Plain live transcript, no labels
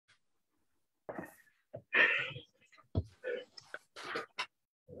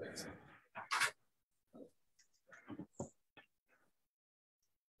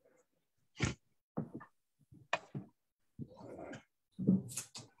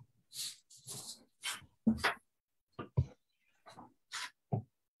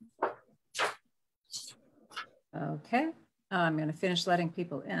Okay, I'm going to finish letting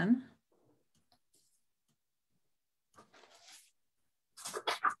people in.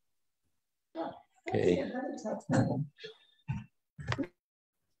 Okay.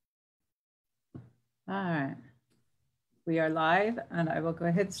 All right, we are live and I will go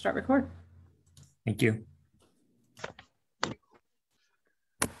ahead and start record. Thank you.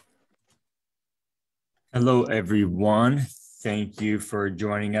 Hello, everyone. Thank you for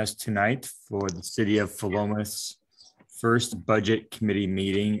joining us tonight for the City of Philomath's first Budget Committee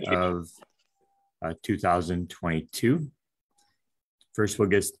meeting of 2022. First, we'll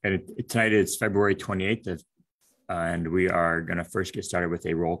get, tonight is February 28th, and we are going to first get started with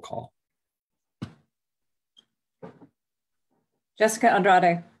a roll call. Jessica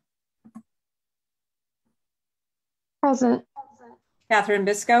Andrade. Present. Catherine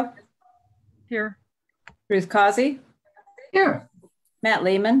Bisco. Here. Ruth Causey. Here. Matt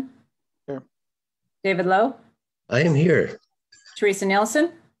Lehman. Here. David Lowe. I am here. Teresa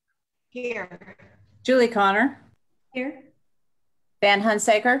Nielsen. Here. Julie Connor. Here. Van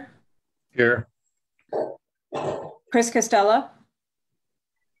Hunsaker. Here. Chris Costello.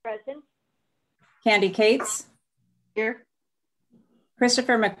 Present. Candy Cates. Here.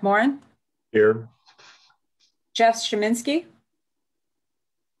 Christopher McMorrin. Here. Jeff Sheminsky.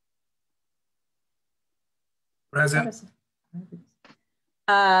 Present.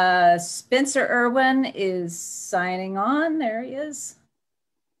 Spencer Irwin is signing on. There he is.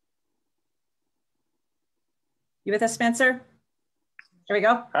 You with us, Spencer? Here we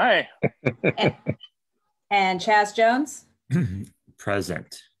go. Hi. And Chaz Jones.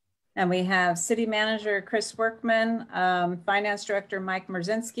 Present. And we have City Manager Chris Workman, Finance Director Mike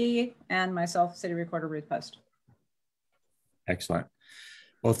Merzinski, and myself, City Recorder Ruth Post. Excellent.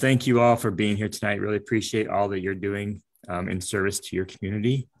 Well, thank you all for being here tonight. Really appreciate all that you're doing in service to your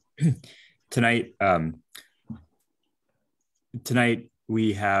community. Tonight,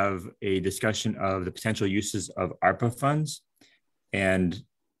 we have a discussion of the potential uses of ARPA funds, and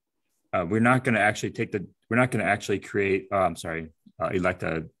we're not going to actually elect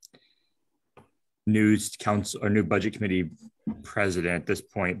a new council or new budget committee president at this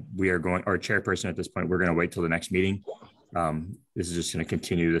point. We are going, or chairperson at this point. We're going to wait till the next meeting. This is just going to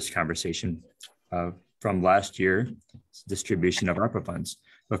continue this conversation from last year's distribution of ARPA funds.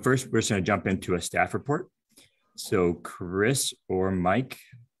 But first, we're just going to jump into a staff report. So Chris or Mike,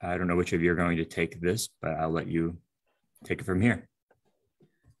 I don't know which of you are going to take this, but I'll let you take it from here.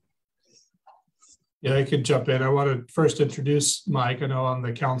 Yeah, I could jump in. I want to first introduce Mike. I know on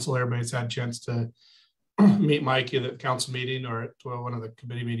the council, everybody's had a chance to meet Mike either at the council meeting or at one of the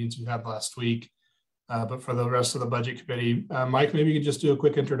committee meetings we had last week. But for the rest of the budget committee, Mike, maybe you could just do a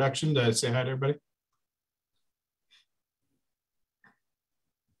quick introduction to say hi to everybody.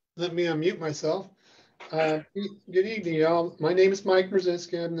 Let me unmute myself. Good evening, y'all. My name is Mike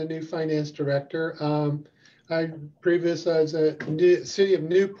Merzinski. I'm the new finance director. I previous was at the city of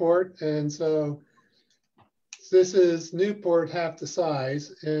Newport, and so this is Newport half the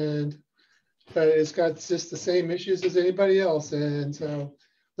size, but it's got just the same issues as anybody else, and so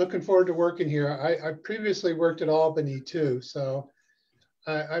looking forward to working here. I previously worked at Albany too, so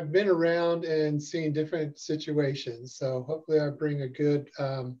I've been around and seen different situations. So hopefully I bring a good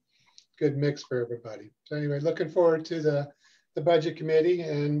mix for everybody. So anyway, looking forward to the budget committee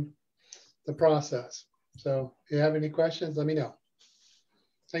and the process. So if you have any questions, let me know.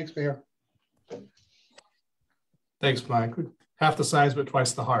 Thanks, Mayor. Thanks, Mike. Half the size, but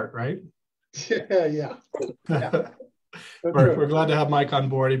twice the heart, right? Yeah. We're glad to have Mike on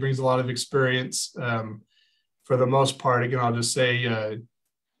board. He brings a lot of experience. For the most part, again, I'll just say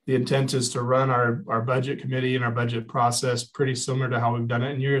the intent is to run our budget committee and our budget process pretty similar to how we've done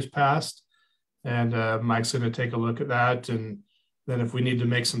it in years past. And Mike's going to take a look at that. And then if we need to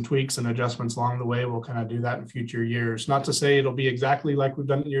make some tweaks and adjustments along the way, we'll kind of do that in future years. Not to say it'll be exactly like we've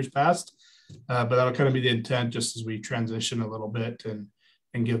done it in years past, but that'll kind of be the intent just as we transition a little bit and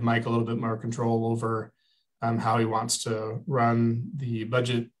give Mike a little bit more control over how he wants to run the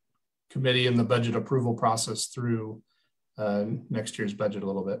budget committee and the budget approval process through next year's budget a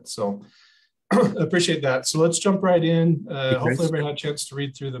little bit. So appreciate that. So let's jump right in. Hopefully everybody had a chance to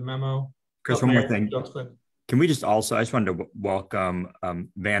read through the memo. Chris, one more thing. Can we just also, I just wanted to welcome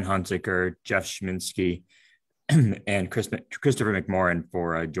Van Hunsaker, Jeff Sheminsky, and Christopher McMorrin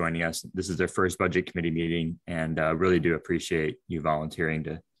for joining us. This is their first budget committee meeting, and really do appreciate you volunteering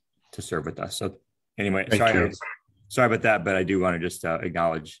to serve with us. So anyway, sorry about that, but I do want to just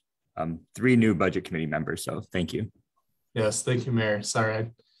acknowledge 3 new budget committee members. So thank you. Yes, thank you, Mayor.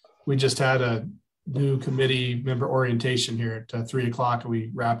 Sorry, we just had a new committee member orientation here at 3 o'clock, and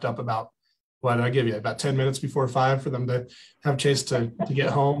we wrapped up about, what did I give you, about 10 minutes before 5 for them to have a chance to get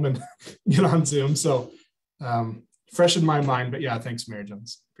home and get on Zoom. So fresh in my mind, but yeah, thanks, Mayor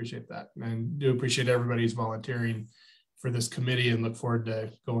Jones. Appreciate that. And do appreciate everybody's volunteering for this committee, and look forward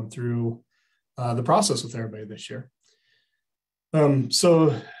to going through the process with everybody this year.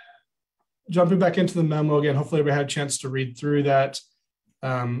 So jumping back into the memo again, hopefully everybody had a chance to read through that.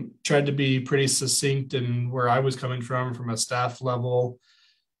 Tried to be pretty succinct in where I was coming from a staff level,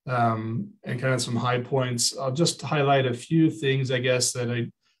 and kind of some high points. I'll just highlight a few things, I guess, that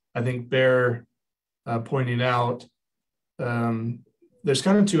I think bear pointing out. There's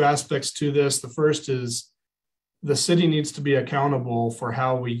kind of 2 aspects to this. The first is the city needs to be accountable for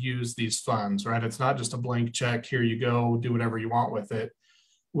how we use these funds, right? It's not just a blank check, here you go, do whatever you want with it.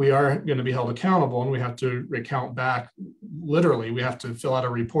 We are going to be held accountable, and we have to recount back. Literally, we have to fill out a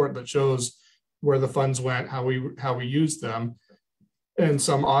report that shows where the funds went, how we used them. And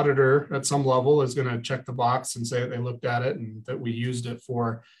some auditor at some level is going to check the box and say that they looked at it and that we used it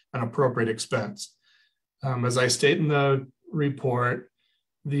for an appropriate expense. As I state in the report,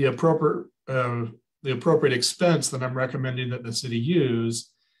 the appropriate expense that I'm recommending that the city use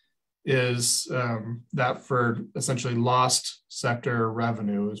is that for essentially lost sector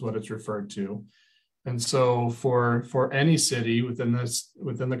revenue is what it's referred to. And so for any city within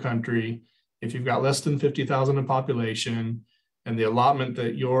the country, if you've got less than 50,000 in population, and the allotment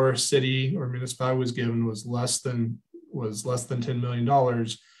that your city or municipality was given was less than $10 million,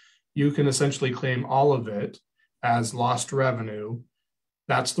 you can essentially claim all of it as lost revenue.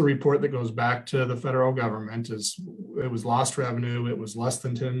 That's the report that goes back to the federal government. It was lost revenue. It was less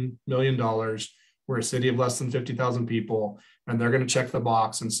than $10 million. We're a city of less than 50,000 people, and they're going to check the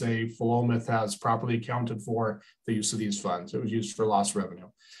box and say Philomath has properly accounted for the use of these funds. It was used for lost revenue.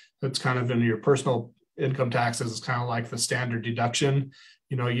 It's kind of in your personal income taxes. It's kind of like the standard deduction.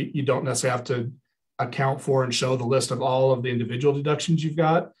 You don't necessarily have to account for and show the list of all of the individual deductions you've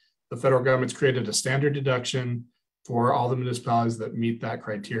got. The federal government's created a standard deduction for all the municipalities that meet that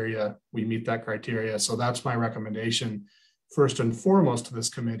criteria. We meet that criteria. So that's my recommendation, first and foremost, to this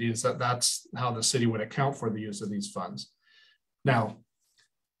committee, is that that's how the city would account for the use of these funds. Now,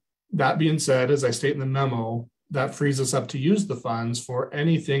 that being said, as I state in the memo, that frees us up to use the funds for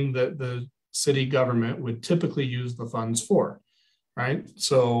anything that the city government would typically use the funds for, right?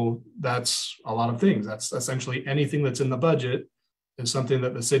 So that's a lot of things. That's essentially anything that's in the budget is something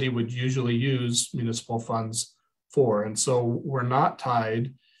that the city would usually use municipal funds for. And so we're not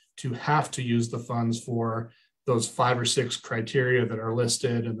tied to have to use the funds for those 5 or 6 criteria that are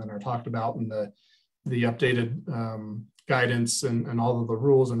listed and then are talked about in the updated guidance and all of the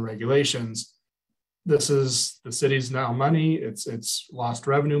rules and regulations. This is the city's now money. It's lost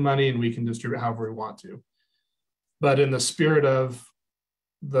revenue money, and we can distribute however we want to. But in the spirit of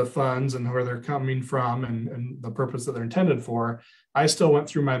the funds and where they're coming from and the purpose that they're intended for, I still went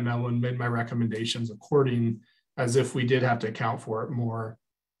through my memo and made my recommendations according as if we did have to account for it more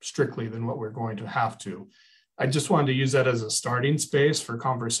strictly than what we're going to have to. I just wanted to use that as a starting space for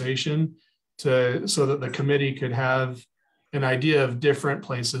conversation so that the committee could have an idea of different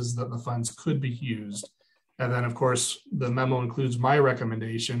places that the funds could be used. And then, of course, the memo includes my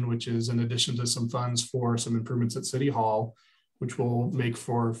recommendation, which is in addition to some funds for some improvements at City Hall, which will make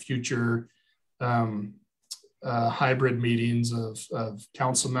for future hybrid meetings of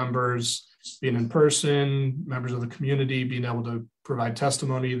council members being in person, members of the community being able to provide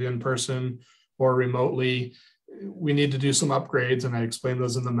testimony in person or remotely. We need to do some upgrades, and I explained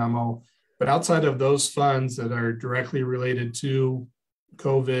those in the memo. But outside of those funds that are directly related to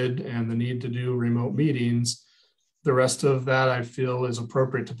COVID and the need to do remote meetings, the rest of that I feel is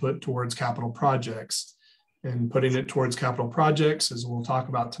appropriate to put towards capital projects. And putting it towards capital projects, as we'll talk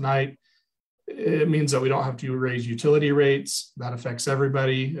about tonight, it means that we don't have to raise utility rates. That affects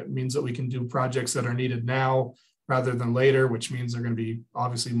everybody. It means that we can do projects that are needed now rather than later, which means they're going to be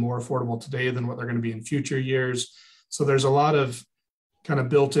obviously more affordable today than what they're going to be in future years. So there's a lot of kind of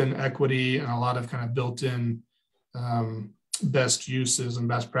built-in equity and a lot of kind of built-in best uses and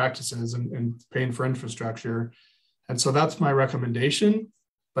best practices and paying for infrastructure. And so that's my recommendation,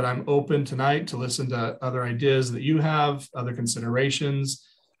 but I'm open tonight to listen to other ideas that you have, other considerations.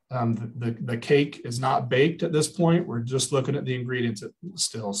 The cake is not baked at this point. We're just looking at the ingredients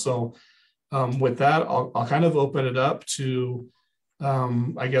still. So With that, I'll kind of open it up to,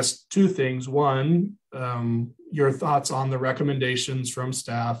 I guess, two things. One, your thoughts on the recommendations from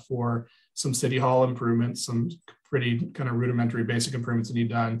staff for some city hall improvements, some pretty kind of rudimentary basic improvements that need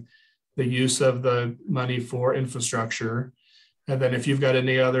done, the use of the money for infrastructure. And then if you've got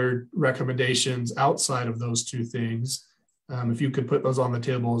any other recommendations outside of those two things, if you could put those on the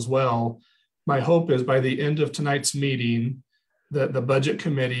table as well. My hope is by the end of tonight's meeting, that the budget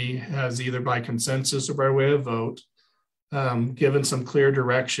committee has either by consensus or by way of vote, given some clear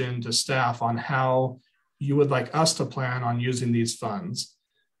direction to staff on how you would like us to plan on using these funds.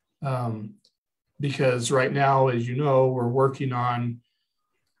 Because right now, as you know, we're working on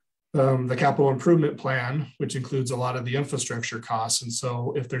the capital improvement plan, which includes a lot of the infrastructure costs. And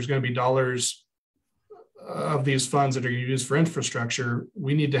so if there's going to be dollars of these funds that are used for infrastructure,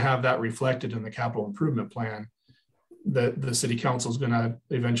 we need to have that reflected in the capital improvement plan that the city council is going to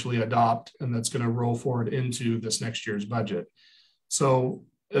eventually adopt, and that's going to roll forward into this next year's budget. So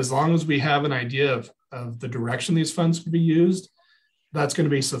as long as we have an idea of the direction these funds could be used, that's going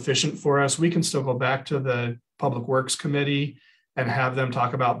to be sufficient for us. We can still go back to the Public Works Committee and have them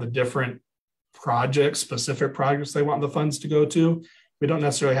talk about the different projects, specific projects they want the funds to go to. We don't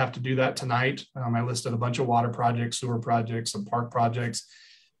necessarily have to do that tonight. I listed a bunch of water projects, sewer projects, and park projects.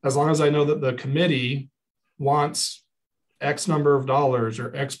 As long as I know that the committee wants X number of dollars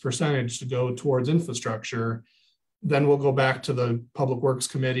or X percentage to go towards infrastructure, then we'll go back to the Public Works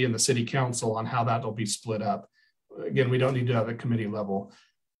Committee and the City Council on how that will be split up. Again, we don't need to have a committee level.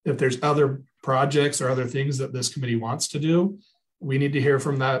 If there's other projects or other things that this committee wants to do, we need to hear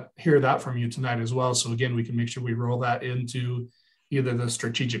that from you tonight as well. So again, we can make sure we roll that into either the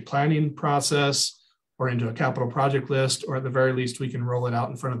strategic planning process or into a capital project list, or at the very least, we can roll it out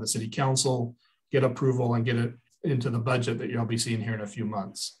in front of the City Council, get approval, and get it into the budget that you'll be seeing here in a few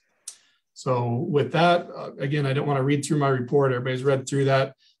months. So with that, again, I don't want to read through my report. Everybody's read through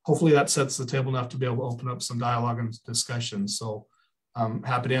that. Hopefully that sets the table enough to be able to open up some dialogue and discussion. So I'm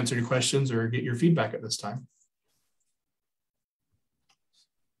happy to answer your questions or get your feedback at this time.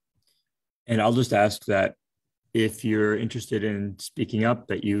 And I'll just ask that if you're interested in speaking up,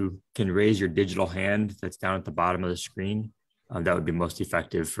 that you can raise your digital hand that's down at the bottom of the screen. That would be most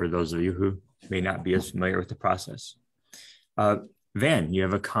effective for those of you who may not be as familiar with the process. Van, you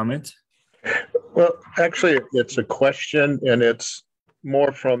have a comment? Well, actually, it's a question, and it's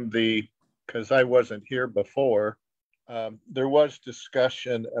more from because I wasn't here before. There was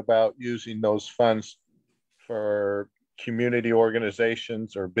discussion about using those funds for community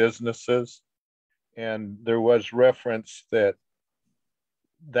organizations or businesses. And there was reference that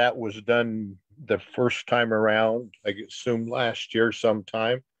was done the first time around, I assume last year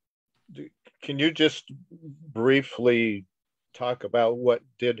sometime. Can you just briefly talk about what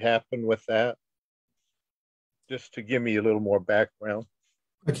did happen with that? Just to give me a little more background.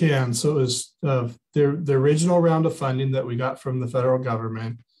 I can. So it was the original round of funding that we got from the federal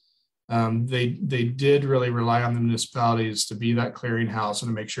government. They did really rely on the municipalities to be that clearinghouse and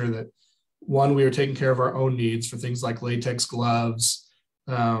to make sure that, one, we were taking care of our own needs for things like latex gloves,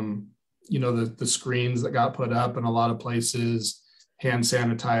 the screens that got put up in a lot of places, hand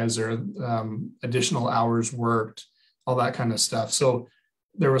sanitizer, additional hours worked, all that kind of stuff. So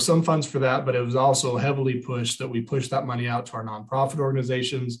there were some funds for that, but it was also heavily pushed that we push that money out to our nonprofit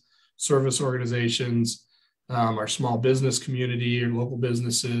organizations, service organizations, our small business community or local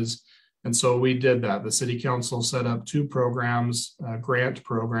businesses. And so we did that. The city council set up two programs, grant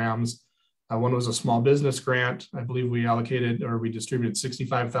programs. One was a small business grant. I believe we distributed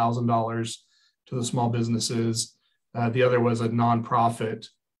 $65,000 to the small businesses. The other was a nonprofit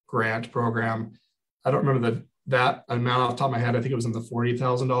grant program. I don't remember that amount off the top of my head. I think it was in the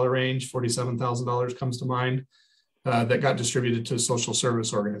 $40,000 range, $47,000 comes to mind, that got distributed to social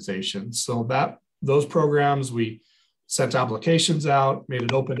service organizations. So those programs, we sent applications out, made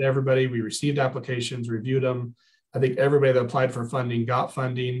it open to everybody. We received applications, reviewed them. I think everybody that applied for funding got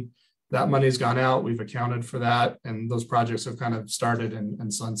funding. That money's gone out. We've accounted for that. And those projects have kind of started and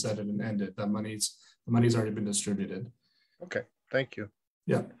sunsetted and ended. The money's already been distributed. Okay, thank you.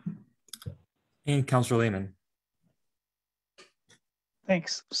 Yeah. And Councilor Lehman.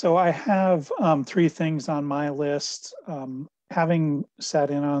 Thanks. So I have three things on my list. Having sat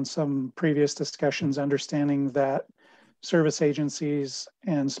in on some previous discussions, understanding that service agencies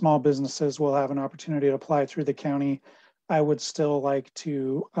and small businesses will have an opportunity to apply through the county, I would still like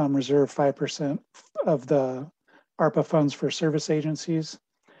to reserve 5% of the ARPA funds for service agencies.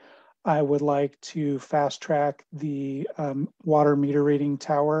 I would like to fast track the water meter reading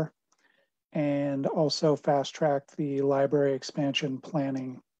tower and also fast track the library expansion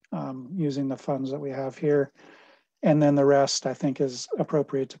planning using the funds that we have here. And then the rest, I think, is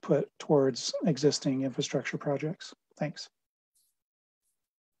appropriate to put towards existing infrastructure projects. Thanks.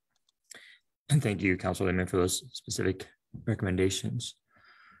 And thank you, Council Lehman, for those specific recommendations.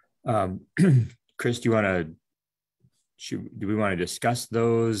 Chris, do we want to discuss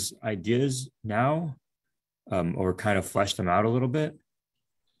those ideas now, or kind of flesh them out a little bit?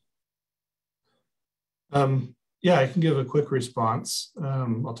 Yeah, I can give a quick response.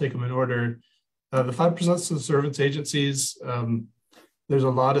 I'll take them in order. The 5% to the service agencies, there's a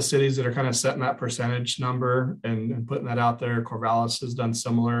lot of cities that are kind of setting that percentage number and putting that out there. Corvallis has done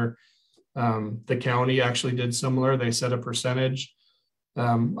similar. The county actually did similar. They set a percentage.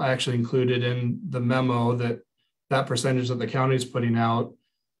 I actually included in the memo that percentage that the county is putting out,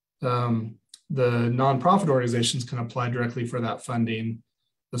 the nonprofit organizations can apply directly for that funding.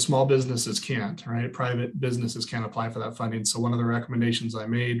 The small businesses can't, right? Private businesses can't apply for that funding. So one of the recommendations I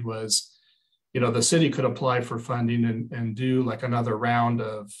made was, the city could apply for funding and do like another round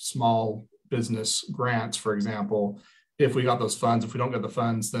of small business grants, for example, if we got those funds. If we don't get the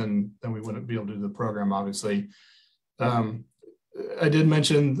funds, then we wouldn't be able to do the program, obviously. I did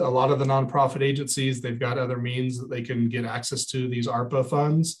mention a lot of the nonprofit agencies, they've got other means that they can get access to these ARPA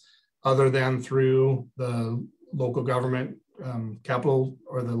funds other than through the local government capital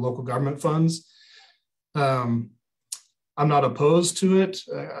or the local government funds. I'm not opposed to it.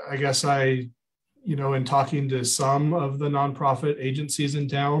 I guess in talking to some of the nonprofit agencies in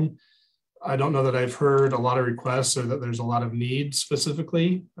town, I don't know that I've heard a lot of requests or that there's a lot of need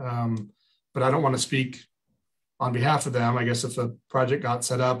specifically, but I don't want to speak on behalf of them. I guess if a project got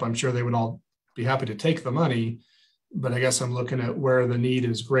set up, I'm sure they would all be happy to take the money, but I guess I'm looking at where the need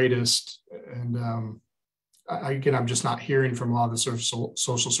is greatest. And again, I'm just not hearing from a lot of the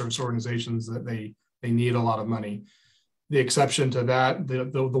social service organizations that they need a lot of money. The exception to that, the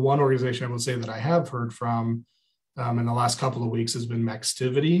one organization I will say that I have heard from in the last couple of weeks has been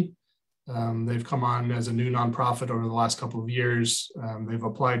Maxtivity. They've come on as a new nonprofit over the last couple of years. They've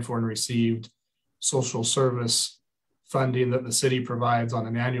applied for and received social service funding that the city provides on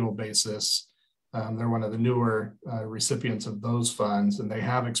an annual basis. They're one of the newer recipients of those funds, and they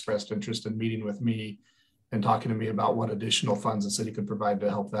have expressed interest in meeting with me and talking to me about what additional funds the city could provide to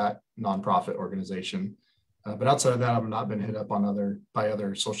help that nonprofit organization. But outside of that, I've not been hit up on by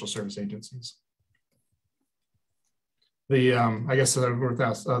other social service agencies. I guess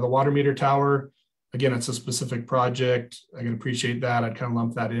the water meter tower, again, it's a specific project. I can appreciate that. I'd kind of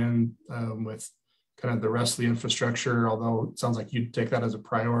lump that in with kind of the rest of the infrastructure, although it sounds like you'd take that as a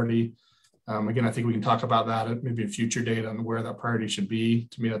priority. Again, I think we can talk about that at maybe a future date on where that priority should be.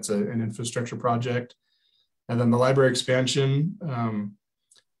 To me, that's an infrastructure project. And then the library expansion, I'm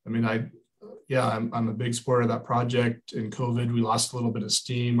a big supporter of that project. In COVID, we lost a little bit of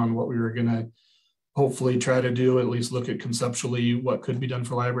steam on what we were going to hopefully try to do, at least look at conceptually what could be done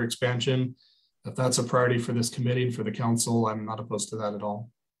for library expansion. If that's a priority for this committee and for the council, I'm not opposed to that at all.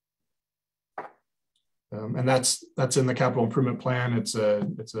 And that's in the capital improvement plan. It's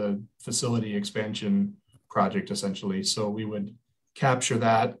a facility expansion project essentially. So we would capture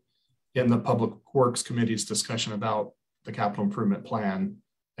that in the Public Works Committee's discussion about the capital improvement plan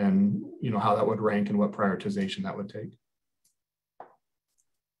and how that would rank and what prioritization that would take.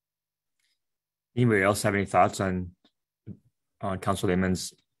 Anybody else have any thoughts on Council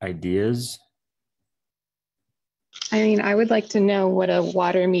Lehman's ideas? I would like to know what a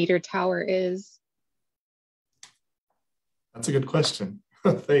water meter tower is. That's a good question.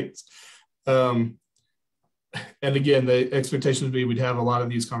 Thanks. And again, the expectation would be we'd have a lot of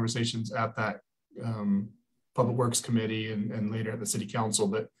these conversations at that Public Works Committee and later at the City Council.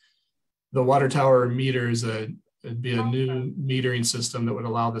 But the water tower meter it'd be a new metering system that would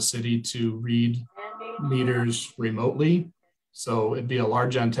allow the city to read meters remotely. So it'd be a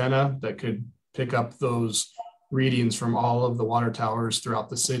large antenna that could pick up those readings from all of the water towers throughout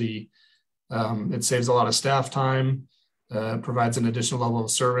the city. It saves a lot of staff time, provides an additional level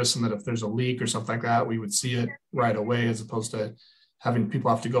of service, and that if there's a leak or something like that, we would see it right away, as opposed to having people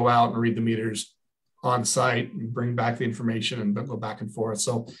have to go out and read the meters on site and bring back the information and go back and forth.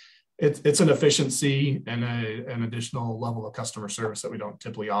 So it's an efficiency and an additional level of customer service that we don't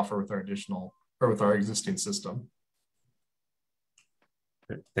typically offer with our existing system.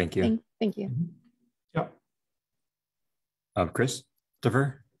 Thank you. Thank you. Yep.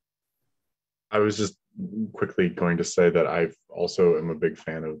 Christopher? I was just quickly going to say that I also am a big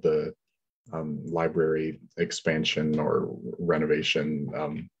fan of the library expansion or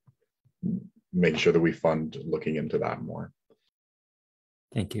renovation, making sure that we fund looking into that more.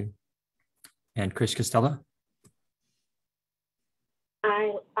 Thank you. And Chris Costello?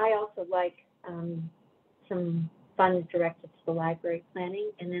 I also like some funds directed to the library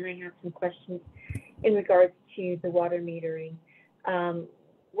planning, and then I have some questions in regards to the water metering. How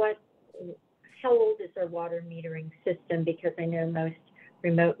old is our water metering system? Because I know most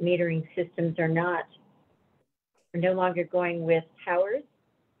remote metering systems are no longer going with towers.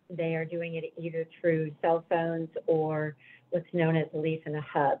 They are doing it either through cell phones or what's known as a leaf and a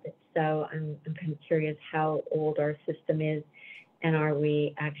hub. So I'm kind of curious how old our system is, and are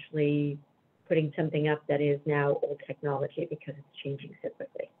we actually putting something up that is now old technology because it's changing so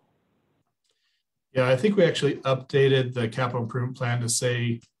quickly? Yeah, I think we actually updated the capital improvement plan to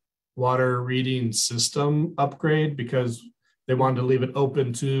say water reading system upgrade because they wanted to leave it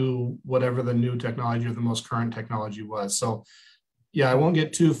open to whatever the new technology or the most current technology was. So yeah, I won't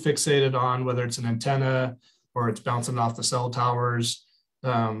get too fixated on whether it's an antenna or it's bouncing off the cell towers.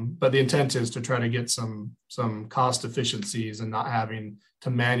 But the intent is to try to get some cost efficiencies and not having to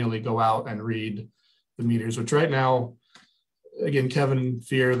manually go out and read the meters, which right now, again, Kevin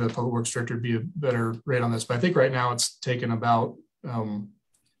Fear, the public works director, would be a better rate on this. But I think right now it's taken about an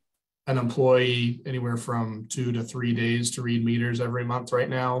employee anywhere from 2 to 3 days to read meters every month right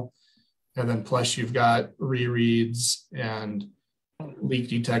now. And then plus you've got rereads and leak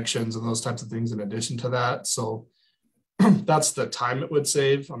detections and those types of things in addition to that. So that's the time it would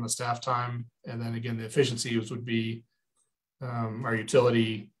save on the staff time. And then again, the efficiencies would be our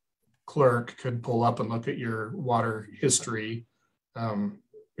utility clerk could pull up and look at your water history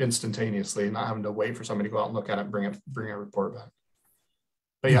instantaneously, not having to wait for somebody to go out and look at it and bring a report back.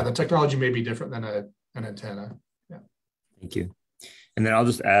 But yeah, the technology may be different than an antenna. Yeah. Thank you. And then I'll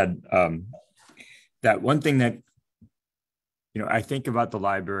just add that one thing that, I think about the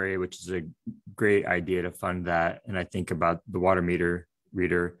library, which is a great idea to fund that. And I think about the water meter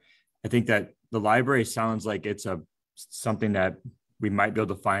reader. I think that the library sounds like it's something that we might be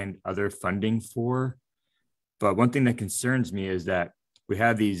able to find other funding for. But one thing that concerns me is that we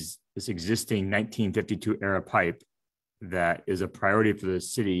have this existing 1952 era pipe that is a priority for the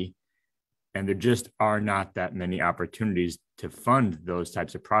city. And there just are not that many opportunities to fund those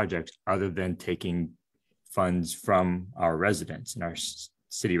types of projects other than taking funds from our residents and our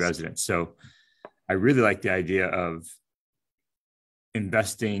city residents. So I really like the idea of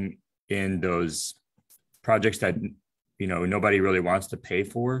investing in those projects that, nobody really wants to pay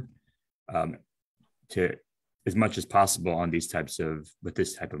for to as much as possible on with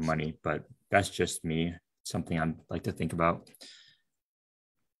this type of money. But that's just me, something I'd like to think about.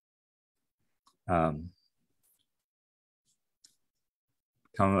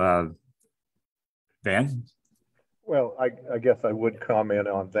 Van? Well, I guess I would comment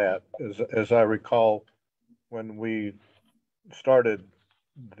on that. As I recall, when we started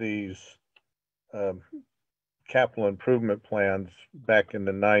these capital improvement plans back in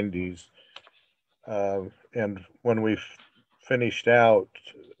the 90s, and when we finished out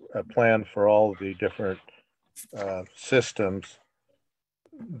a plan for all the different systems,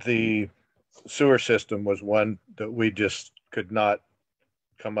 the sewer system was one that we just could not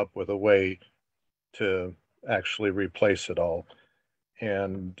come up with a way to actually replace it all.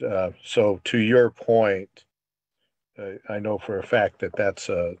 And so to your point, I know for a fact that that's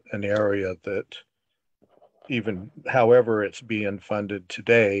an area that even however it's being funded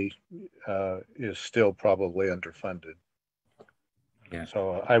today is still probably underfunded. Yeah.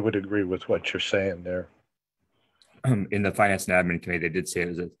 So I would agree with what you're saying there. In the Finance and Admin Committee, they did say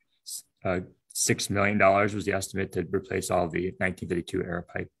it was $6 million was the estimate to replace all the 1952 era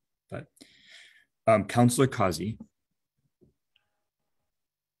pipe. But Councillor Causey.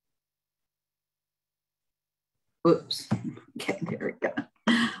 Oops. Okay, there we go.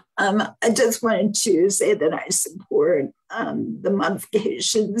 I just wanted to say that I support the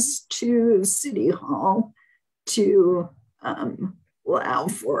modifications to City Hall to allow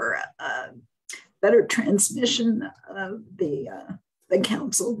for better transmission of the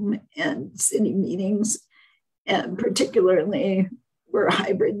council and city meetings, and particularly where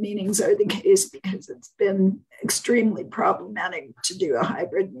hybrid meetings are the case, because it's been extremely problematic to do a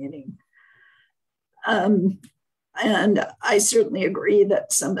hybrid meeting. And I certainly agree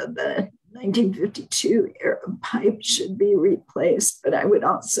that some of the 1952 era pipes should be replaced, but I would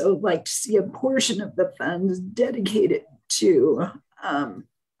also like to see a portion of the funds dedicated to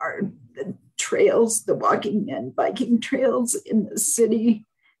the trails, the walking and biking trails in the city.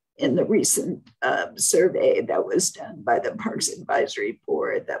 In the recent survey that was done by the Parks Advisory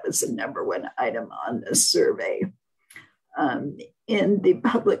Board, that was the #1 item on the survey. In the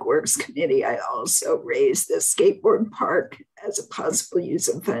Public Works Committee, I also raised the skateboard park as a possible use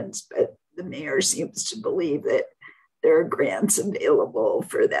of funds, but the mayor seems to believe that there are grants available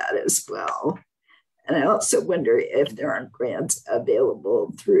for that as well. And I also wonder if there aren't grants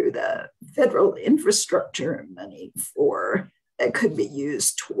available through the federal infrastructure money that could be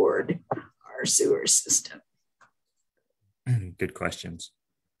used toward our sewer system. Good questions.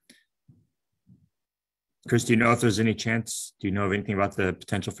 Chris, do you know if there's any chance, do you know of anything about the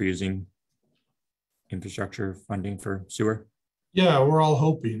potential for using infrastructure funding for sewer? Yeah, we're all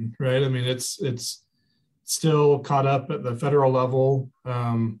hoping, right? I mean, it's still caught up at the federal level.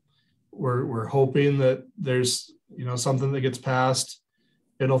 We're hoping that there's, something that gets passed.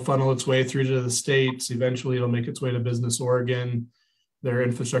 It'll funnel its way through to the states. Eventually it'll make its way to Business Oregon, their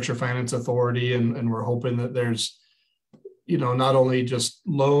infrastructure finance authority. And we're hoping that there's, not only just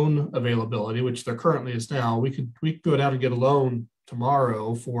loan availability, which there currently is now. We could go down and get a loan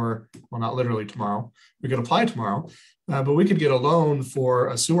tomorrow not literally tomorrow. We could apply tomorrow, but we could get a loan for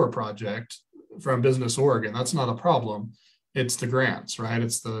a sewer project from Business Oregon. That's not a problem. It's the grants, right?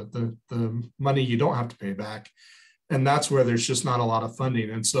 It's the money you don't have to pay back. And that's where there's just not a lot of funding.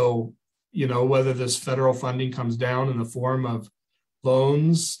 And so, whether this federal funding comes down in the form of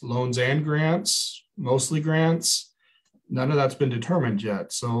loans and grants, mostly grants, none of that's been determined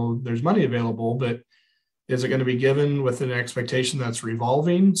yet. So there's money available, but is it going to be given with an expectation that's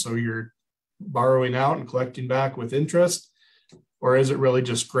revolving? So you're borrowing out and collecting back with interest, or is it really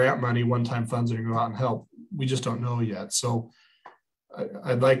just grant money, one-time funds that are going to go out and help? We just don't know yet. So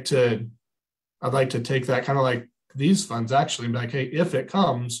I'd like to take that kind of like these funds actually and be like, hey, if it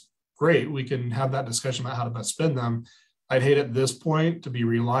comes, great, we can have that discussion about how to best spend them. I'd hate at this point to be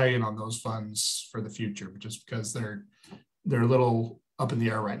relying on those funds for the future, just because they're a little up in the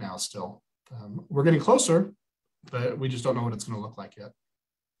air right now still. We're getting closer, but we just don't know what it's going to look like yet.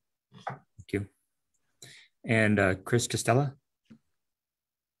 Thank you. And Chris Costella?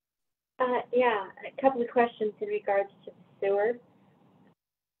 Yeah, a couple of questions in regards to the sewer.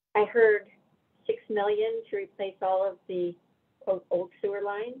 I heard $6 million to replace all of the old sewer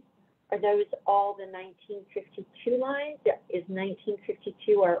lines. Are those all the 1952 lines? Is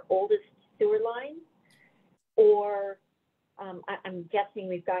 1952 our oldest sewer line? Or I'm guessing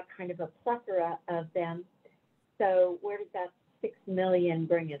we've got kind of a plethora of them. So where does that $6 million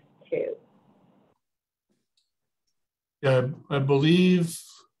bring us to? Yeah, I believe,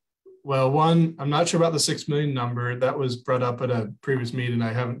 one, I'm not sure about the 6 million number. That was brought up at a previous meeting.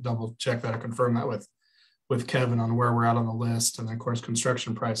 I haven't double checked that or confirmed that with Kevin on where we're at on the list. And of course,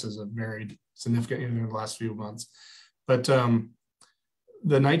 construction prices have varied significantly in the last few months. But the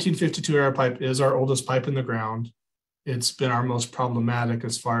 1952 era pipe is our oldest pipe in the ground. It's been our most problematic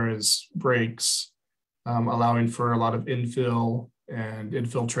as far as breaks, allowing for a lot of infill and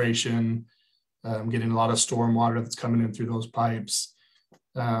infiltration, getting a lot of storm water that's coming in through those pipes.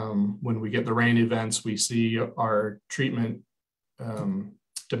 When we get the rain events, we see our treatment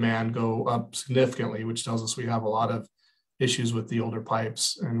demand go up significantly, which tells us we have a lot of issues with the older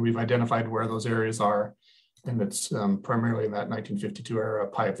pipes, and we've identified where those areas are. And it's primarily in that 1952 era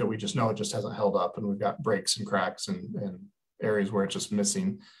pipe that we just know it just hasn't held up, and we've got breaks and cracks and areas where it's just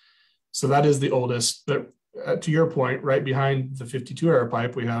missing. So that is the oldest. But to your point, right behind the 52 era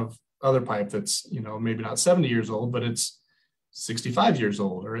pipe, we have other pipe that's, maybe not 70 years old, but it's 65 years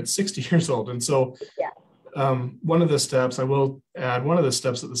old or it's 60 years old. And so one of the steps, I will add, one of the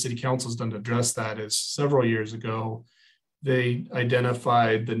steps that the city council has done to address that is several years ago, they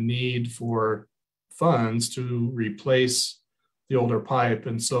identified the need for funds to replace the older pipe.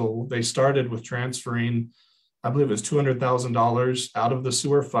 And so they started with transferring, I believe it was $200,000 out of the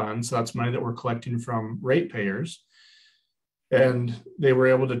sewer funds. So that's money that we're collecting from ratepayers. And they were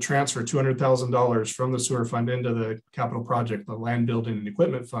able to transfer $200,000 from the sewer fund into the capital project, the land building and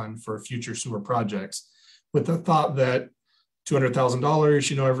equipment fund for future sewer projects, with the thought that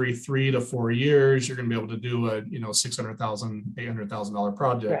 $200,000, every 3 to 4 years, you're going to be able to do a, $600,000, $800,000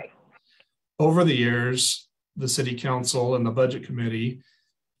 project. Right. Over the years, the city council and the budget committee,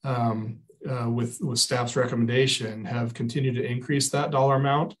 with staff's recommendation, have continued to increase that dollar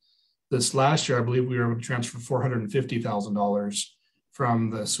amount. This last year, I believe we were able to transfer $450,000 from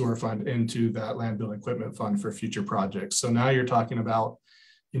the sewer fund into that land building equipment fund for future projects. So now you're talking about,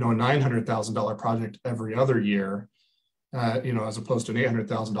 a $900,000 project every other year, as opposed to an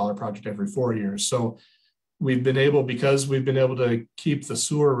 $800,000 project every 4 years. So because we've been able to keep the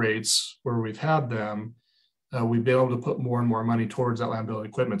sewer rates where we've had them, we've been able to put more and more money towards that land building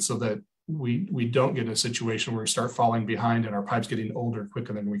equipment so that we don't get in a situation where we start falling behind and our pipes getting older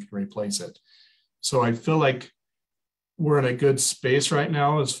quicker than we can replace it. So I feel like we're in a good space right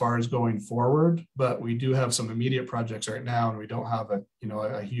now as far as going forward, but we do have some immediate projects right now, and we don't have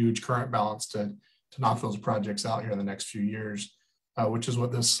a huge current balance to knock those projects out here in the next few years, which is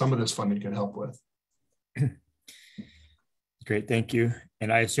what some of this funding could help with. Great, thank you.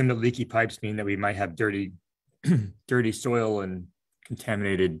 And I assume that leaky pipes mean that we might have dirty soil and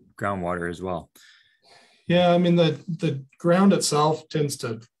contaminated groundwater as well. Yeah, I mean, the ground itself tends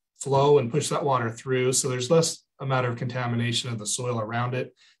to flow and push that water through. So there's less a matter of contamination of the soil around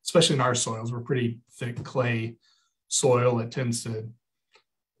it, especially in our soils. We're pretty thick clay soil. It tends to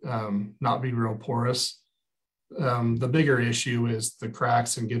not be real porous. The bigger issue is the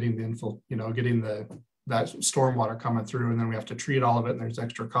cracks and getting that stormwater coming through, and then we have to treat all of it, and there's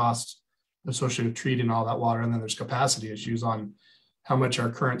extra costs associated with treating all that water, and then there's capacity issues on how much our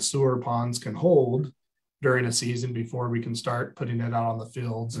current sewer ponds can hold during a season before we can start putting it out on the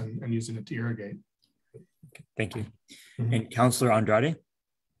fields and using it to irrigate. Okay, thank you. Mm-hmm. And Councillor Andrade?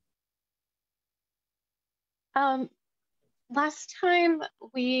 Last time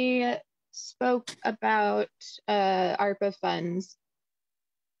we spoke about ARPA funds,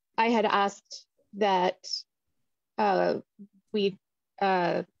 I had asked that we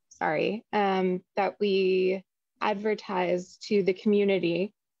advertise to the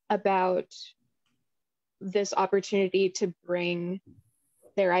community about this opportunity to bring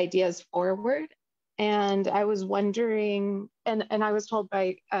their ideas forward. And I was wondering, and I was told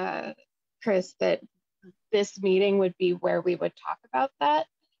by Chris that this meeting would be where we would talk about that.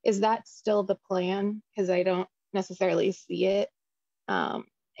 Is that still the plan? Because I don't necessarily see it.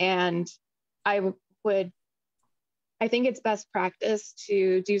 And I think it's best practice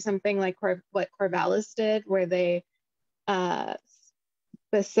to do something like what Corvallis did, where they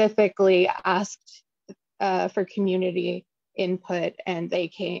specifically asked for community input, and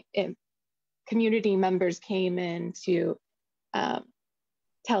community members came in to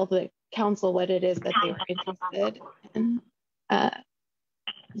tell the council what it is that they were interested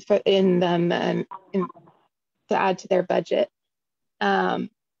in them and to add to their budget. And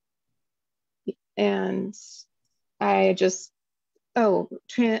I just,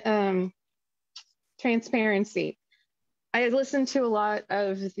 transparency. I listened to a lot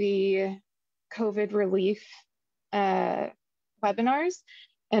of the COVID relief webinars,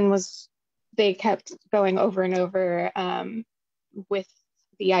 and they kept going over and over with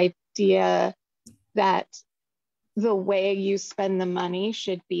the idea that the way you spend the money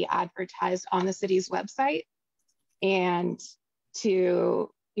should be advertised on the city's website, and to,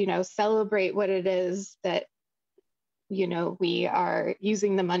 celebrate what it is that, we are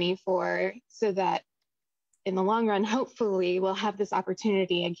using the money for, so that in the long run, hopefully we'll have this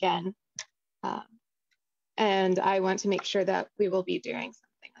opportunity again. And I want to make sure that we will be doing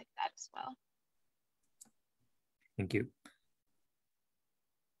something like that as well. Thank you.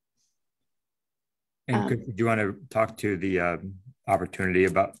 And do you want to talk to the opportunity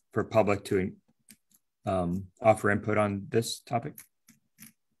for public to offer input on this topic?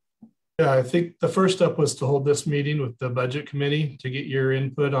 Yeah, I think the first step was to hold this meeting with the budget committee to get your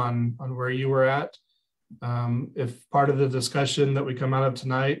input on where you were at. If part of the discussion that we come out of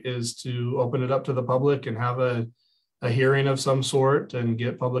tonight is to open it up to the public and have a hearing of some sort and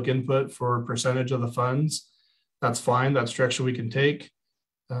get public input for a percentage of the funds, that's fine. That's direction we can take.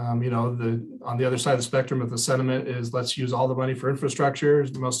 On the other side of the spectrum, if the sentiment is let's use all the money for infrastructure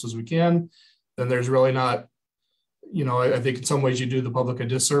as most as we can, then there's really not, I think in some ways you do the public a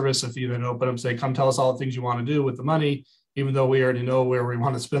disservice if you then open up and say, come tell us all the things you want to do with the money, even though we already know where we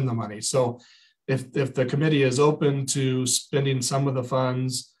want to spend the money. So if the committee is open to spending some of the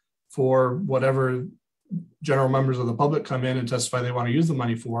funds for whatever general members of the public come in and testify they want to use the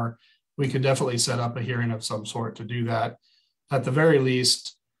money for, we could definitely set up a hearing of some sort to do that. At the very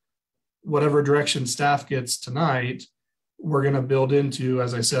least, whatever direction staff gets tonight, we're going to build into,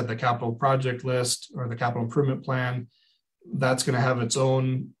 as I said, the capital project list or the capital improvement plan. That's going to have its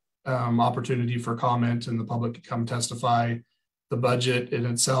own opportunity for comment, and the public can come testify. The budget in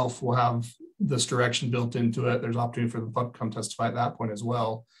itself will have this direction built into it. There's opportunity for the public to come testify at that point as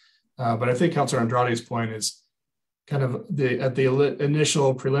well. But I think Councilor Andrade's point is kind of at the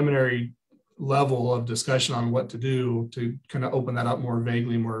initial preliminary level of discussion on what to do to kind of open that up more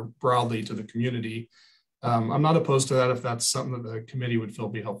vaguely, more broadly to the community. I'm not opposed to that if that's something that the committee would feel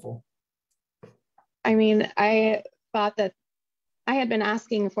be helpful. I mean, I thought that I had been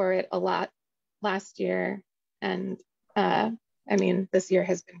asking for it a lot last year, and this year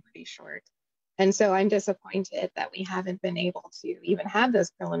has been pretty short. And so I'm disappointed that we haven't been able to even have those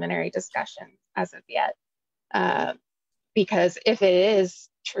preliminary discussions as of yet. Because if it is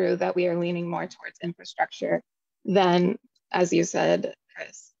true that we are leaning more towards infrastructure, then, as you said,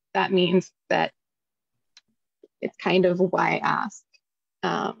 Chris, that means that it's kind of why I ask,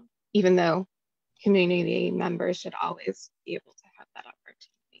 even though community members should always be able to have that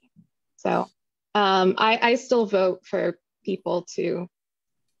opportunity. So I still vote for people to,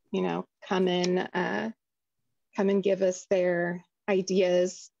 you know, come and give us their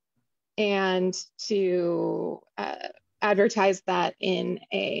ideas and to advertise that in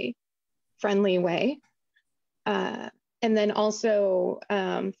a friendly way. And then also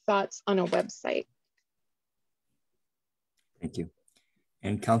thoughts on a website. Thank you.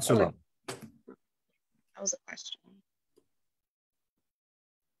 And Councilor. That was a question.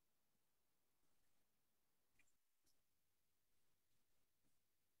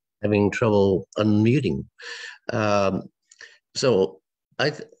 Having trouble unmuting. So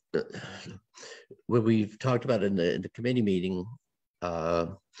what we've talked about in the committee meeting, I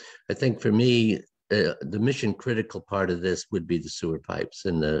think for me, the mission critical part of this would be the sewer pipes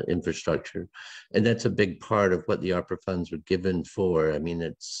and the infrastructure. And that's a big part of what the ARPA funds were given for. I mean,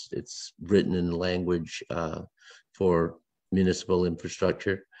 it's written in language for municipal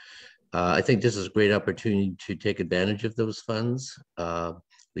infrastructure. I think this is a great opportunity to take advantage of those funds, at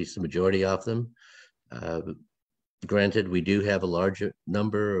least the majority of them. Granted, we do have a large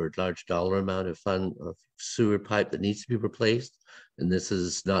number or large dollar amount of sewer pipe that needs to be replaced. And this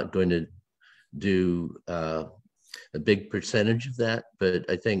is not going to do a big percentage of that, but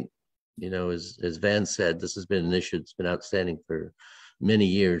I think, you know, as Van said, this has been an issue that's been outstanding for many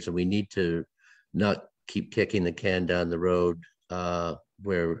years, and we need to not keep kicking the can down the road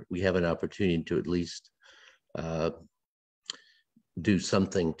where we have an opportunity to at least do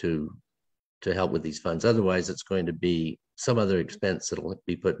something to help with these funds. Otherwise, it's going to be some other expense that'll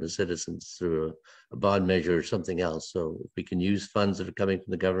be put in the citizens through a bond measure or something else. So if we can use funds that are coming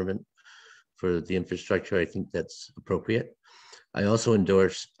from the government for the infrastructure, I think that's appropriate. I also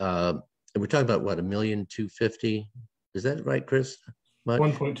endorse, we're talking about what, $1,250,000? Is that right, Chris?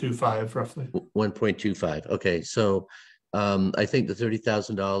 1.25 roughly. 1.25. Okay, so I think the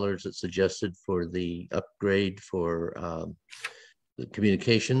 $30,000 that's suggested for the upgrade for the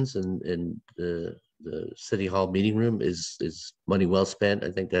communications and the city hall meeting room is money well spent. I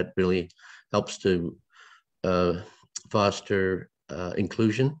think that really helps to foster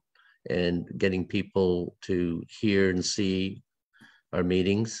inclusion and getting people to hear and see our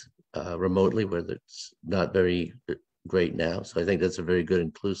meetings remotely, where it's not very great now. So I think that's a very good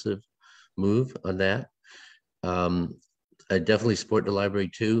inclusive move on that. I definitely support the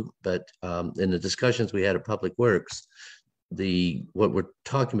library too, but in the discussions we had at Public Works, what we're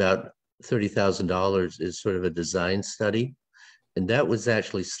talking about, $30,000 is sort of a design study. And that was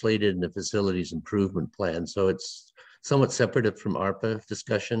actually slated in the facilities improvement plan. So it's somewhat separate from ARPA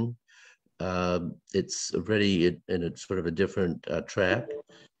discussion. It's already in a sort of a different track.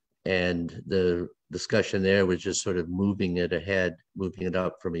 And the discussion there was just sort of moving it ahead, moving it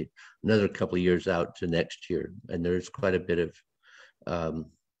up from another couple of years out to next year. And there's quite a bit of,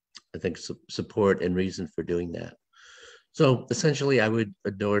 I think, support and reason for doing that. So essentially, I would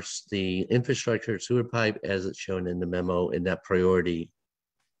endorse the infrastructure sewer pipe as it's shown in the memo in that priority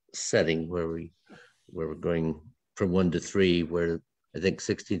setting where we're going from 1 to 3, where I think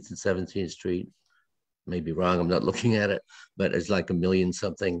 16th and 17th Street, may be wrong, I'm not looking at it, but it's like $1 million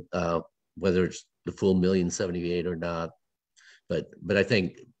something, whether it's the full $1,078,000 or not. But I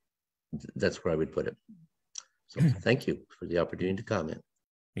think that's where I would put it. So thank you for the opportunity to comment.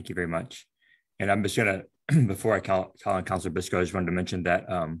 Thank you very much. And I'm just gonna, before I call on Councilor Biscoe, I just wanted to mention that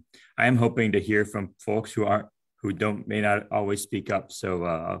I am hoping to hear from folks who may not always speak up. So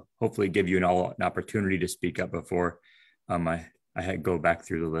I'll hopefully give you an opportunity to speak up before I go back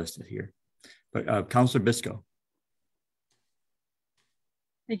through the list here. But Councilor Biscoe.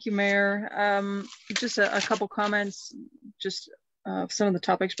 Thank you, Mayor. Just a couple comments, just some of the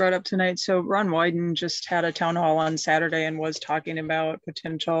topics brought up tonight. So Ron Wyden just had a town hall on Saturday and was talking about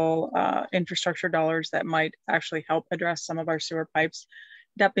potential infrastructure dollars that might actually help address some of our sewer pipes.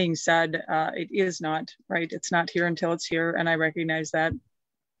 That being said, it is not, right? It's not here until it's here, and I recognize that.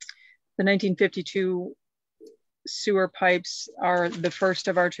 The 1952 sewer pipes are the first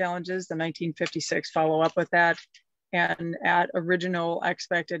of our challenges. The 1956 follow up with that. And at original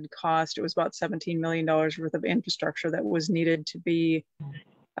expected cost, it was about $17 million worth of infrastructure that was needed to be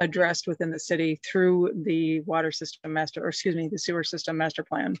addressed within the city through the the sewer system master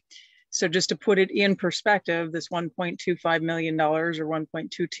plan. So just to put it in perspective, this $1.25 million or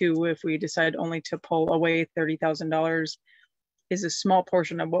 1.22, if we decide only to pull away $30,000, is a small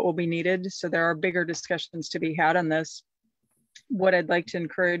portion of what will be needed. So there are bigger discussions to be had on this. What I'd like to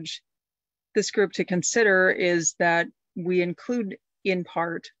encourage this group to consider is that we include, in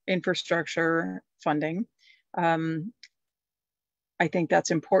part, infrastructure funding. I I think that's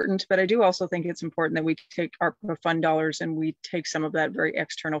important, but I do also think it's important that we take ARPA fund dollars and we take some of that very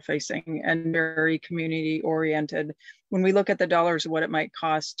external facing and very community oriented. When we look at the dollars of what it might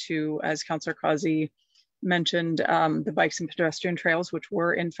cost to, as Councillor Causey mentioned, the bikes and pedestrian trails, which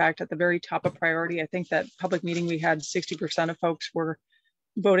were in fact at the very top of priority. I think that public meeting we had, 60% of folks were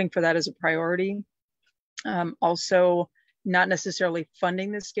voting for that as a priority. Also, not necessarily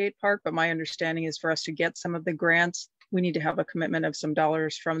funding the skate park, but my understanding is for us to get some of the grants, we need to have a commitment of some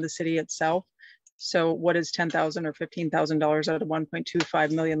dollars from the city itself. So what does $10,000 or $15,000 out of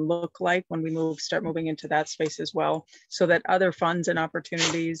 1.25 million look like when we start moving into that space as well, so that other funds and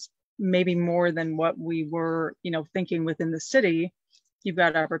opportunities, maybe more than what we were, thinking within the city, you've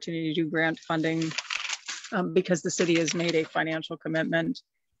got opportunity to do grant funding because the city has made a financial commitment.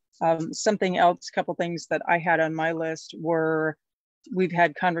 Something else, a couple things that I had on my list were, we've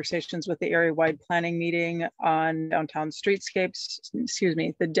had conversations with the area-wide planning meeting on downtown streetscapes,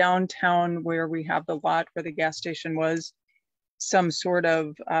 the downtown where we have the lot where the gas station was, some sort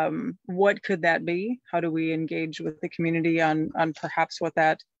of, what could that be? How do we engage with the community on perhaps what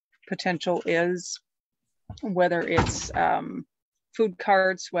that potential is, whether it's food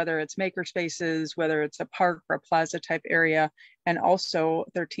carts, whether it's maker spaces, whether it's a park or a plaza type area, and also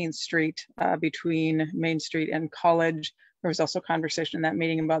 13th Street between Main Street and College. There was also conversation in that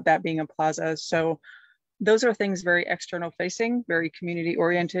meeting about that being a plaza. So those are things very external facing, very community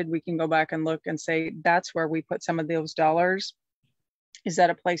oriented. We can go back and look and say, that's where we put some of those dollars. Is that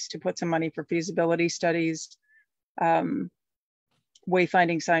a place to put some money for feasibility studies?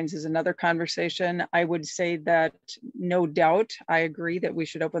 Wayfinding signs is another conversation. I would say that no doubt, I agree that we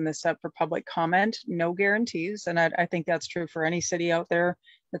should open this up for public comment, no guarantees. And I think that's true for any city out there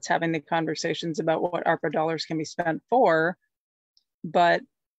that's having the conversations about what ARPA dollars can be spent for. But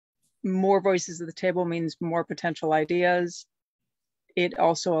more voices at the table means more potential ideas. It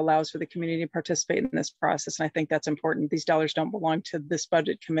also allows for the community to participate in this process. And I think that's important. These dollars don't belong to this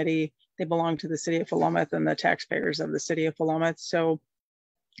budget committee. They belong to the city of Philomath and the taxpayers of the city of Philomath. So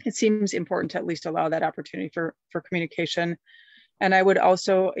it seems important to at least allow that opportunity for communication. And I would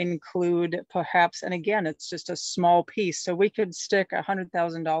also include perhaps, and again, it's just a small piece. So we could stick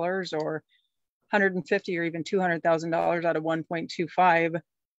 $100,000 or $150,000 or even $200,000 out of 1.25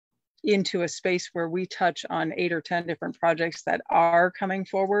 into a space where we touch on 8 or 10 different projects that are coming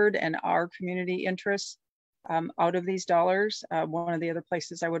forward and are community interests out of these dollars. One of the other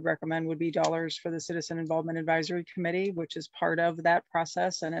places I would recommend would be dollars for the Citizen Involvement Advisory Committee, which is part of that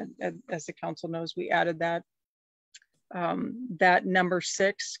process. And as the council knows, we added that. That number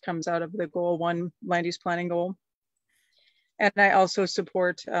 6 comes out of the goal 1 land use planning goal. And I also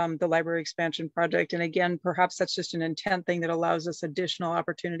support the library expansion project. And again, perhaps that's just an intent thing that allows us additional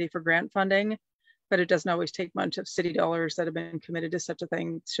opportunity for grant funding, but it doesn't always take much of city dollars that have been committed to such a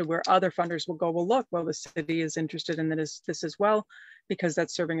thing to where other funders will go, well, look, well, the city is interested in this as well, because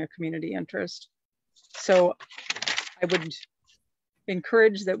that's serving a community interest. So I would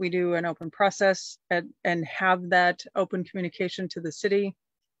encourage that we do an open process and have that open communication to the city.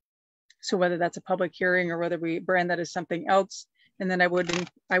 So whether that's a public hearing or whether we brand that as something else. And then I would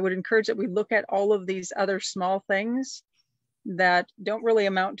encourage that we look at all of these other small things that don't really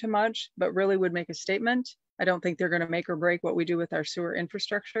amount to much, but really would make a statement. I don't think they're going to make or break what we do with our sewer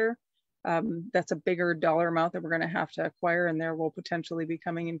infrastructure. That's a bigger dollar amount that we're going to have to acquire, and there will potentially be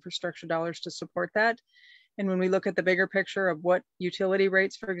coming infrastructure dollars to support that. And when we look at the bigger picture of what utility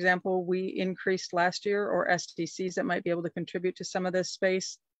rates, for example, we increased last year, or SDCs that might be able to contribute to some of this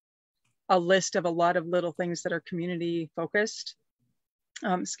space, a list of a lot of little things that are community focused,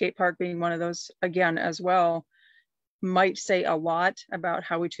 skate park being one of those, again, as well, might say a lot about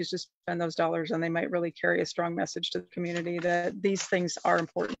how we choose to spend those dollars, and they might really carry a strong message to the community that these things are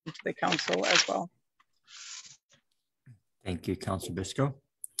important to the council as well. Thank you, Councilor Biscoe.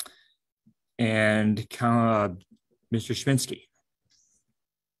 And Mr. Schminsky.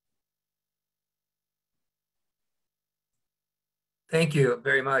 Thank you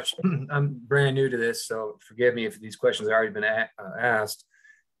very much. I'm brand new to this, so forgive me if these questions have already been asked.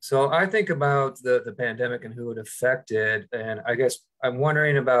 So I think about the pandemic and who it affected, and I guess I'm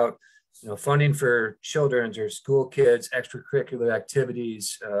wondering about funding for children's or school kids, extracurricular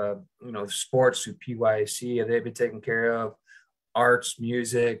activities, sports through PYC, have they been taken care of? Arts,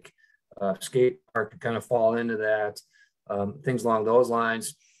 music, skate park could kind of fall into that, things along those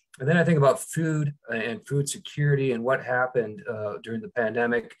lines. And then I think about food and food security and what happened during the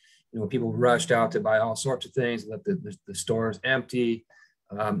pandemic. People rushed out to buy all sorts of things, left the stores empty.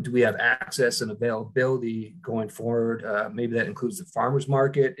 Do we have access and availability going forward? Maybe that includes the farmers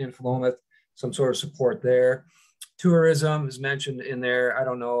market in Philomath, some sort of support there. tourism is mentioned in there. I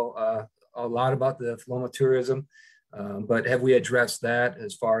don't know a lot about the Philomath tourism, but have we addressed that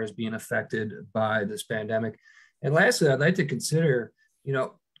as far as being affected by this pandemic? And lastly, I'd like to consider,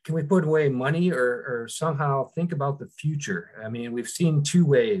 can we put away money or somehow think about the future? I mean, we've seen 2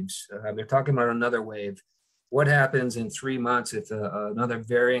 waves. They're talking about another wave. What happens in 3 months if another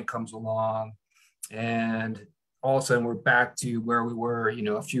variant comes along and all of a sudden we're back to where we were,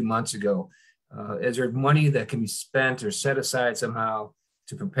 a few months ago? Is there money that can be spent or set aside somehow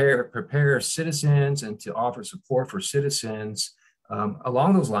to prepare citizens and to offer support for citizens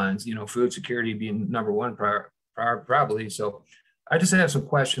along those lines? Food security being number one probably. So I just have some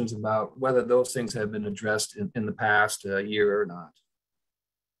questions about whether those things have been addressed in the past year or not.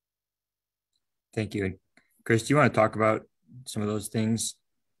 Thank you. Chris, do you want to talk about some of those things?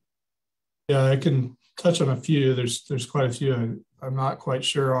 Yeah, I can touch on a few. There's quite a few I'm not quite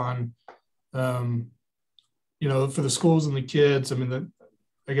sure on. For the schools and the kids,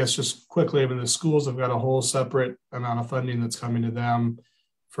 I guess just quickly, the schools have got a whole separate amount of funding that's coming to them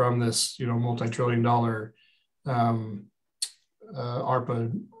from this, multi-trillion-dollar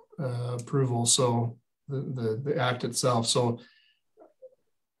ARPA approval. So the act itself. So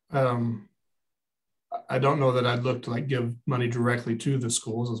I don't know that I'd look to give money directly to the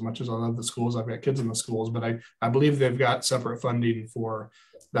schools as much as I love the schools. I've got kids in the schools, but I believe they've got separate funding for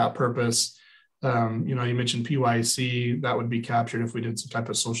that purpose. You mentioned PYC, that would be captured if we did some type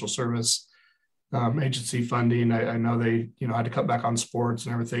of social service agency funding. I know they, had to cut back on sports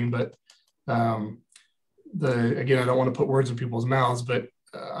and everything, but again, I don't want to put words in people's mouths, but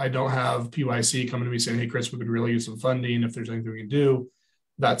I don't have PYC coming to me saying, hey, Chris, we could really use some funding if there's anything we can do.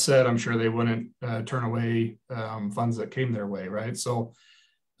 That said, I'm sure they wouldn't turn away funds that came their way, right? So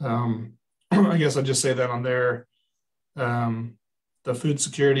I guess I'll just say that on there. The food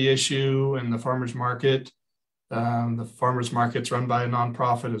security issue and the farmers market. The farmers market's run by a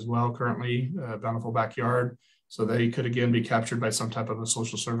nonprofit as well currently, Bountiful Backyard. So they could again be captured by some type of a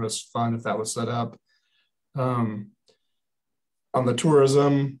social service fund if that was set up. On the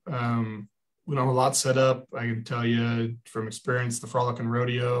tourism, we don't have a lot set up. I can tell you from experience, the Frolic and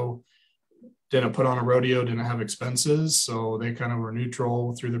Rodeo didn't put on a rodeo, didn't have expenses. So they kind of were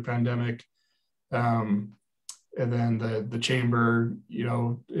neutral through the pandemic. And then the chamber,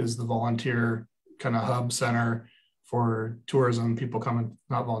 is the volunteer kind of hub center for tourism, people coming,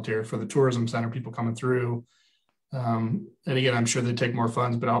 not volunteer, for the tourism center, people coming through. And again, I'm sure they take more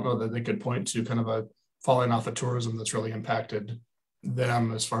funds, but I don't know that they could point to kind of a falling off of tourism that's really impacted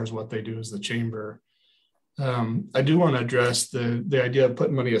them as far as what they do as the chamber. I do want to address the idea of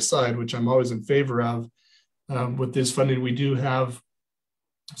putting money aside, which I'm always in favor of. With this funding, we do have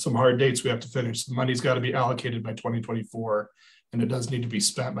some hard dates we have to finish. The money's got to be allocated by 2024, and it does need to be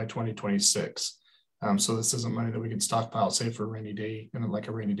spent by 2026. So this isn't money that we can stockpile, say for a rainy day, like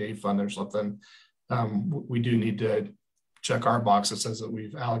a rainy day fund or something. We do need to check our box that says that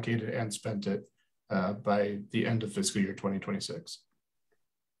we've allocated and spent it by the end of fiscal year 2026.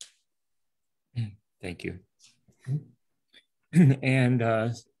 Thank you.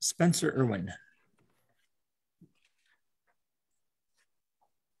 And Spencer Irwin.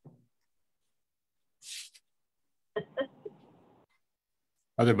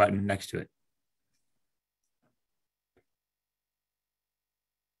 Other button next to it.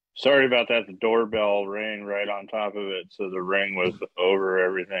 Sorry about that. The doorbell rang right on top of it, so the ring was over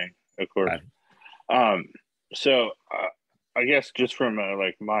everything, of course. I guess just from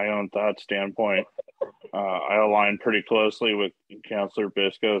my own thought standpoint, I align pretty closely with Councilor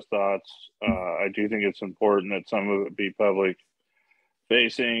Bisco's thoughts. I do think it's important that some of it be public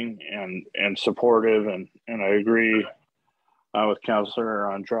facing and supportive, and I agree with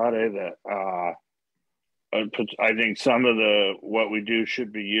Councilor Andrade that I think some of what we do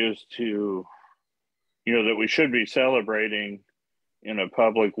should be used to, that we should be celebrating in a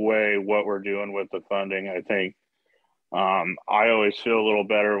public way what we're doing with the funding. I think I always feel a little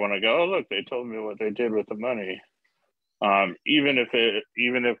better when I go, oh, look, they told me what they did with the money. Even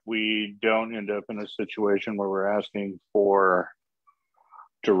if we don't end up in a situation where we're asking for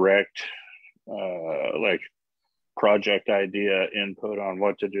direct project idea input on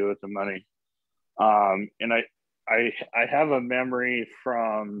what to do with the money. And I have a memory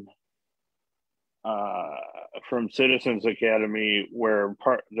from Citizens Academy where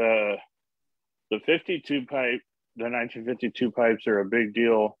the 52 pipe, the 1952 pipes are a big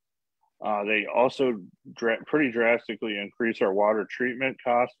deal. They also pretty drastically increase our water treatment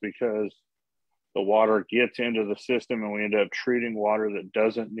costs because the water gets into the system and we end up treating water that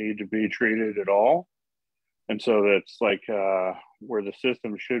doesn't need to be treated at all. And so that's where the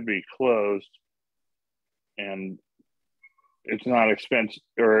system should be closed. and it's not expensive,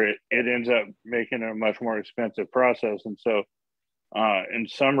 or it ends up making it a much more expensive process. And so in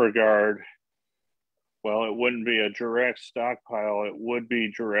some regard, well, it wouldn't be a direct stockpile. It would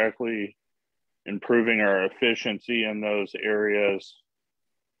be directly improving our efficiency in those areas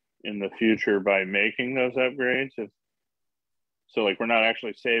in the future by making those upgrades. So like, we're not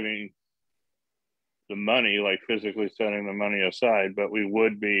actually saving the money, like physically setting the money aside, but we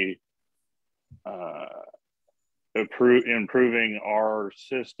would be improving our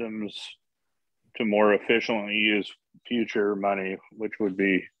systems to more efficiently use future money, which would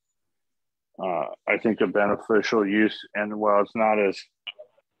be, I think, a beneficial use. And while it's not as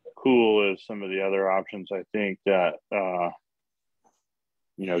cool as some of the other options, I think that,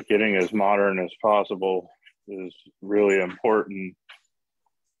 you know, getting as modern as possible is really important.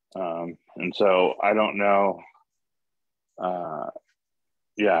 And so I don't know.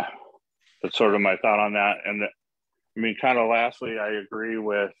 Yeah, that's sort of my thought on that. And I mean, kind of lastly, I agree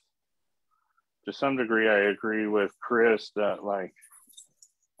with, to some degree, I agree with Chris that, like,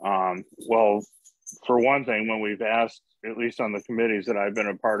 well, for one thing, when we've asked, at least on the committees that I've been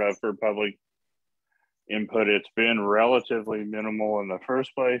a part of, for public input, it's been relatively minimal in the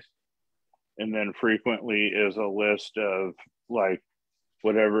first place. And then frequently is a list of like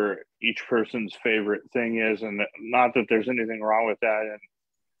whatever each person's favorite thing is. And not that there's anything wrong with that, and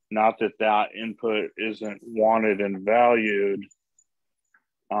not that that input isn't wanted and valued.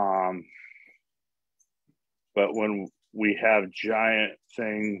 But when we have giant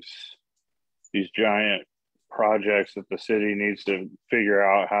things, these giant projects that the city needs to figure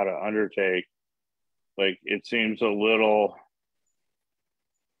out how to undertake, like, it seems a little,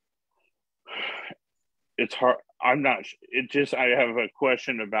 it's hard. I'm not, it just, I have a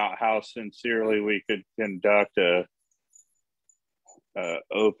question about how sincerely we could conduct a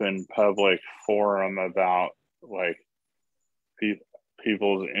open public forum about, like,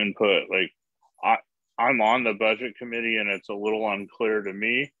 people's input. Like, I'm on the budget committee, and it's a little unclear to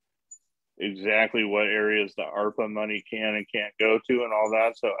me exactly what areas the ARPA money can and can't go to and all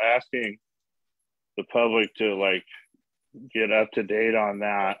that. So asking the public to, like, get up to date on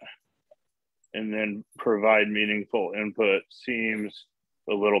that and then provide meaningful input seems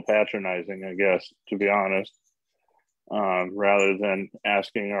a little patronizing, I guess, to be honest, rather than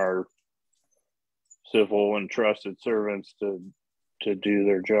asking our civil and trusted servants to do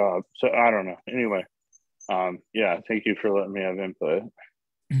their job. So I don't know. Anyway, yeah, thank you for letting me have input.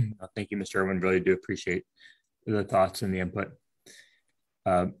 Thank you, Mr. Irwin. Really do appreciate the thoughts and the input.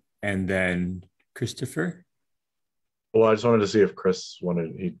 And then Christopher. Well, I just wanted to see if Chris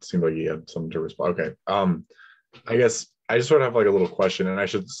wanted, he seemed like he had something to respond. Okay. I guess I just sort of have like a little question, and I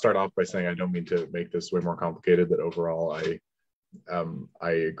should start off by saying I don't mean to make this way more complicated, that overall I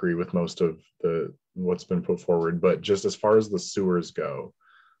agree with most of what's been put forward, but just as far as the sewers go,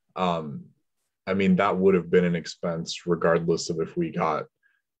 I mean, that would have been an expense regardless of if we got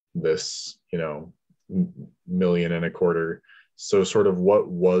this, you know, $1.25 million. So sort of what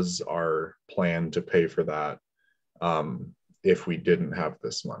was our plan to pay for that if we didn't have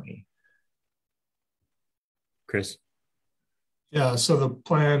this money? Chris? Yeah, so the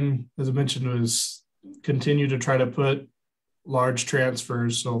plan, as I mentioned, was continue to try to put large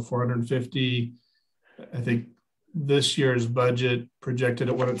transfers. So 450, I think this year's budget projected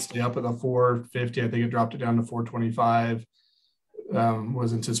it wouldn't stay up at the 450. I think it dropped it down to 425.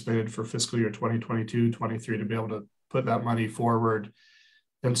 Was anticipated for fiscal year 2022-23 to be able to put that money forward.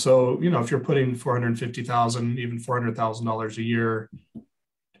 And so, you know, if you're putting $450,000, even $400,000 a year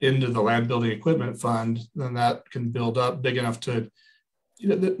into the land building equipment fund, then that can build up big enough to,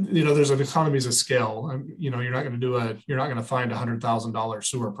 you know, there's an economies of scale. You know, you're not going to find $100,000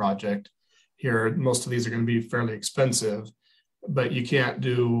 sewer project here. Most of these are going to be fairly expensive, but you can't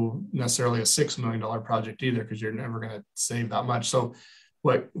do necessarily a $6 million project either, because you're never going to save that much. So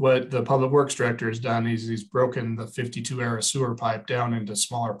what the public works director has done is he's broken the 52 era sewer pipe down into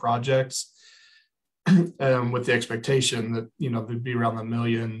smaller projects, with the expectation that, you know, they'd be around the $1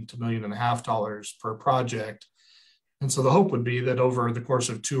 million to $1.5 million per project. And so the hope would be that over the course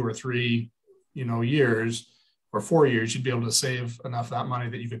of 2 or 3, you know, years or 4 years, you'd be able to save enough of that money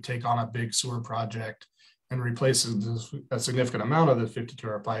that you could take on a big sewer project and replace a significant amount of the 52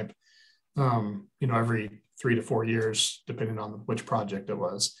 hour pipe, you know, every 3 to 4 years, depending on which project it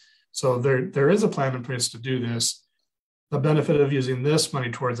was. So there is a plan in place to do this. The benefit of using this money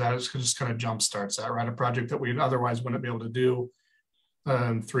towards that is just kind of jumpstarts that, right? A project that we otherwise wouldn't be able to do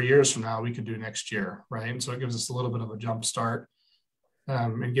 3 years from now, we could do next year, right? And so it gives us a little bit of a jump start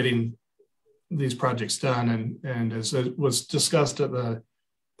in getting these projects done. And as it was discussed at the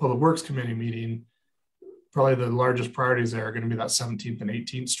Public Works Committee meeting, probably the largest priorities there are going to be that 17th and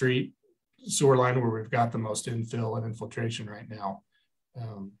 18th Street sewer line, where we've got the most infill and infiltration right now.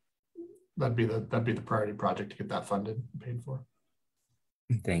 That'd be the priority project to get that funded and paid for.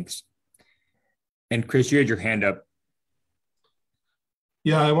 Thanks. And Chris, you had your hand up.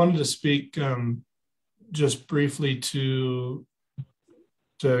 Yeah, I wanted to speak just briefly to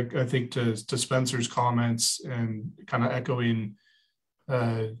I think to Spencer's comments, and kind of echoing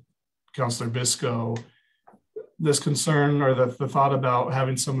Councilor Bisco, this concern or the thought about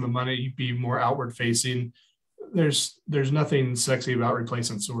having some of the money be more outward facing. There's nothing sexy about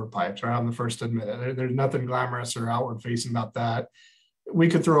replacing sewer pipes, right? I'm the first to admit it. There's nothing glamorous or outward facing about that. We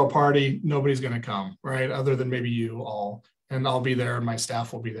could throw a party, nobody's going to come, right? Other than maybe you all, and I'll be there and my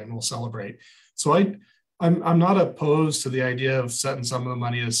staff will be there and we'll celebrate. So I'm not opposed to the idea of setting some of the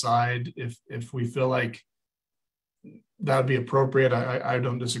money aside if we feel like that would be appropriate. I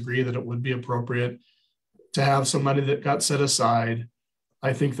don't disagree that it would be appropriate to have some money that got set aside.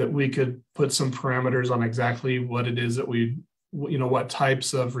 I think that we could put some parameters on exactly what it is that what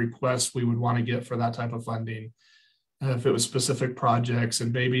types of requests we would want to get for that type of funding. If it was specific projects,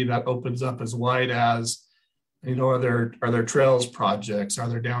 and maybe that opens up as wide as, are there trails projects? Are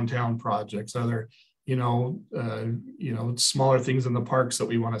there downtown projects? Are there, smaller things in the parks that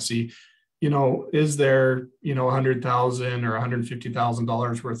we want to see? Is there, $100,000 or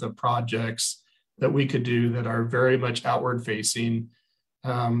 $150,000 worth of projects that we could do that are very much outward facing,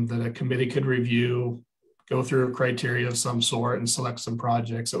 that a committee could review, go through a criteria of some sort and select some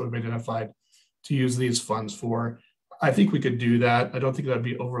projects that would be identified to use these funds for. I think we could do that. I don't think that'd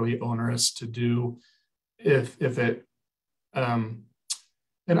be overly onerous to do if it,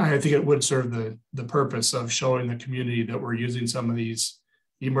 and I think it would serve the purpose of showing the community that we're using some of these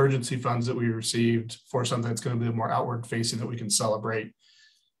emergency funds that we received for something that's going to be more outward facing that we can celebrate.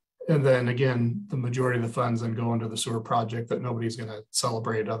 And then again, the majority of the funds then go into the sewer project that nobody's going to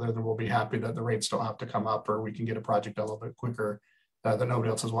celebrate, other than we'll be happy that the rates don't have to come up, or we can get a project a little bit quicker that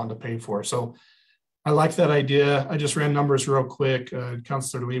nobody else has wanted to pay for. So I like that idea. I just ran numbers real quick.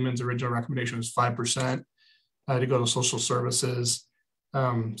 Councilor Lehman's original recommendation was 5% to go to social services.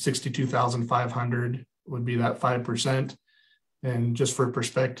 62,500 would be that 5%. And just for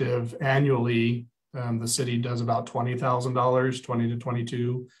perspective, annually, the city does about $20,000, $20,000 to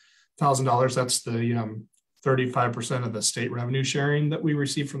 $22,000. That's the 35% of the state revenue sharing that we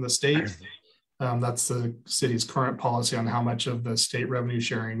receive from the state. That's the city's current policy on how much of the state revenue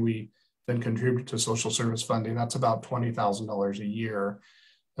sharing we then contribute to social service funding. That's about $20,000 a year,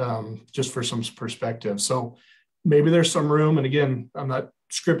 just for some perspective. So maybe there's some room, and again, I'm not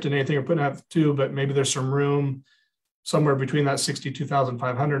scripting anything or putting out two, but maybe there's some room somewhere between that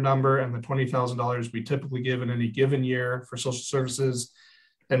 62,500 number and the $20,000 we typically give in any given year for social services,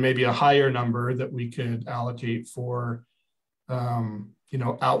 and maybe a higher number that we could allocate for,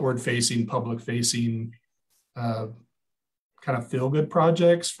 outward facing, public facing, kind of feel good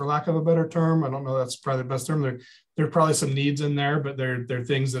projects, for lack of a better term. I don't know, that's probably the best term. There are probably some needs in there, but they're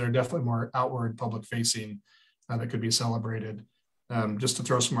things that are definitely more outward public facing that could be celebrated. Just to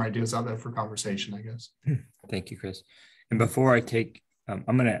throw some more ideas out there for conversation, I guess. Thank you, Chris. And before I take,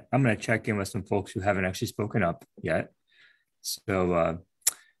 I'm gonna check in with some folks who haven't actually spoken up yet. So,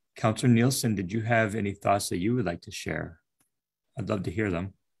 Councilor Nielsen, did you have any thoughts that you would like to share? I'd love to hear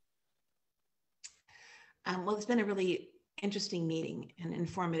them. Well, it's been a really interesting meeting and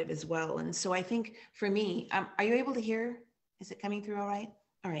informative as well. And so I think for me, are you able to hear? Is it coming through all right?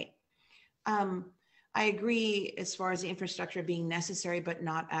 All right. I agree as far as the infrastructure being necessary, but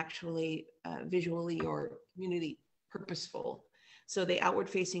not actually visually or community purposeful. So the outward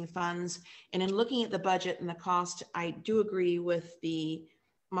facing funds, and in looking at the budget and the cost, I do agree with the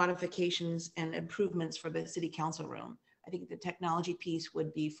modifications and improvements for the city council room. I think the technology piece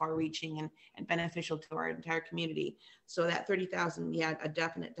would be far reaching and beneficial to our entire community. So that 30,000, yeah, a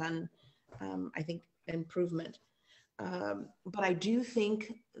definite done, I think, improvement. But I do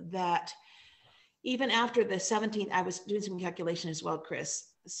think that even after the 17th, I was doing some calculation as well, Chris.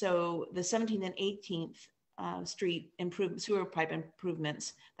 So the 17th and 18th Street sewer pipe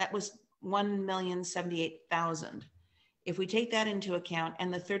improvements, that was 1,078,000. If we take that into account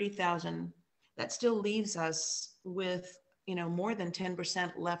and the 30,000, that still leaves us with, more than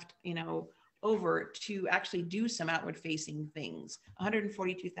 10% left, over to actually do some outward facing things,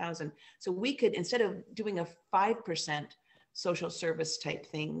 142,000. So we could, instead of doing a 5% social service type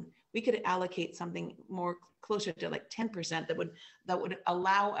thing, we could allocate something more closer to like 10% that would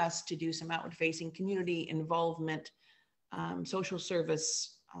allow us to do some outward facing community involvement, social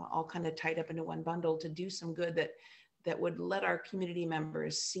service, all kind of tied up into one bundle to do some good that would let our community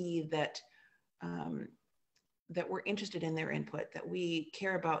members see that that we're interested in their input, that we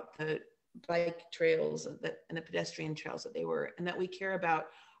care about the bike trails and the pedestrian trails that they were, and that we care about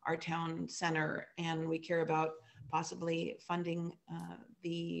our town center, and we care about possibly funding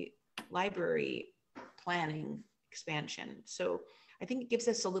the library planning expansion. So I think it gives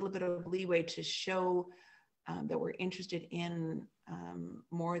us a little bit of leeway to show that we're interested in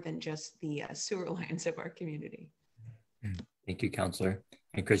more than just the sewer lines of our community. Thank you, Councillor.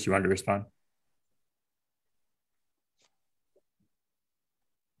 And Chris, you wanted to respond?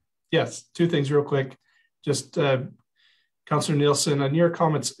 Yes, two things real quick. Just Councillor Nielsen, on your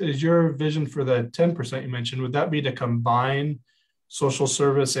comments, is your vision for the 10% you mentioned, would that be to combine social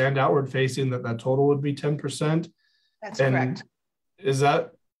service and outward facing, that total would be 10%? That's correct. Is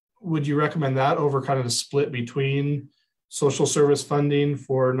that, would you recommend that over kind of the split between social service funding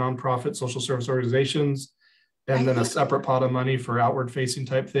for nonprofit social service organizations and then a separate pot of money for outward facing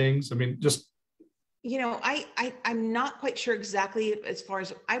type things? I mean, just, you know, I'm not quite sure exactly, as far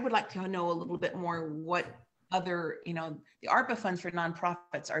as, I would like to know a little bit more what other, you know, the ARPA funds for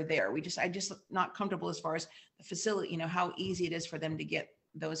nonprofits are there. I'm just not comfortable as far as the facility, you know, how easy it is for them to get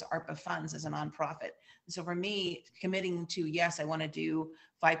those ARPA funds as a nonprofit. And so for me, committing to, yes, I want to do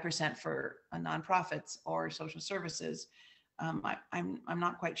 5% for nonprofits or social services, I'm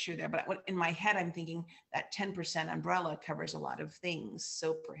not quite sure there, but in my head, I'm thinking that 10% umbrella covers a lot of things.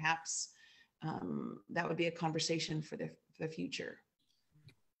 So perhaps that would be a conversation for the future.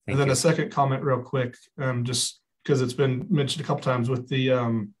 and then a second comment real quick, just because it's been mentioned a couple times with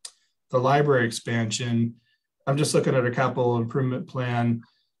the library expansion. I'm just looking at a capital improvement plan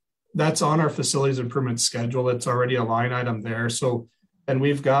that's on our facilities improvement schedule. It's already a line item there. So, and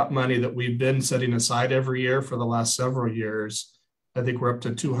we've got money that we've been setting aside every year for the last several years. I think we're up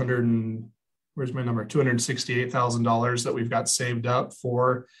to $268,000 that we've got saved up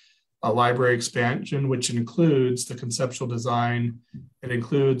for a library expansion, which includes the conceptual design, it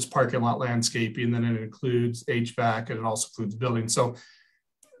includes parking lot landscaping, then it includes HVAC, and it also includes building. So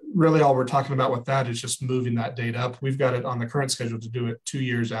really all we're talking about with that is just moving that date up. We've got it on the current schedule to do it 2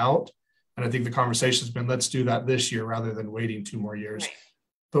 years out. And I think the conversation has been, let's do that this year rather than waiting 2 more years. Right.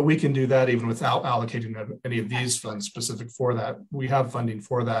 But we can do that even without allocating any of these funds specific for that. We have funding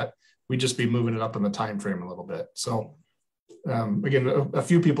for that. We just be moving it up in the time frame a little bit. So again, a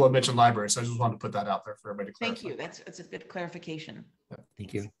few people have mentioned libraries, so I just wanted to put that out there for everybody to clarify. Thank you. That's a good clarification. Yeah,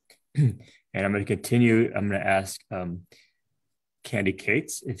 thank you. And I'm going to continue. I'm going to ask Candy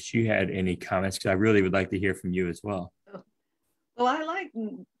Cates if she had any comments, because I really would like to hear from you as well. Well, I like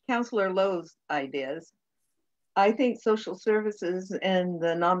Councillor Lowe's ideas. I think social services and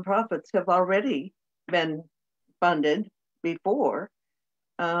the nonprofits have already been funded before.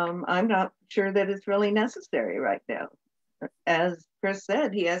 I'm not sure that it's really necessary right now. As Chris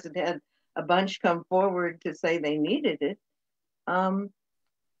said, he hasn't had a bunch come forward to say they needed it.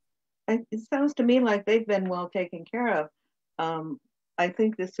 It sounds to me like they've been well taken care of. I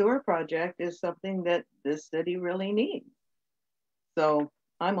think the sewer project is something that this city really needs. So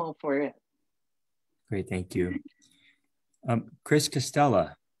I'm all for it. Great, thank you. Chris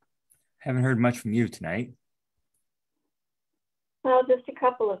Costella, haven't heard much from you tonight. Well, just a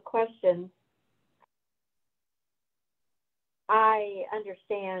couple of questions. I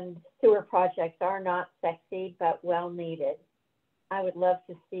understand sewer projects are not sexy, but well needed. I would love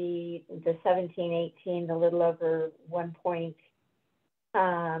to see the 17-18, the little over $1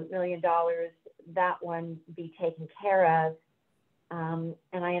 million, that one be taken care of. And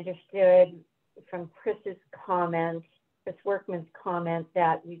I understood from Chris's comment, Chris Workman's comment,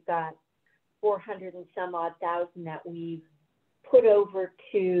 that we've got 400 and some odd thousand that we've put over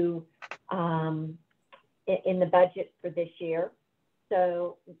to in the budget for this year.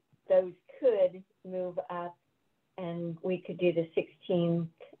 So those could move up and we could do the 16th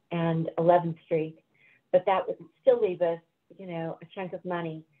and 11th Street, but that would still leave us, you know, a chunk of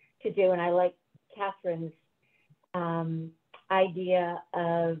money to do. And I like Catherine's idea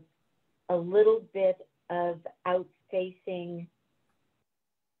of a little bit of out-facing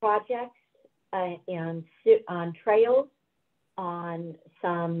projects and on trails, on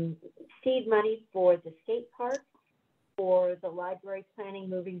some seed money for the skate park, for the library planning,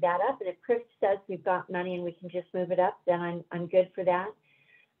 moving that up. And if Chris says we've got money and we can just move it up, then I'm good for that.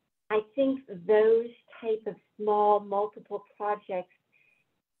 I think those type of small multiple projects,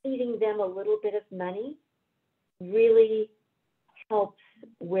 feeding them a little bit of money really helps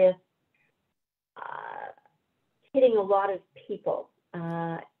with hitting a lot of people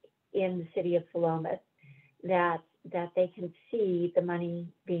in the city of Philomath, that they can see the money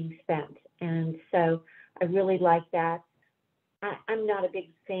being spent. And so I really like that. I'm not a big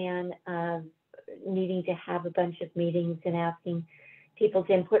fan of needing to have a bunch of meetings and asking people's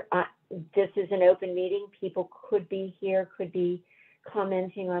input. This is an open meeting. People could be here, could be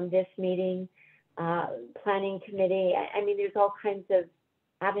commenting on this meeting, planning committee. I mean, there's all kinds of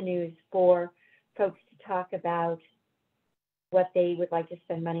avenues for folks to talk about what they would like to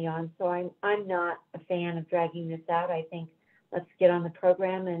spend money on. So I'm not a fan of dragging this out. I think let's get on the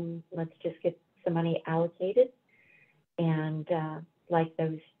program and let's just get some money allocated and like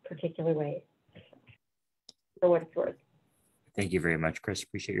those particular ways, for what it's worth. Thank you very much, Chris.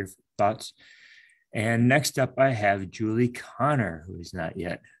 Appreciate your thoughts. And next up, I have Julie Connor, who has not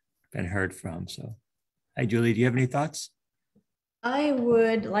yet been heard from. So, hi, Julie. Do you have any thoughts? I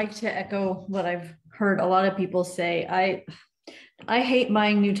would like to echo what I've heard a lot of people say. I hate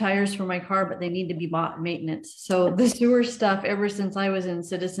buying new tires for my car, but they need to be bought and maintenance. So the sewer stuff, ever since I was in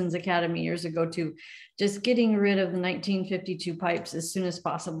Citizens Academy years ago, to just getting rid of the 1952 pipes as soon as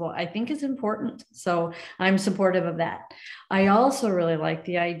possible, I think is important. So I'm supportive of that. I also really like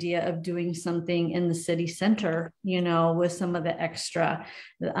the idea of doing something in the city center, you know, with some of the extra.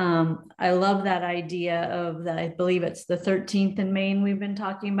 I love that idea of that. I believe it's the 13th in Main we've been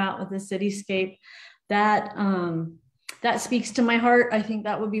talking about with the cityscape. That speaks to my heart. I think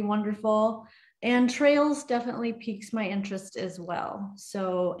that would be wonderful. And trails definitely piques my interest as well.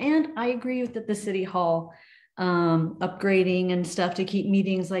 So, and I agree with the city hall upgrading and stuff to keep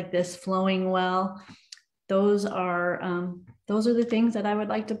meetings like this flowing well. Those are the things that I would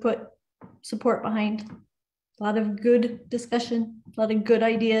like to put support behind. A lot of good discussion, a lot of good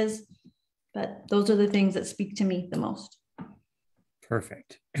ideas, but those are the things that speak to me the most.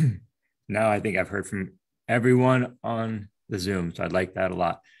 Perfect. Now I think I've heard from everyone on the Zoom, so I'd like that a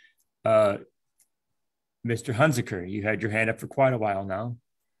lot. Mr. Hunziker, you had your hand up for quite a while now.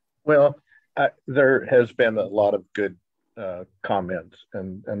 Well, there has been a lot of good comments,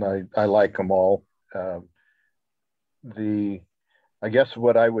 and I like them all. I guess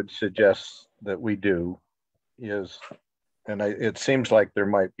what I would suggest that we do is, and it seems like there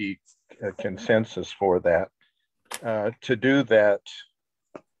might be a consensus for that, to do that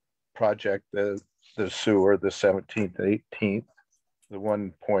project, the sewer, the 17th and 18th, the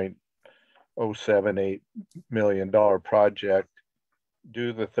 $1.078 million project,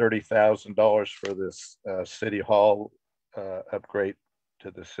 do the $30,000 for this city hall upgrade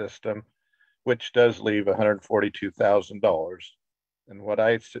to the system, which does leave $142,000. And what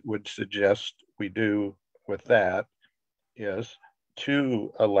I would suggest we do with that is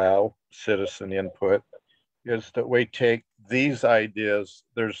to allow citizen input, is that we take these ideas.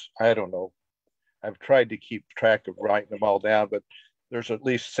 I don't know, I've tried to keep track of writing them all down, but there's at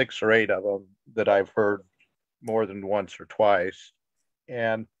least 6 or 8 of them that I've heard more than once or twice,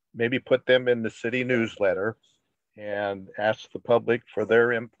 and maybe put them in the city newsletter and ask the public for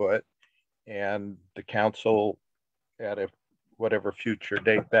their input, and the council at whatever future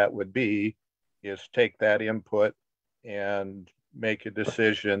date that would be is take that input and make a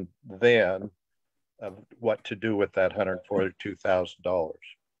decision then of what to do with that $142,000.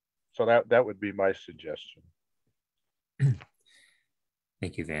 So that would be my suggestion.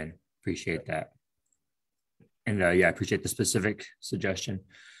 Thank you, Van. Appreciate that. And yeah, I appreciate the specific suggestion.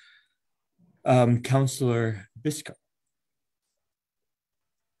 Councillor Biscoe.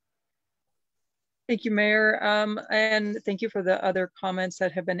 Thank you, Mayor. And thank you for the other comments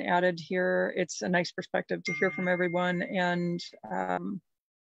that have been added here. It's a nice perspective to hear from everyone. And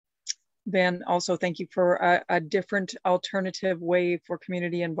Van, also thank you for a different alternative way for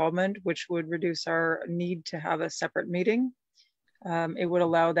community involvement, which would reduce our need to have a separate meeting. It would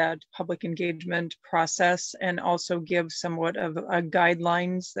allow that public engagement process and also give somewhat of a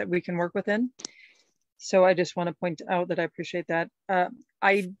guidelines that we can work within. So I just want to point out that I appreciate that.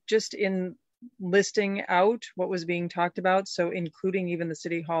 In listing out what was being talked about, so including even the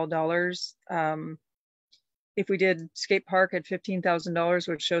city hall dollars, if we did skate park at $15,000,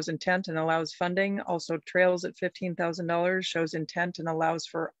 which shows intent and allows funding, also trails at $15,000 shows intent and allows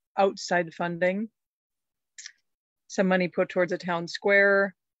for outside funding. Some money put towards a town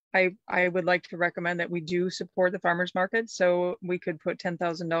square. I would like to recommend that we do support the farmers market. So we could put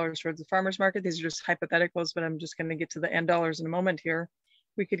 $10,000 towards the farmers market. These are just hypotheticals, but I'm just going to get to the end dollars in a moment here.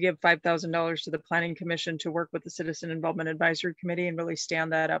 We could give $5,000 to the Planning Commission to work with the Citizen Involvement Advisory Committee and really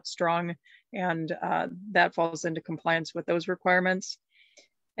stand that up strong. And that falls into compliance with those requirements.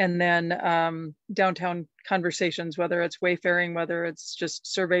 And then downtown conversations, whether it's wayfaring, whether it's just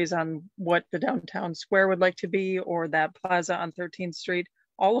surveys on what the downtown square would like to be, or that plaza on 13th Street,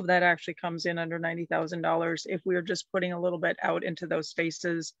 all of that actually comes in under $90,000 if we are just putting a little bit out into those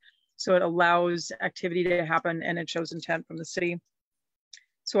spaces. So it allows activity to happen and it shows intent from the city.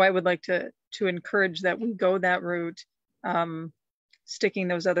 So I would like to encourage that we go that route. Sticking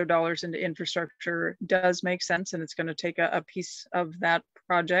those other dollars into infrastructure does make sense, and it's going to take a piece of that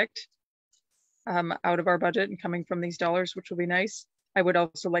project out of our budget and coming from these dollars, which will be nice. I would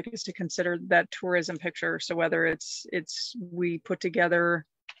also like us to consider that tourism picture. So whether it's we put together,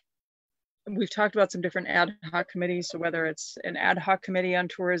 we've talked about some different ad hoc committees. So whether it's an ad hoc committee on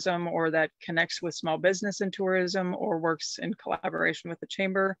tourism, or that connects with small business and tourism, or works in collaboration with the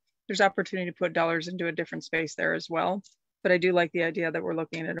chamber, there's opportunity to put dollars into a different space there as well. But I do like the idea that we're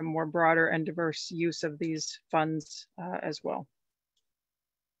looking at a more broader and diverse use of these funds as well.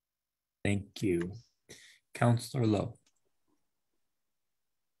 Thank you. Councillor Lowe.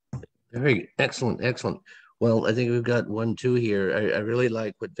 Very excellent, excellent. Well, I think we've got 1, 2 here. I really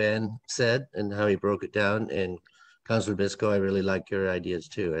like what Van said and how he broke it down. And Councillor Bisco, I really like your ideas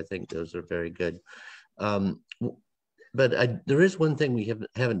too. I think those are very good. But there is one thing we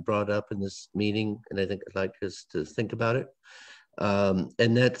haven't brought up in this meeting, and I think I'd like us to think about it.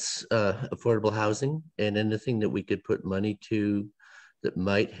 And that's affordable housing, and anything that we could put money to that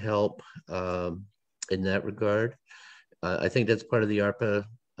might help in that regard. I think that's part of the ARPA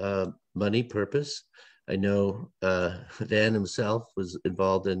money purpose. I know Dan himself was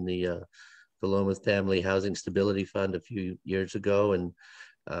involved in the Philomath Family Housing Stability Fund a few years ago, and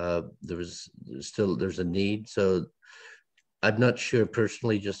there's a need. So I'm not sure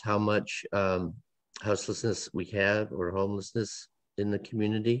personally just how much houselessness we have or homelessness in the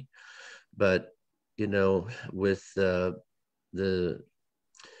community, but you know, with the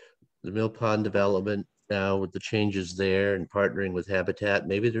Mill Pond development now, with the changes there and partnering with Habitat,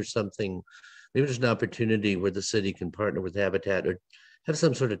 maybe there's an opportunity where the city can partner with Habitat or have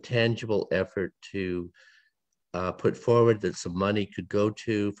some sort of tangible effort to put forward that some money could go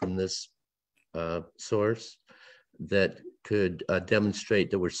to from this source that could demonstrate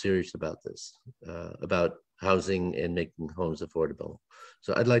that we're serious about this, about housing and making homes affordable.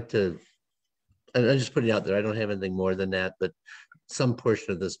 So I'd like to, and I'm just putting it out there, I don't have anything more than that, but some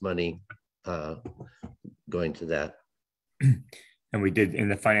portion of this money going to that. And we did, in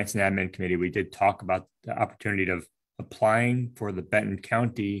the Finance and Admin Committee, we did talk about the opportunity of applying for the Benton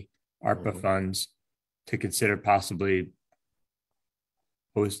County ARPA funds to consider possibly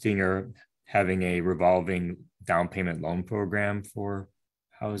hosting or having a revolving down payment loan program for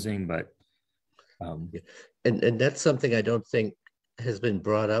housing, but and that's something I don't think has been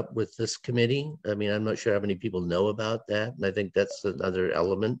brought up with this committee. I mean, I'm not sure how many people know about that, and I think that's another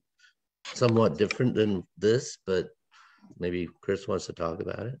element, somewhat different than this, but maybe Chris wants to talk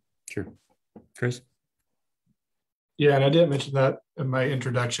about it. Sure. Chris? Yeah, and I didn't mention that in my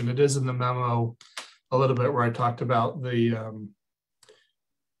introduction. It is in the memo a little bit where I talked about the,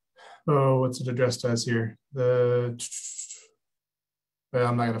 what's it addressed as here? Well,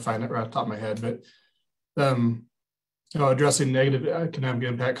 I'm not going to find it right off the top of my head, but addressing negative economic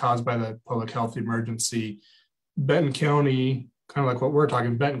impact caused by the public health emergency. Benton County, kind of like what we're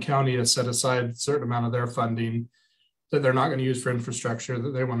talking, Benton County has set aside a certain amount of their funding that they're not going to use for infrastructure,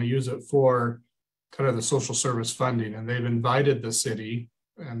 that they want to use it for kind of the social service funding. And they've invited the city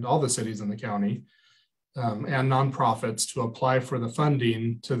and all the cities in the county and nonprofits to apply for the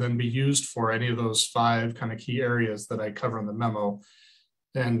funding to then be used for any of those 5 kind of key areas that I cover in the memo.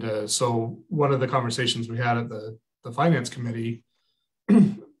 And so one of the conversations we had at the Finance Committee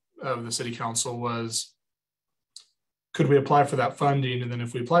of the City Council was, could we apply for that funding? And then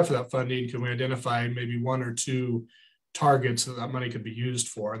if we apply for that funding, can we identify maybe 1 or 2 targets that money could be used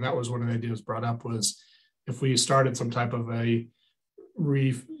for? And that was one of the ideas brought up, was if we started some type of a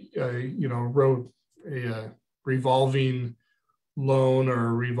revolving loan or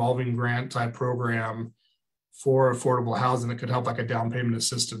a revolving grant type program for affordable housing that could help, like a down payment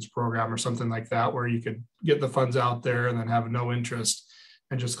assistance program or something like that, where you could get the funds out there and then have no interest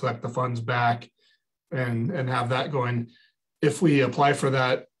and just collect the funds back and have that going. If we apply for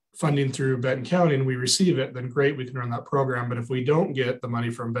that funding through Benton County and we receive it, then great, we can run that program. But if we don't get the money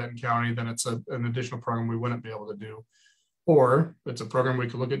from Benton County, then it's an additional program we wouldn't be able to do. Or it's a program we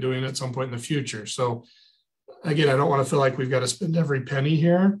could look at doing at some point in the future. So again, I don't want to feel like we've got to spend every penny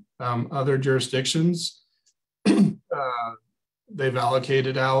here. Other jurisdictions, they've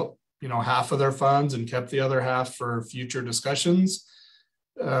allocated out, half of their funds and kept the other half for future discussions.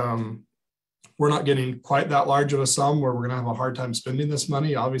 We're not getting quite that large of a sum where we're going to have a hard time spending this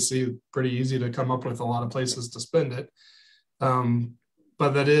money. Obviously, pretty easy to come up with a lot of places to spend it.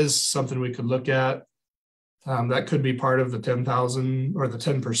 But that is something we could look at. That could be part of the 10,000, or the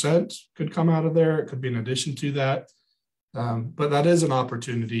 10% could come out of there. It could be in addition to that. But that is an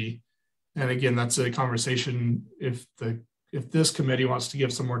opportunity. And again, that's a conversation if the if this committee wants to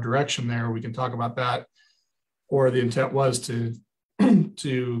give some more direction there, we can talk about that. Or the intent was to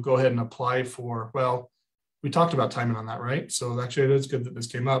go ahead and apply for, well, we talked about timing on that, right? So actually it is good that this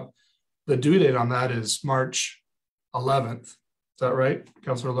came up. The due date on that is March 11th. Is that right,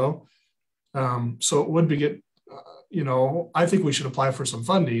 Councilor Lowe? So it would be I think we should apply for some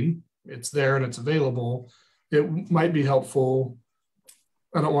funding. It's there and it's available. It might be helpful.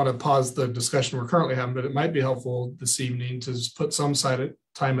 I don't want to pause the discussion we're currently having, but it might be helpful this evening to put some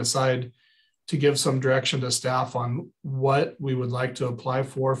time aside to give some direction to staff on what we would like to apply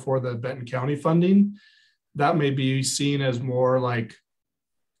for the Benton County funding. That may be seen as more like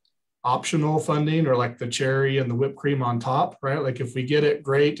optional funding, or like the cherry and the whipped cream on top, right? Like if we get it,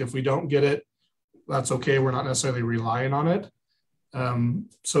 great. If we don't get it, that's okay. We're not necessarily relying on it.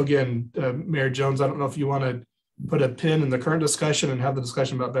 So again, Mayor Jones, I don't know if you want to put a pin in the current discussion and have the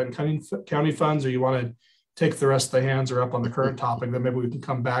discussion about Benton County funds, or you want to take the rest of the hands or up on the current topic, then maybe we can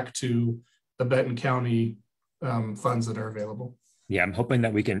come back to the Benton County funds that are available. Yeah, I'm hoping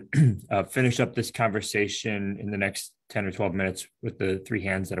that we can finish up this conversation in the next 10 or 12 minutes with the three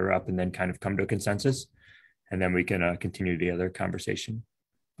hands that are up, and then kind of come to a consensus, and then we can continue the other conversation.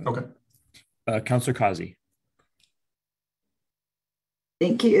 Okay. Councilor Causey.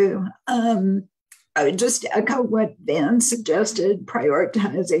 Thank you. I would just echo what Van suggested,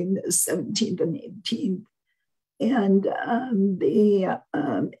 prioritizing the 17th and 18th and the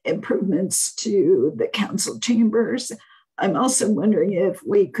improvements to the council chambers. I'm also wondering if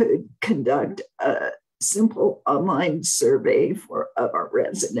we could conduct a simple online survey of our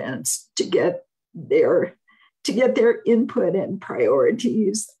residents to get their input and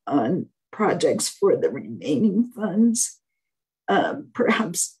priorities on projects for the remaining funds.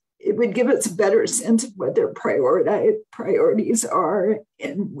 Perhaps it would give us a better sense of what their priorities are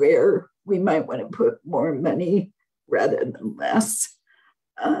and where we might want to put more money rather than less.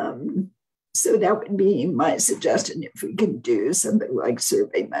 So that would be my suggestion, if we can do something like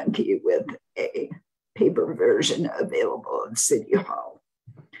SurveyMonkey with a paper version available at City Hall.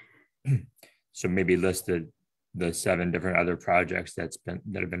 So maybe listed the 7 different other projects that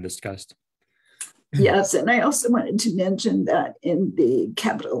have been discussed. Yes, and I also wanted to mention that in the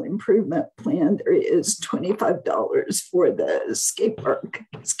capital improvement plan, there is $25 for the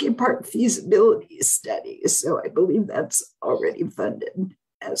skate park feasibility study. So I believe that's already funded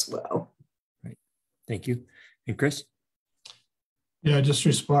as well. Right. Thank you. And Chris? Yeah, just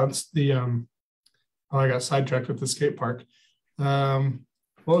response I got sidetracked with the skate park. What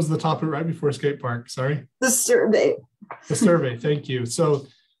was the topic right before skate park? Sorry. The survey. The survey. Thank you. So,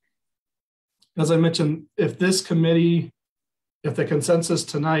 as I mentioned, if this committee, if the consensus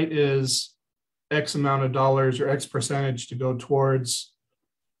tonight is X amount of dollars or X percentage to go towards,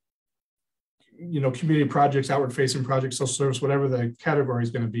 community projects, outward facing projects, social service, whatever the category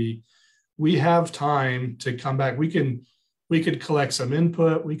is going to be, we have time to come back. We could collect some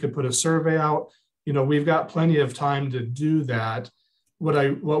input. We could put a survey out. We've got plenty of time to do that.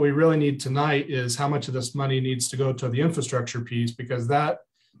 What we really need tonight is how much of this money needs to go to the infrastructure piece, because that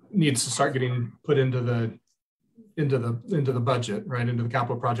needs to start getting put into the budget, right, into the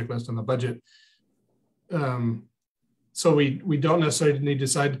capital project list and the budget. So we don't necessarily need to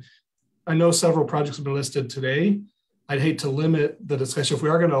decide. I know several projects have been listed today. I'd hate to limit the discussion. If we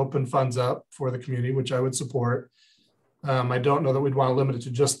are going to open funds up for the community, which I would support, I don't know that we'd want to limit it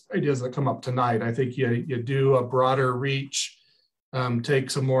to just ideas that come up tonight. I think you do a broader reach, take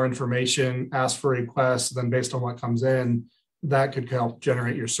some more information, ask for requests, then based on what comes in, that could help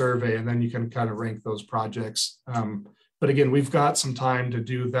generate your survey, and then you can kind of rank those projects. But again, we've got some time to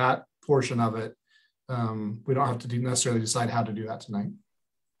do that portion of it. We don't have to necessarily decide how to do that tonight.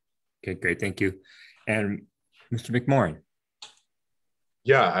 Okay, great, thank you. And Mr. McMorrin.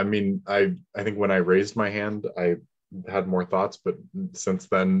 Yeah, I mean, I think when I raised my hand, I had more thoughts, but since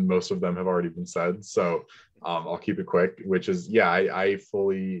then, most of them have already been said. So I'll keep it quick, which is, yeah, I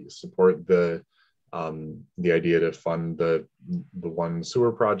fully support the idea to fund the one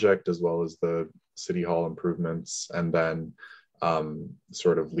sewer project as well as the city hall improvements, and then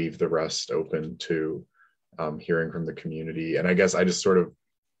sort of leave the rest open to hearing from the community. And I guess I just sort of,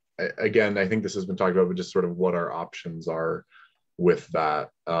 again, I think this has been talked about, but just sort of what our options are with that.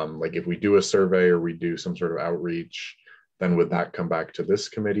 Like if we do a survey or we do some sort of outreach, then would that come back to this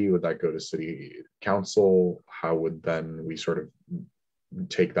committee? Would that go to city council? How would then we sort of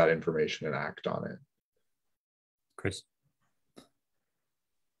take that information and act on it? Chris?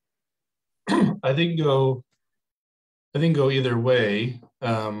 I think go either way.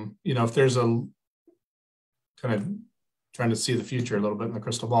 If there's a kind of trying to see the future a little bit in the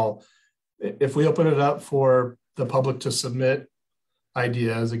crystal ball, if we open it up for the public to submit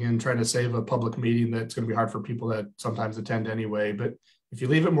ideas. Again, trying to save a public meeting that's going to be hard for people that sometimes attend anyway. But if you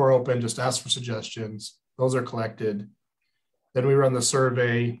leave it more open, just ask for suggestions. Those are collected. Then we run the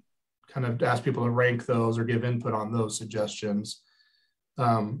survey, kind of ask people to rank those or give input on those suggestions.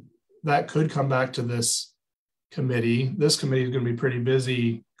 That could come back to this committee. This committee is going to be pretty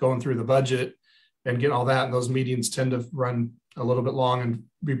busy going through the budget and getting all that. And those meetings tend to run a little bit long and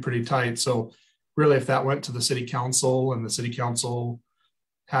be pretty tight. So really, if that went to the city council and the city council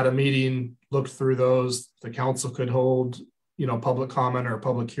had a meeting, looked through those, the council could hold, public comment or a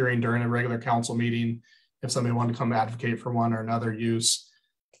public hearing during a regular council meeting. If somebody wanted to come advocate for one or another use,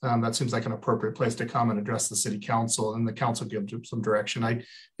 that seems like an appropriate place to come and address the city council, and the council give some direction. I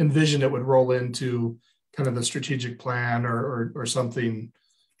envision it would roll into kind of the strategic plan or something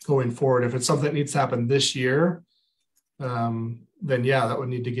going forward. If it's something that needs to happen this year, then yeah, that would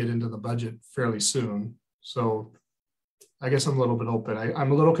need to get into the budget fairly soon. So I guess I'm a little bit open.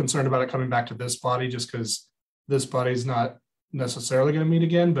 I'm a little concerned about it coming back to this body, just because this body's not necessarily going to meet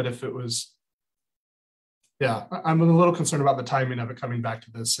again. But if it was, yeah, I'm a little concerned about the timing of it coming back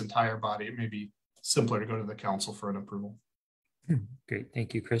to this entire body. It may be simpler to go to the council for an approval. Great,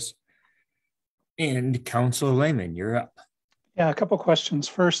 thank you, Chris. And Councilor Lehman, you're up. Yeah, a couple questions.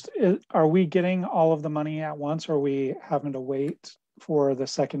 First, are we getting all of the money at once, or are we having to wait for the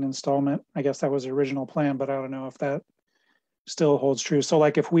second installment? I guess that was the original plan, but I don't know if that still holds true. So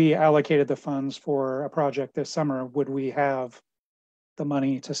like if we allocated the funds for a project this summer, would we have the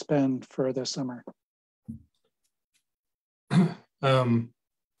money to spend for this summer?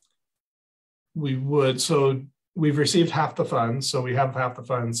 We would. So we've received half the funds. So we have half the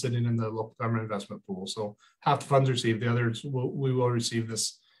funds sitting in the local government investment pool. So half the funds received, the others we will receive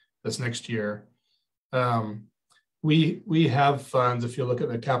this next year. We have funds. If you look at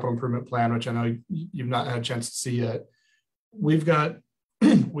the capital improvement plan, which I know you've not had a chance to see yet, we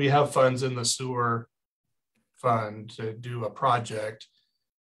have funds in the sewer fund to do a project.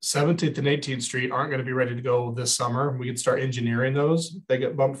 17th and 18th Street aren't going to be ready to go this summer. We could start engineering those. They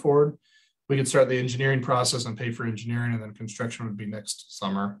get bumped forward. We could start the engineering process and pay for engineering, and then construction would be next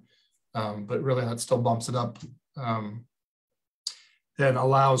summer. But really that still bumps it up and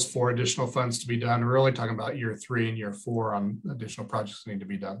allows for additional funds to be done. We're really talking about year 3 and year 4 on additional projects that need to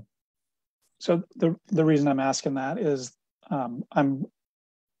be done. So the reason I'm asking that is I'm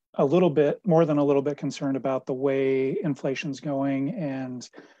a little bit, more than a little bit concerned about the way inflation's going, and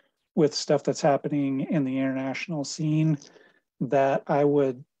with stuff that's happening in the international scene, that I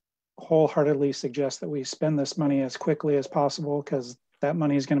would wholeheartedly suggest that we spend this money as quickly as possible, because that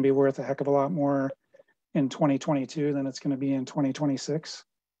money is going to be worth a heck of a lot more in 2022 than it's going to be in 2026.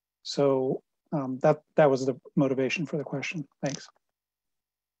 So that was the motivation for the question. Thanks.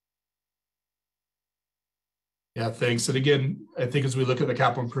 Yeah, thanks. And again, I think as we look at the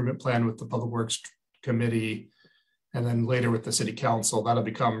capital improvement plan with the Public Works Committee, and then later with the City Council, that'll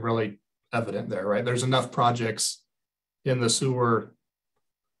become really evident there, right? There's enough projects in the sewer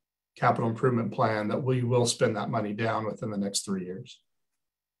capital improvement plan that we will spend that money down within the next 3 years.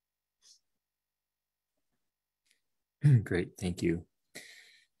 Great, thank you.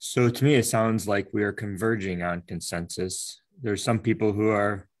 So to me, it sounds like we are converging on consensus. There's some people who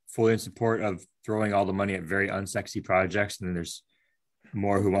are fully in support of throwing all the money at very unsexy projects, and then there's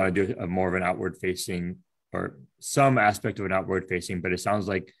more who want to do more of an outward facing, or some aspect of an outward facing, but it sounds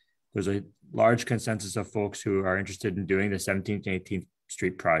like there's a large consensus of folks who are interested in doing the 17th and 18th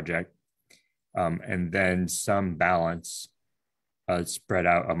Street project, and then some balance spread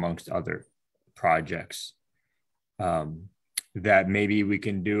out amongst other projects. That maybe we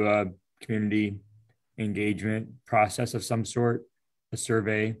can do a community engagement process of some sort, a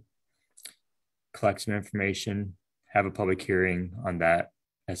survey, collect some information, have a public hearing on that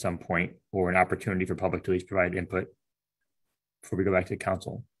at some point, or an opportunity for public to at least provide input before we go back to the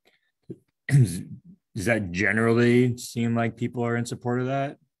council. Does that generally seem like people are in support of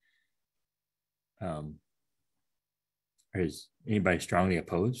that? Or is anybody strongly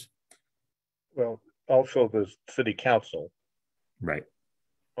opposed? Well, also the City Council. Right.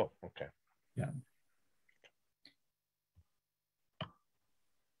 Oh, okay. Yeah.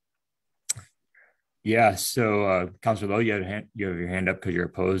 Yeah, so Councilor Lowe, you have your hand up because you're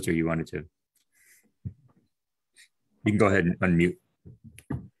opposed, or you wanted to? You can go ahead and unmute.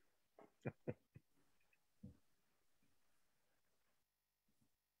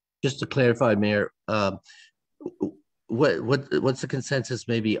 Just to clarify, Mayor, what's the consensus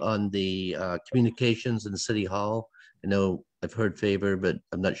maybe on the communications in the City Hall? I know I've heard favor, but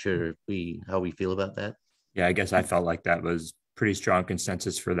I'm not sure how we feel about that. Yeah, I guess I felt like that was pretty strong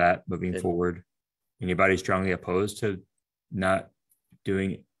consensus for that moving forward. Anybody strongly opposed to not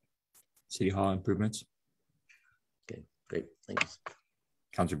doing City Hall improvements? Okay, great, thanks.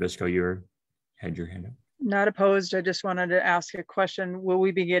 Councilor Bisco, you had your hand up. Not opposed. I just wanted to ask a question. Will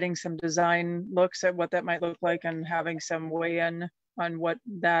we be getting some design looks at what that might look like and having some weigh in on what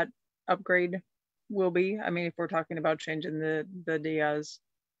that upgrade will be? I mean, if we're talking about changing the Diaz,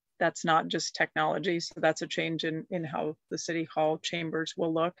 that's not just technology. So that's a change in how the City Hall chambers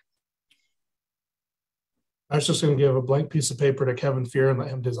will look. I was just going to give a blank piece of paper to Kevin Fear and let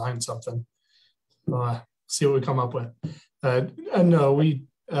him design something. See what we come up with. And no,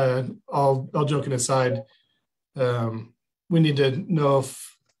 all joking aside, we need to know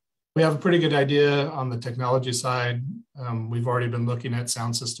if we have a pretty good idea on the technology side. We've already been looking at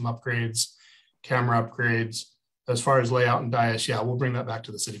sound system upgrades, camera upgrades. As far as layout and dais, yeah, we'll bring that back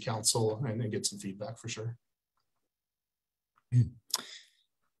to the city council and then get some feedback for sure.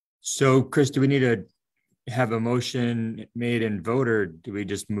 So Chris, do we need to have a motion made and vote, or do we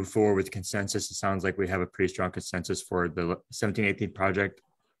just move forward with consensus? It sounds like we have a pretty strong consensus for the 1718 project,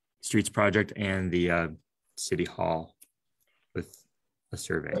 streets project, and the City Hall with a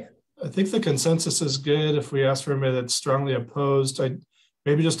survey. I think the consensus is good. If we ask for anybody that's strongly opposed,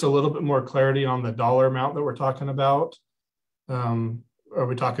 maybe just a little bit more clarity on the dollar amount that we're talking about. Are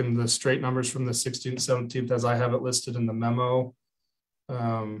we talking the straight numbers from the 16th, 17th, as I have it listed in the memo?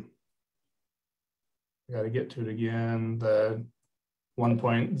 I got to get to it again, the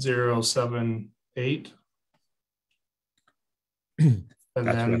 1.078. And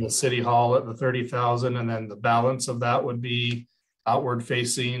then the City Hall at the 30,000, and then the balance of that would be outward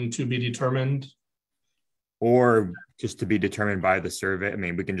facing to be determined. Or just to be determined by the survey. I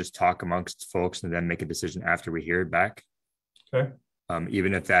mean, we can just talk amongst folks and then make a decision after we hear it back. Okay.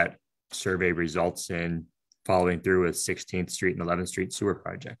 Even if that survey results in following through with 16th Street and 11th Street sewer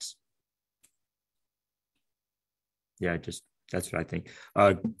projects. Yeah, just that's what I think.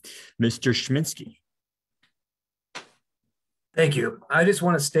 Mr. Schminsky. Thank you. I just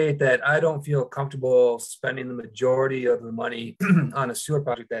want to state that I don't feel comfortable spending the majority of the money on a sewer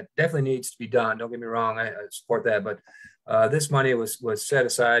project that definitely needs to be done. Don't get me wrong, I support that, but this money was set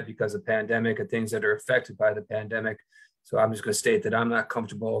aside because of pandemic and things that are affected by the pandemic. So I'm just going to state that I'm not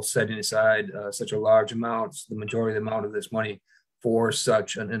comfortable setting aside such a large amount, the majority of the amount of this money for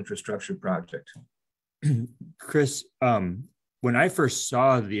such an infrastructure project. Chris, when I first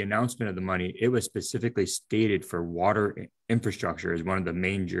saw the announcement of the money, it was specifically stated for water infrastructure as one of the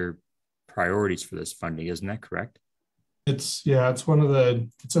major priorities for this funding. Isn't that correct? It's in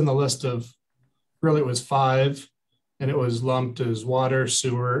the list of, really it was 5, and it was lumped as water,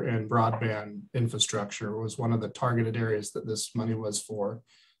 sewer, and broadband infrastructure was one of the targeted areas that this money was for.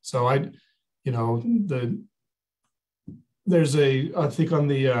 So I think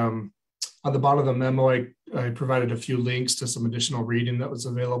on the bottom of the memo, I provided a few links to some additional reading that was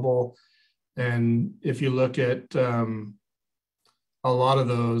available. And if you look at a lot of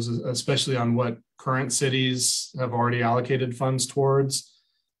those, especially on what current cities have already allocated funds towards,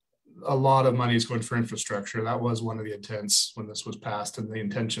 a lot of money is going for infrastructure. That was one of the intents when this was passed and the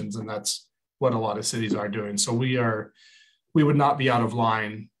intentions, and that's what a lot of cities are doing. So we would not be out of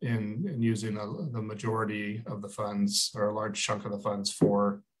line in using the majority of the funds or a large chunk of the funds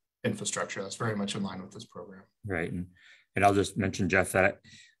for infrastructure. That's very much in line with this program. Right. And I'll just mention, Jeff, that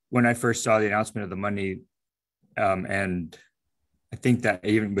when I first saw the announcement of the money, and I think that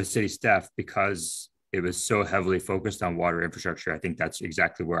even with city staff, because it was so heavily focused on water infrastructure, I think that's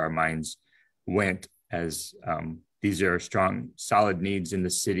exactly where our minds went, as these are strong, solid needs in the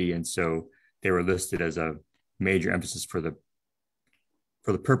city. And so they were listed as a major emphasis for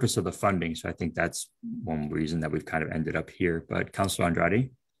the purpose of the funding. So I think that's one reason that we've kind of ended up here. But Councilor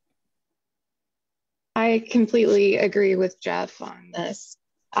Andrade? I completely agree with Jeff on this.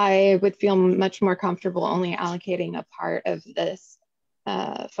 I would feel much more comfortable only allocating a part of this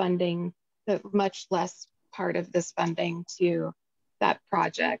funding, the much less part of this funding to that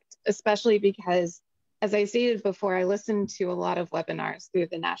project, especially because, as I stated before, I listened to a lot of webinars through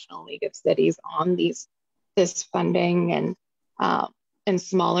the National League of Cities on this funding and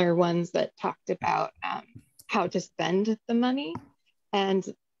smaller ones that talked about how to spend the money. And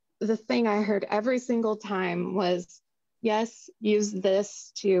the thing I heard every single time was, yes, use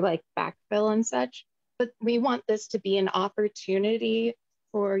this to like backfill and such, but we want this to be an opportunity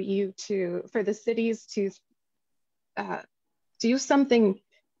for the cities to do something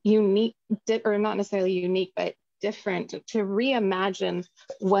unique, or not necessarily unique, but different, to reimagine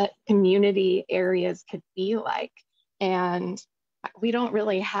what community areas could be like. And we don't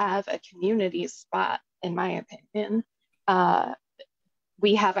really have a community spot, in my opinion.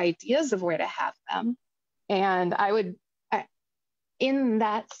 we have ideas of where to have them. And in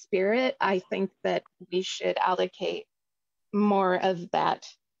that spirit, I think that we should allocate more of that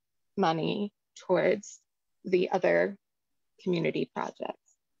money towards the other community projects.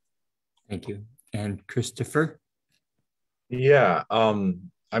 Thank you. And Christopher? Yeah,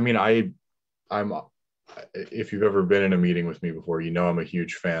 I mean, I'm if you've ever been in a meeting with me before, you know I'm a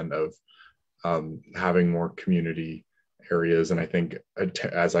huge fan of having more community areas. And I think,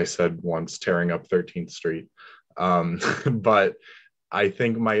 as I said once, tearing up 13th Street. But I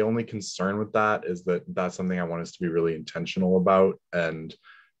think my only concern with that is that that's something I want us to be really intentional about. And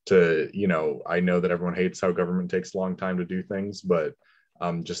to, you know, I know that everyone hates how government takes a long time to do things, but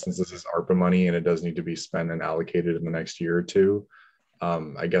just since this is ARPA money and it does need to be spent and allocated in the next year or two,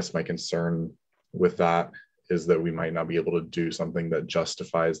 I guess my concern with that is that we might not be able to do something that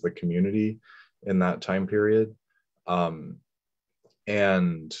justifies the community in that time period. And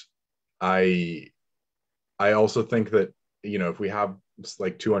I also think that, you know, if we have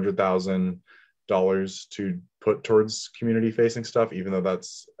like $200,000 to put towards community facing stuff, even though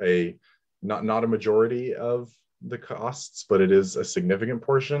that's not a majority of the costs, but it is a significant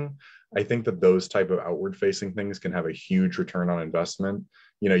portion, I think that those type of outward facing things can have a huge return on investment.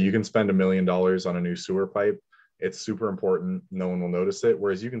 You know, you can spend $1 million on a new sewer pipe. It's super important. No one will notice it.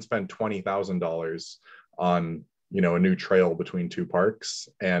 Whereas you can spend $20,000 on, you know, a new trail between two parks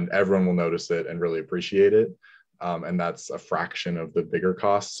and everyone will notice it and really appreciate it. And that's a fraction of the bigger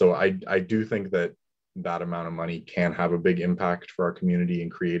costs. So I do think that that amount of money can have a big impact for our community in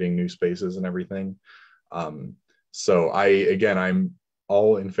creating new spaces and everything. So I'm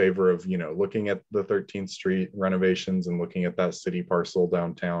all in favor of, you know, looking at the 13th Street renovations and looking at that city parcel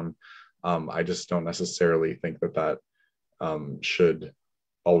downtown. I just don't necessarily think that should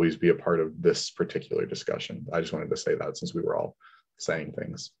always be a part of this particular discussion. I just wanted to say that since we were all saying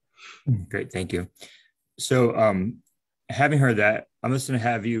things. Great, thank you. So having heard that, I'm just going to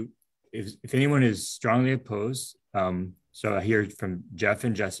have you, if anyone is strongly opposed, so I hear from Jeff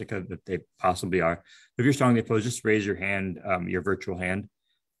and Jessica that they possibly are. If you're strongly opposed, just raise your hand, your virtual hand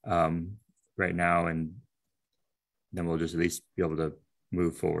right now, and then we'll just at least be able to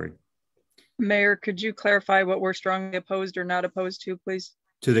move forward. Mayor, could you clarify what we're strongly opposed or not opposed to, please?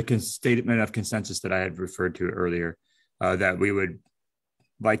 To the statement of consensus that I had referred to earlier, that we would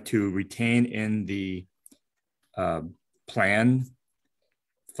like to retain in the plan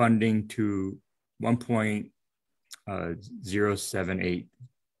funding to 1.078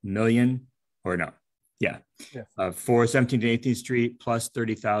 million, or no, for 17th and 18th Street, plus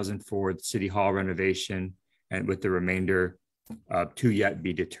 30,000 for the City Hall renovation, and with the remainder to yet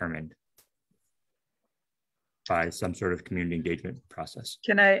be determined by some sort of community engagement process.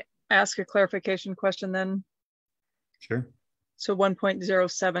 Can I ask a clarification question then? Sure. So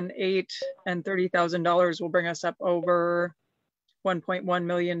 1.078 and $30,000 will bring us up over $1.1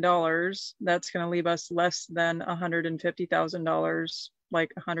 million. That's going to leave us less than $150,000,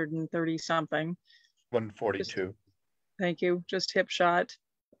 like 130 something. 142. Thank you. Just hip shot.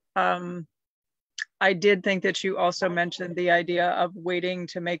 I did think that you also mentioned the idea of waiting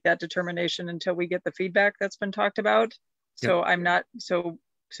to make that determination until we get the feedback that's been talked about. So yep. I'm not, so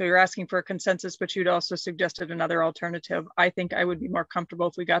you're asking for a consensus, but you'd also suggested another alternative. I think I would be more comfortable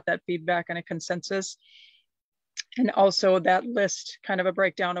if we got that feedback and a consensus. And also that list, kind of a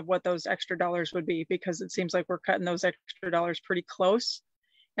breakdown of what those extra dollars would be, because it seems like we're cutting those extra dollars pretty close.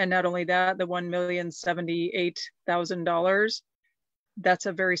 And not only that, the $1,078,000, that's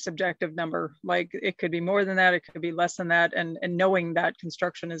a very subjective number. Like it could be more than that, it could be less than that. And knowing that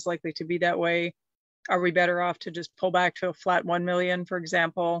construction is likely to be that way, are we better off to just pull back to a flat 1 million, for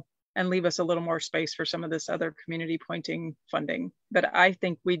example, and leave us a little more space for some of this other community pointing funding? But I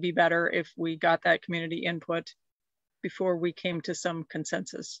think we'd be better if we got that community input before we came to some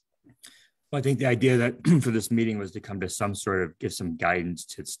consensus. Well, I think the idea that for this meeting was to come to some sort of, give some guidance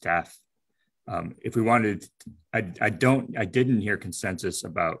to staff. If we wanted, I didn't hear consensus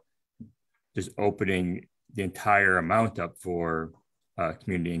about just opening the entire amount up for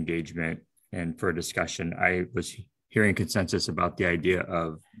community engagement and for discussion. I was hearing consensus about the idea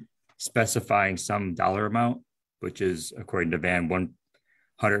of specifying some dollar amount, which is, according to Van,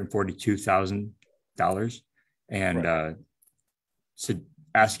 $142,000, and right. So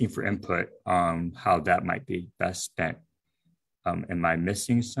asking for input on how that might be best spent. Am I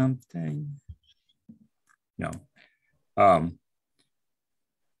missing something? No. And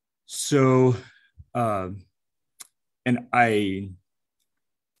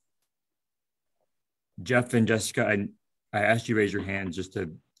Jeff and Jessica, I asked you to raise your hands just to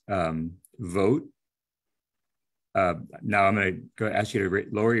vote. Now I'm going to go ask you to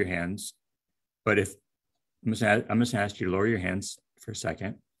lower your hands, but I'm just going to ask you to lower your hands for a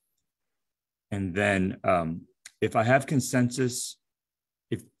second. And then if I have consensus,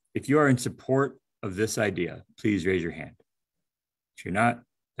 if you are in support of this idea, please raise your hand. If you're not,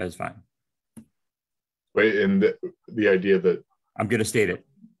 that's fine. Wait, and the idea that I'm going to state it.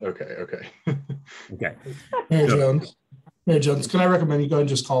 Okay. Okay. Mayor Jones, can I recommend you go and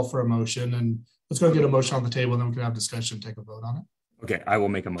just call for a motion, and let's go get a motion on the table, and then we can have discussion, take a vote on it. Okay, I will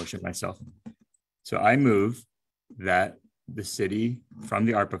make a motion myself. So I move that the city from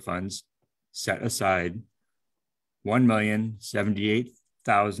the ARPA funds set aside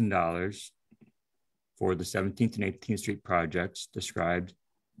 $1,078,000 for the 17th and 18th Street projects described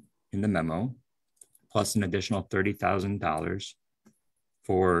in the memo, plus an additional $30,000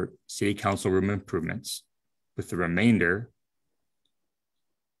 for city council room improvements, with the remainder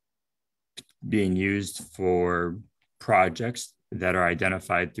being used for projects that are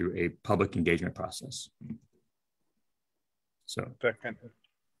identified through a public engagement process. So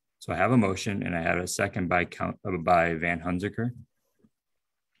I have a motion, and I have a second by Van Hunziker.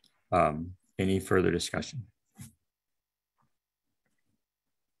 Any further discussion?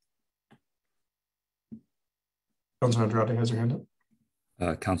 Councilor Andrade has her hand up.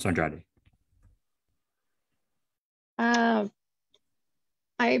 Councilor Andrade.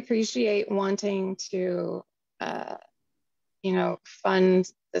 I appreciate wanting to, fund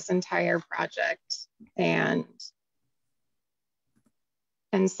this entire project and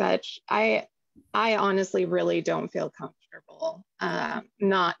such. I honestly really don't feel comfortable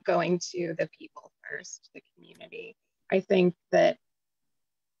not going to the people first, the community. I think that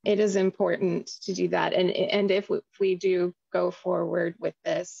it is important to do that. And if we do go forward with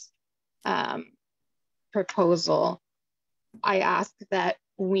this proposal, I ask that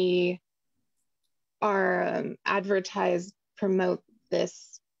we are promote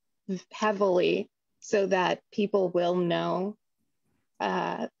this heavily so that people will know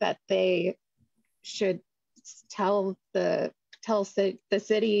that they should tell the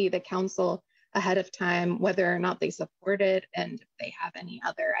city, the council ahead of time whether or not they support it, and if they have any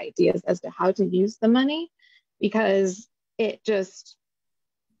other ideas as to how to use the money, because it just,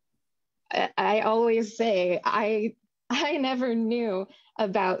 I always say, I never knew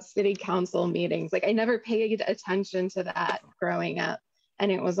about city council meetings. Like, I never paid attention to that growing up.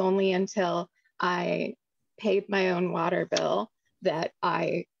 And it was only until I paid my own water bill that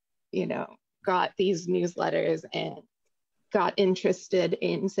I, got these newsletters and got interested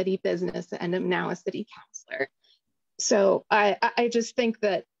in city business, and am now a city councilor. So I just think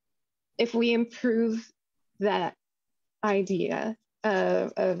that if we improve that idea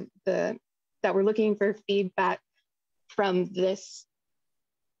that we're looking for feedback from this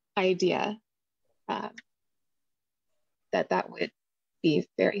idea, that would be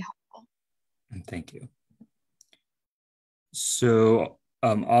very helpful. Thank you. So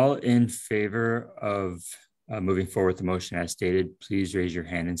all in favor of moving forward with the motion as stated, please raise your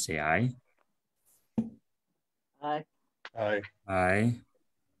hand and say aye. Aye. Aye. Aye.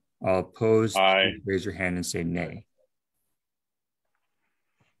 All opposed, aye. Raise your hand and say nay.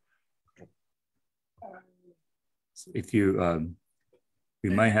 If you, we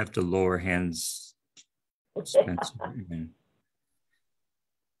might have to lower hands, Spencer.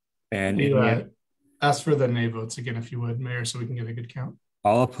 And ask for the nay votes again, if you would, Mayor, so we can get a good count.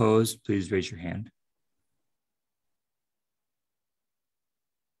 All opposed, please raise your hand.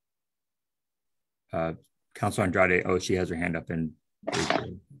 Councilor Andrade, she has her hand up, and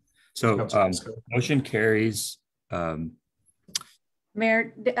so motion carries.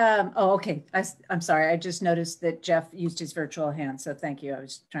 Mayor, okay. I'm sorry. I just noticed that Jeff used his virtual hand, so thank you. I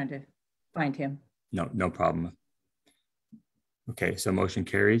was trying to find him. No problem. Okay, so motion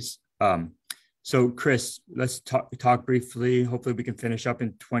carries. So Chris, let's talk briefly. Hopefully we can finish up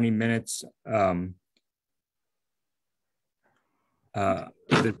in 20 minutes.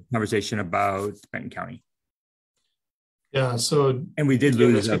 The conversation about Benton County. Yeah, so. And we did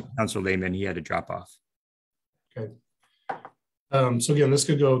lose Councilor Lehman. He had to drop off. Okay. So again, this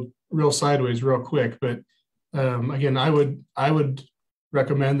could go real sideways real quick, but again, I would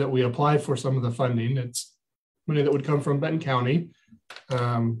recommend that we apply for some of the funding. It's money that would come from Benton County.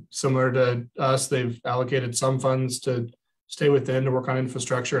 Similar to us, they've allocated some funds to stay within to work on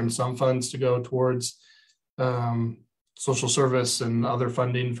infrastructure, and some funds to go towards social service and other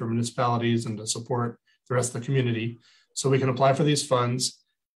funding for municipalities and to support the rest of the community. So we can apply for these funds.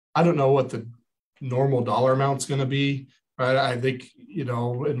 I don't know what the normal dollar amount's going to be, right? I think,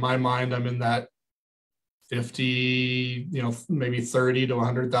 in my mind, I'm in that 50, maybe $30,000 to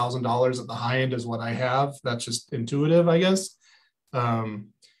 $100,000 at the high end is what I have. That's just intuitive, I guess.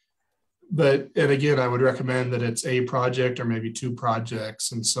 But again, I would recommend that it's a project or maybe two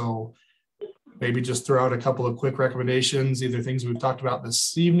projects. And so maybe just throw out a couple of quick recommendations, either things we've talked about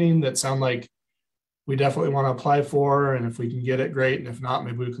this evening that sound like we definitely want to apply for. And if we can get it, great. And if not,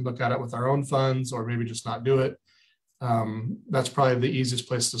 maybe we can look at it with our own funds or maybe just not do it. That's probably the easiest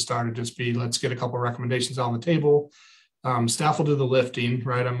place to start. It'd just be, let's get a couple of recommendations on the table. Staff will do the lifting,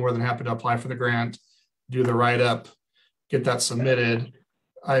 right? I'm more than happy to apply for the grant, do the write-up, get that submitted.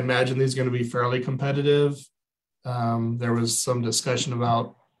 I imagine these are going to be fairly competitive. There was some discussion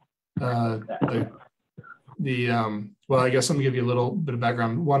about well, I guess let me give you a little bit of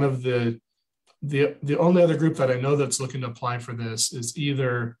background. One of the only other group that I know that's looking to apply for this is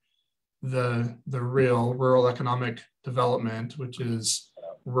either the rural economic development, which is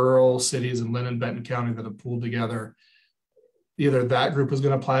rural cities in Lynn and Benton County that have pooled together. Either that group is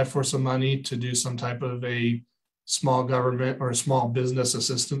going to apply for some money to do some type of a small government or a small business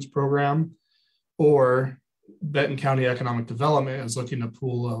assistance program, or Benton County Economic Development is looking to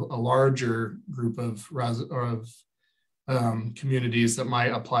pool a larger group of communities that might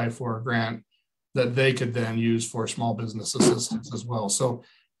apply for a grant that they could then use for small business assistance as well. So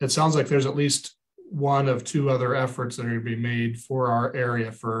it sounds like there's at least one of two other efforts that are going to be made for our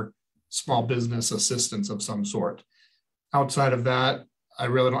area for small business assistance of some sort. Outside of that, I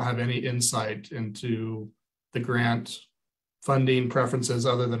really don't have any insight into the grant funding preferences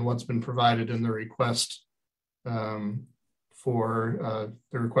other than what's been provided in the request for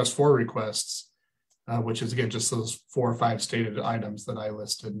requests, which is again just those 4 or 5 stated items that I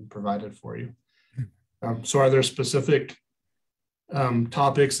listed and provided for you. So are there specific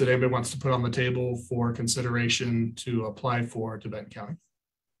topics that anybody wants to put on the table for consideration to apply for to Benton County?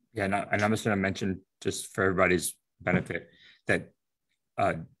 Yeah, and I'm just going to mention, just for everybody's benefit, that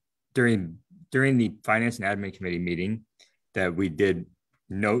during the Finance and Admin Committee meeting, that we did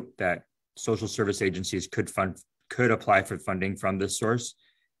note that social service agencies could apply for funding from this source,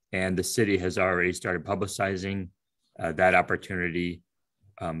 and the city has already started publicizing that opportunity,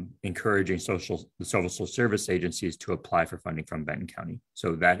 encouraging the social service agencies to apply for funding from Benton County.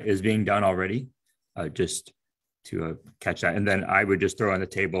 So that is being done already, just to catch that. And then I would just throw on the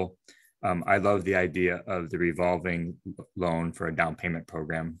table, I love the idea of the revolving loan for a down payment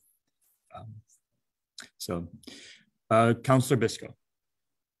program. Councilor Bisco.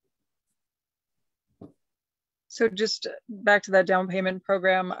 So just back to that down payment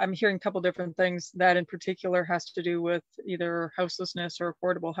program, I'm hearing a couple different things. That in particular has to do with either houselessness or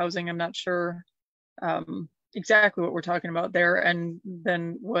affordable housing. I'm not sure exactly what we're talking about there. And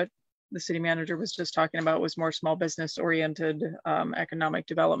then what the city manager was just talking about was more small business oriented economic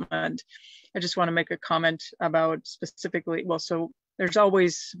development. I just want to make a comment about specifically, well, so there's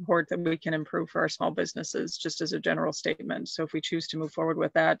always support that we can improve for our small businesses, just as a general statement. So if we choose to move forward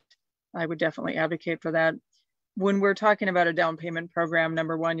with that, I would definitely advocate for that. When we're talking about a down payment program,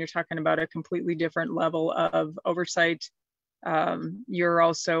 number one, you're talking about a completely different level of oversight. You're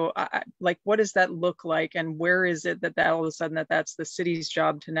also like, what does that look like? And where is it that all of a sudden that's the city's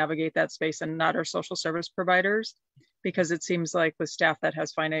job to navigate that space and not our social service providers? Because it seems like with staff that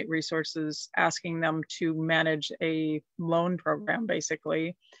has finite resources, asking them to manage a loan program,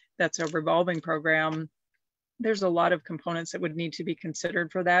 basically, that's a revolving program, there's a lot of components that would need to be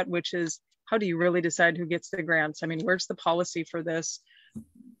considered for that, which is, how do you really decide who gets the grants? I mean, where's the policy for this?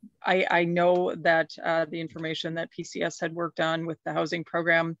 I know that the information that PCS had worked on with the housing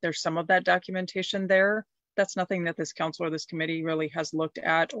program, there's some of that documentation there. That's nothing that this council or this committee really has looked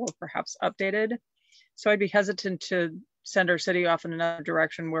at or perhaps updated. So I'd be hesitant to send our city off in another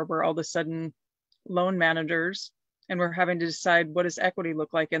direction where we're all of a sudden loan managers and we're having to decide, what does equity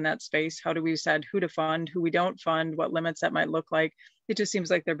look like in that space? How do we decide who to fund, who we don't fund, what limits that might look like? It just seems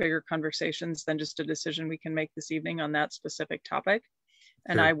like they're bigger conversations than just a decision we can make this evening on that specific topic.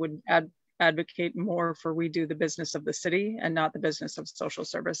 And sure. I would advocate more for we do the business of the city and not the business of social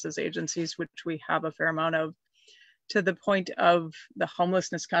services agencies, which we have a fair amount of. To the point of the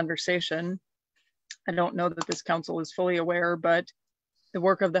homelessness conversation, I don't know that this council is fully aware, but the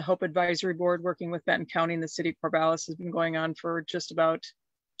work of the Hope Advisory Board working with Benton County and the City of Corvallis has been going on for just about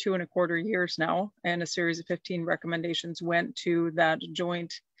 2.25 years now. And a series of 15 recommendations went to that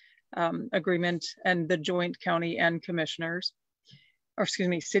joint agreement and the joint county and commissioners, or excuse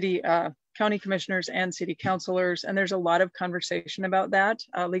me, county commissioners and city councilors. And there's a lot of conversation about that.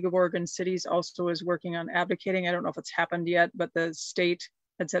 League of Oregon Cities also is working on advocating. I don't know if it's happened yet, but the state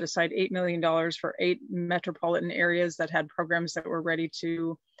had set aside $8 million for 8 metropolitan areas that had programs that were ready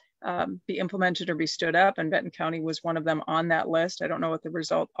to be implemented or be stood up, and Benton County was one of them on that list. I don't know what the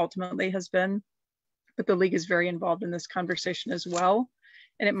result ultimately has been, but the league is very involved in this conversation as well.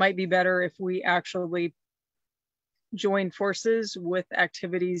 And it might be better if we actually join forces with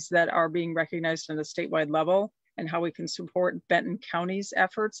activities that are being recognized on a statewide level, and how we can support Benton County's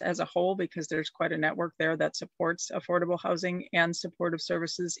efforts as a whole, because there's quite a network there that supports affordable housing and supportive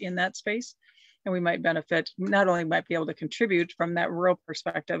services in that space. And we might benefit, not only might be able to contribute from that rural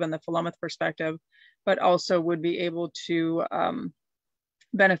perspective and the Philomath perspective, but also would be able to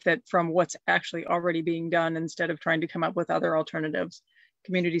benefit from what's actually already being done instead of trying to come up with other alternatives.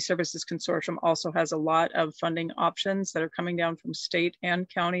 Community Services Consortium also has a lot of funding options that are coming down from state and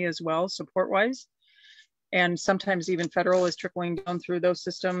county as well, support-wise. And sometimes even federal is trickling down through those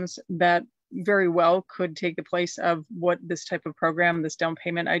systems that very well could take the place of what this type of program, this down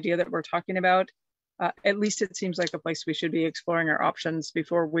payment idea that we're talking about. At least it seems like a place we should be exploring our options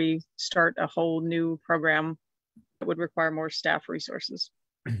before we start a whole new program that would require more staff resources.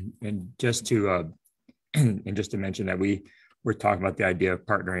 And just to mention that we're talking about the idea of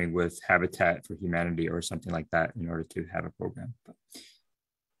partnering with Habitat for Humanity or something like that in order to have a program.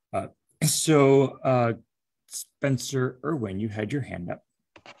 So Spencer Irwin, you had your hand up.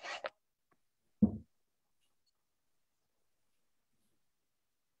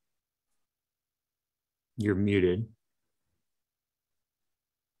 You're muted.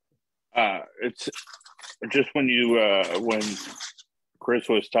 It's just when Chris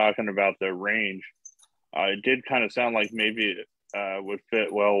was talking about the range, it did kind of sound like maybe it would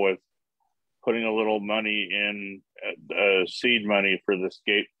fit well with putting a little money in seed money for the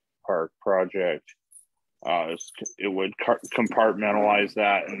skate park project. It would compartmentalize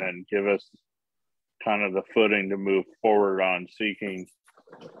that and then give us kind of the footing to move forward on seeking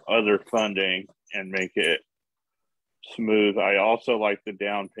other funding and make it smooth. I also like the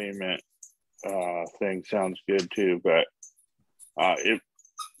down payment thing, sounds good too, but I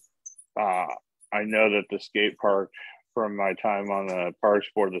know that the skate park, from my time on the Parks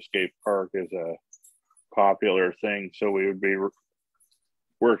Board, the skate park is a popular thing. So we would be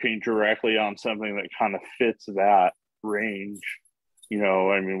working directly on something that kind of fits that range. You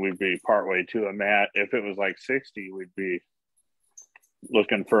know, I mean, we'd be partway to a match. If it was like 60, we'd be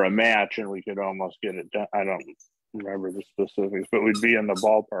looking for a match and we could almost get it done. I don't remember the specifics, but we'd be in the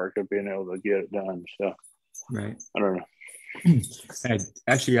ballpark of being able to get it done. So, right. I don't know.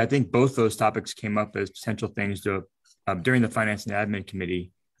 Actually, I think both those topics came up as potential things to during the Finance and Admin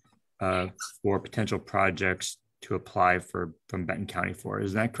Committee for potential projects to apply from Benton County for.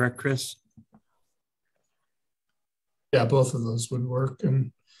 Is that correct, Chris? Yeah, both of those would work.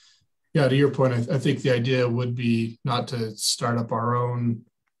 And yeah, to your point, I think the idea would be not to start up our own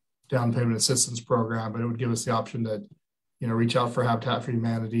down payment assistance program, but it would give us the option to, you know, reach out for Habitat for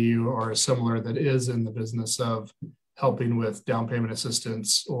Humanity or a similar that is in the business of helping with down payment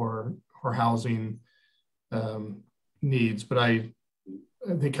assistance or housing needs. But I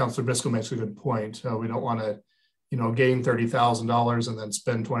think Councilor Biscoe makes a good point. We don't want to, you know, gain $30,000 and then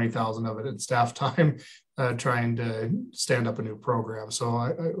spend 20,000 of it in staff time trying to stand up a new program. So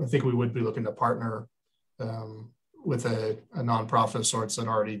I think we would be looking to partner with a nonprofit of sorts that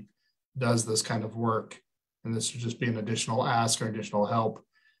already does this kind of work. And this would just be an additional ask or additional help.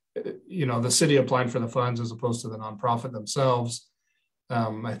 You know, the city applying for the funds as opposed to the nonprofit themselves,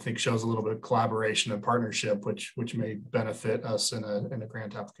 I think shows a little bit of collaboration and partnership, which may benefit us in a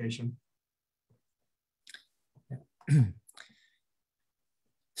grant application.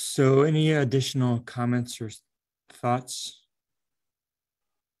 So any additional comments or thoughts?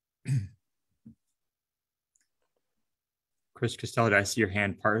 Chris Costello, did I see your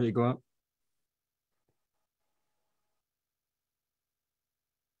hand partly go up?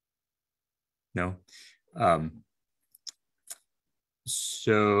 No.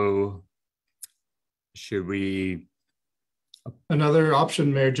 So should we? Another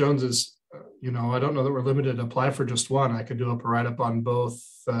option, Mayor Jones, is, you know, I don't know that we're limited to apply for just one. I could do a write-up on both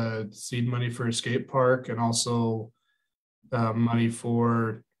seed money for a skate park and also money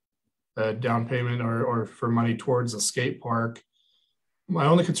for down payment or for money towards a skate park. My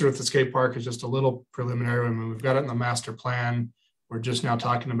only concern with the skate park is just a little preliminary. I mean, we've got it in the master plan. We're just now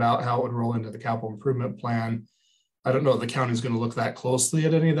talking about how it would roll into the capital improvement plan. I don't know if the county is going to look that closely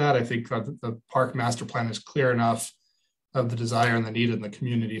at any of that. I think the park master plan is clear enough of the desire and the need in the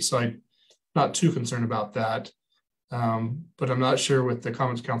community. So I'm not too concerned about that. But I'm not sure with the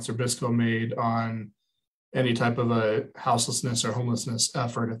comments Councilor Biscoe made on any type of a houselessness or homelessness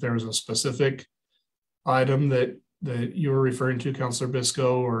effort, if there was a specific item that you were referring to, Councilor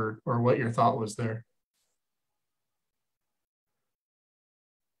Biscoe, or what your thought was there.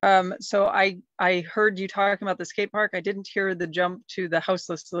 So I heard you talking about the skate park. I didn't hear the jump to the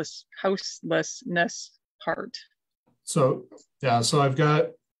houselessness part. So yeah, so I've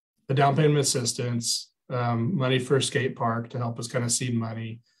got the down payment assistance, money for a skate park to help us kind of seed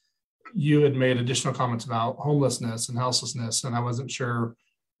money. You had made additional comments about homelessness and houselessness, and I wasn't sure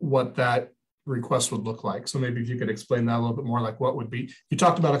what that request would look like. So maybe if you could explain that a little bit more, like what would be, you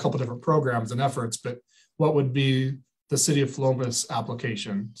talked about a couple of different programs and efforts, but what would be the City of Philomath's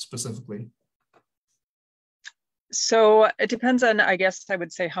application specifically? So it depends on, I guess I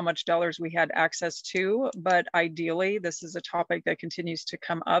would say, how much dollars we had access to, but ideally this is a topic that continues to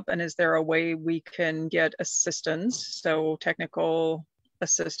come up. And is there a way we can get assistance, so technical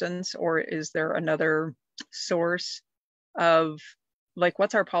assistance, or is there another source of, like,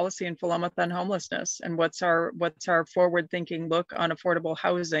 what's our policy in Philomath on homelessness, and what's our forward thinking look on affordable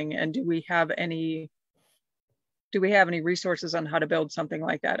housing, and do we have any resources on how to build something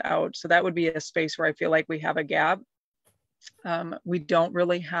like that out? So that would be a space where I feel like we have a gap. We don't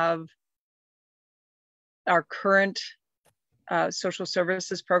really have our current social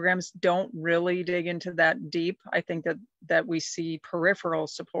services programs don't really dig into that deep. I think that we see peripheral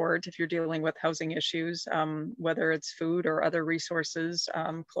support if you're dealing with housing issues, whether it's food or other resources,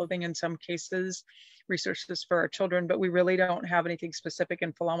 clothing in some cases, resources for our children, but we really don't have anything specific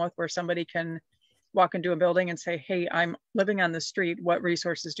in Philomath where somebody can walk into a building and say, hey, I'm living on the street, what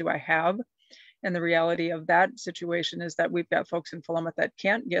resources do I have? And the reality of that situation is that we've got folks in Philomath that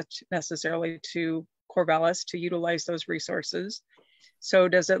can't get necessarily to Corvallis to utilize those resources. So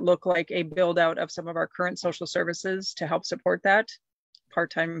does it look like a build out of some of our current social services to help support that?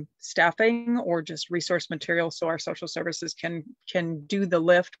 Part-time staffing, or just resource material so our social services can do the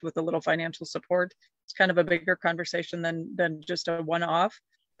lift with a little financial support? It's kind of a bigger conversation than just a one-off.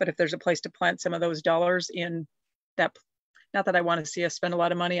 But if there's a place to plant some of those dollars in that, not that I want to see us spend a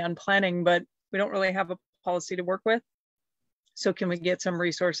lot of money on planning, but we don't really have a policy to work with. So can we get some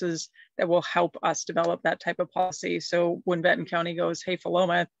resources that will help us develop that type of policy? So when Benton County goes, hey,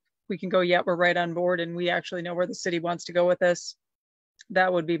 Philomath, we can go, yeah, we're right on board and we actually know where the city wants to go with this.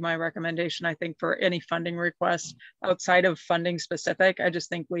 That would be my recommendation, I think, for any funding request outside of funding specific. I just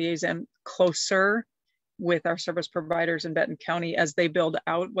think liaison closer with our service providers in Benton County as they build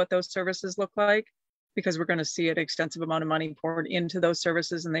out what those services look like, because we're going to see an extensive amount of money poured into those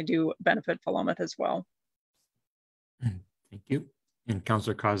services and they do benefit Philomath as well. Thank you. And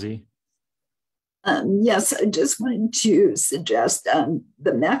Councillor Kazi. Yes, I just wanted to suggest the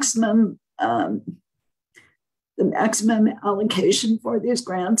maximum allocation for these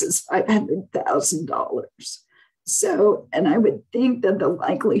grants is $500,000. So, and I would think that the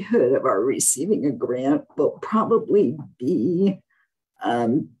likelihood of our receiving a grant will probably be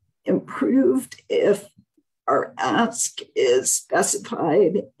improved if our ask is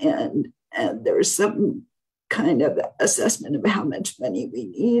specified and there's some kind of assessment of how much money we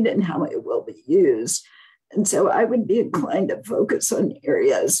need and how it will be used. And so I would be inclined to focus on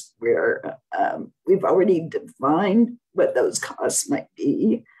areas where we've already defined what those costs might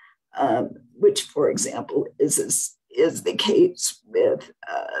be, which, for example, is the case with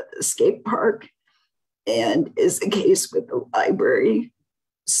the skate park and is the case with the library.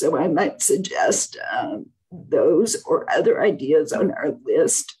 So I might suggest those or other ideas on our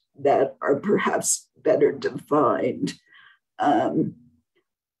list that are perhaps better defined.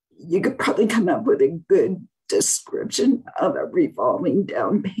 You could probably come up with a good description of a revolving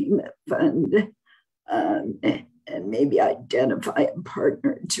down payment fund and maybe identify a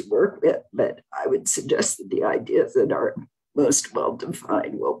partner to work with. But I would suggest that the ideas that are most well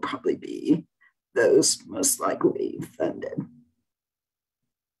defined will probably be those most likely funded.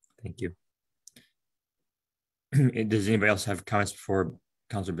 Thank you. Does anybody else have comments before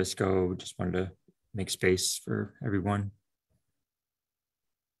Councilor Bisco? Just wanted to make space for everyone.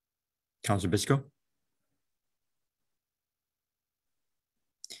 Councilor Bisco?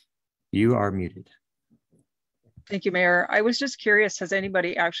 You are muted. Thank you, Mayor. I was just curious, has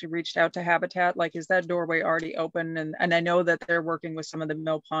anybody actually reached out to Habitat? Like, is that doorway already open? And I know that they're working with some of the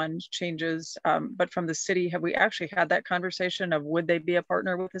mill pond changes, but from the city, have we actually had that conversation of would they be a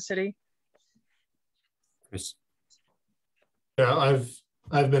partner with the city? Chris? Yeah,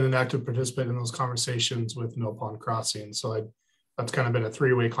 I've been an active participant in those conversations with Mill Pond Crossing. So that's kind of been a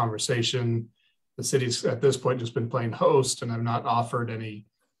three-way conversation. The city's at this point just been playing host and have not offered any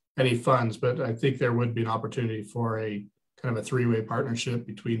funds, but I think there would be an opportunity for a kind of a three-way partnership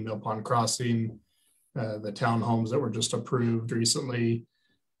between Mill Pond Crossing, the townhomes that were just approved recently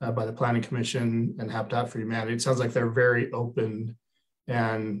by the Planning Commission, and Habitat for Humanity. It sounds like they're very open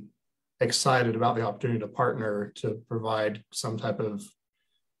and excited about the opportunity to partner to provide some type of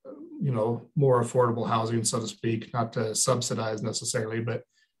more affordable housing, so to speak, not to subsidize necessarily, but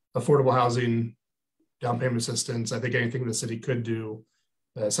affordable housing, down payment assistance. I think anything the city could do,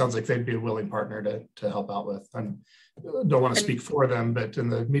 sounds like they'd be a willing partner to help out with. I don't want to speak for them, but in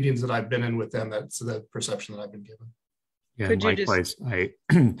the meetings that I've been in with them, that's the perception that I've been given. Yeah, Could you likewise.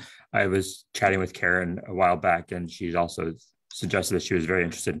 I was chatting with Karen a while back, and she's also suggested that she was very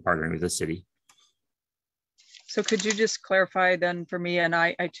interested in partnering with the city. So could you just clarify then for me, and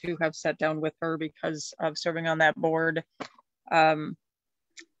I too have sat down with her because of serving on that board.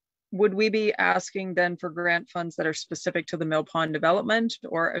 Would we be asking then for grant funds that are specific to the Mill Pond development,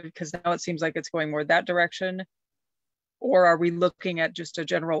 or because now it seems like it's going more that direction? Or are we looking at just a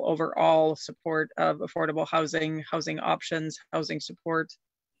general overall support of affordable housing, housing options, housing support?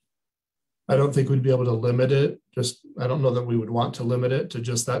 I don't think we'd be able to limit it. I don't know that we would want to limit it to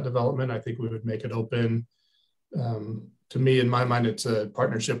just that development. I think we would make it open. To me, in my mind, it's a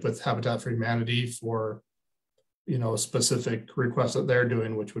partnership with Habitat for Humanity for, a specific request that they're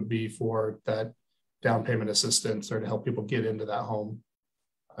doing, which would be for that down payment assistance or to help people get into that home.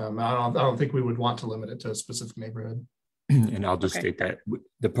 I don't think we would want to limit it to a specific neighborhood. And I'll just state that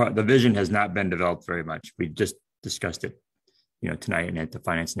the vision has not been developed very much. We just discussed it, tonight and at the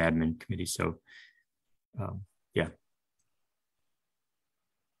Finance and Admin Committee. So, yeah.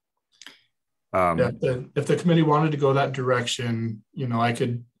 If the committee wanted to go that direction, I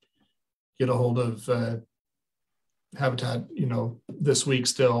could get a hold of Habitat, this week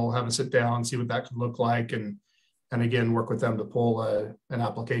still, have a sit down, see what that could look like, and again work with them to pull an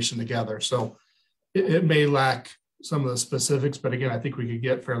application together. So it may lack some of the specifics, but again, I think we could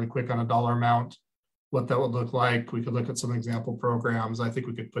get fairly quick on a dollar amount, what that would look like. We could look at some example programs. I think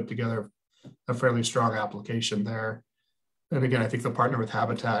we could put together a fairly strong application there. And again, I think the partner with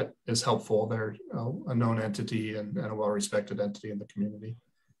Habitat is helpful. They're a known entity and a well-respected entity in the community.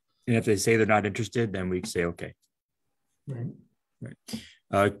 And if they say they're not interested, then we say, okay.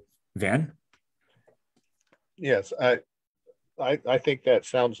 Right. Van? Yes, I think that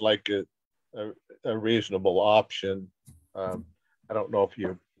sounds like a reasonable option. I don't know if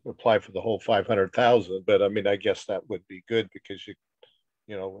you apply for the whole 500,000, but I mean, I guess that would be good because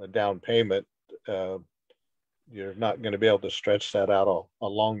a down payment, you're not going to be able to stretch that out a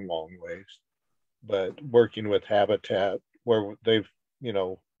long ways. But working with Habitat, where they've,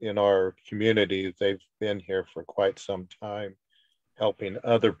 in our community, they've been here for quite some time, helping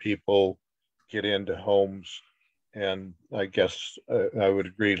other people get into homes. And I guess I would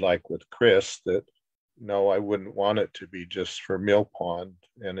agree, like with Chris, that no, I wouldn't want it to be just for Mill Pond.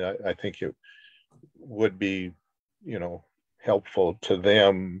 And I think it would be, helpful to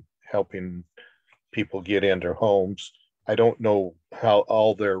them, helping people get into homes. I don't know how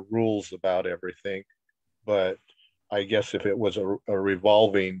all their rules about everything, but I guess if it was a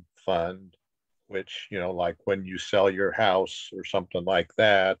revolving fund, which, like when you sell your house or something like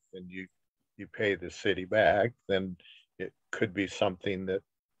that, and you pay the city back, then it could be something that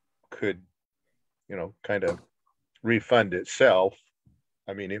could, kind of refund itself.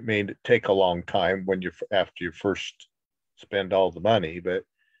 I mean, it may take a long time after you first spend all the money, but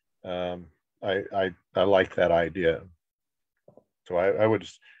I like that idea. So I would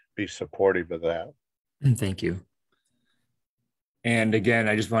be supportive of that. Thank you. And again,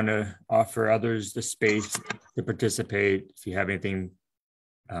 I just want to offer others the space to participate. If you have anything,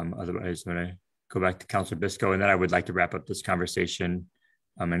 otherwise I'm going to go back to Councilor Biscoe, and then I would like to wrap up this conversation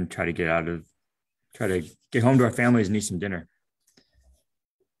and try to get home to our families and eat some dinner.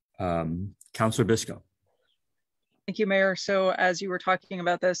 Councilor Biscoe. Thank you, Mayor. So as you were talking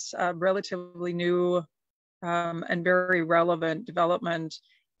about this relatively new and very relevant development,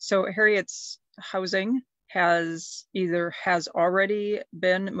 so Harriet's housing has already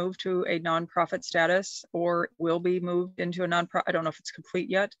been moved to a nonprofit status or will be moved into a nonprofit. I don't know if it's complete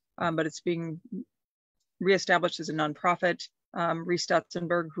yet, but it's being reestablished as a nonprofit. Reese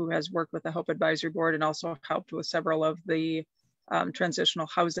Stutzenberg, who has worked with the Hope Advisory Board and also helped with several of the transitional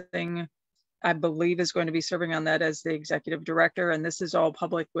housing, I believe is going to be serving on that as the executive director. And this is all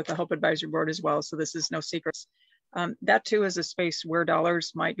public with the Hope Advisory Board as well. So this is no secrets. That too is a space where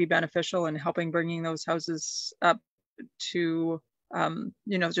dollars might be beneficial in helping bringing those houses up to,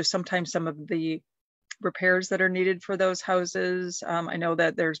 just sometimes some of the repairs that are needed for those houses. I know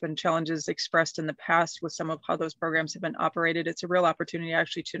that there's been challenges expressed in the past with some of how those programs have been operated. It's a real opportunity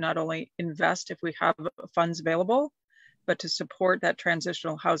actually to not only invest if we have funds available, but to support that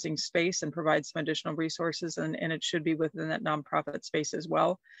transitional housing space and provide some additional resources, and it should be within that nonprofit space as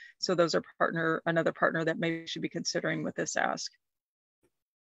well. So those are another partner that maybe should be considering with this ask.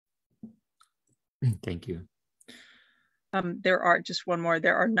 Thank you. There are just one more.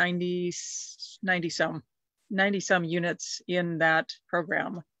 There are 90 some units in that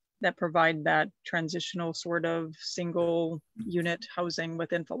program that provide that transitional sort of single unit housing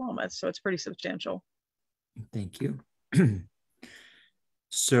within Philomath. So it's pretty substantial. Thank you.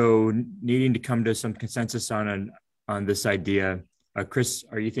 So needing to come to some consensus on this idea, Chris,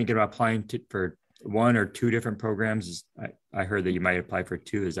 are you thinking about applying for one or two different programs? I heard that you might apply for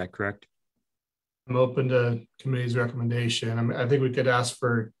two. Is that correct? I'm open to committee's recommendation. I think we could ask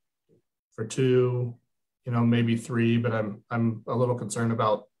for two, maybe three, but I'm a little concerned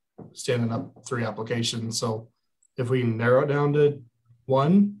about standing up 3 applications. So if we can narrow it down to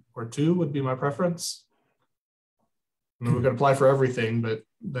 1 or 2 would be my preference. I mean, we could apply for everything, but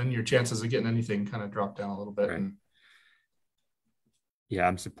then your chances of getting anything kind of drop down a little bit. Right. Yeah,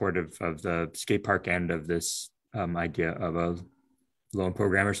 I'm supportive of the skate park end of this idea of a loan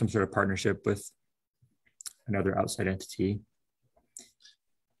program or some sort of partnership with another outside entity.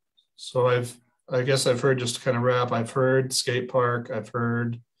 So I guess I've heard, just to kind of wrap, I've heard skate park, I've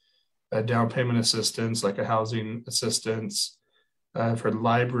heard a down payment assistance, like a housing assistance. I've heard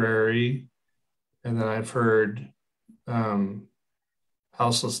library, and then I've heard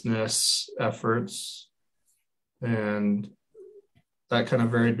houselessness efforts, and that kind of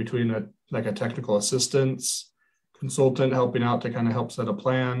varied between a technical assistance consultant helping out to kind of help set a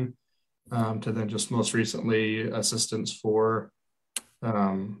plan, to then just most recently assistance for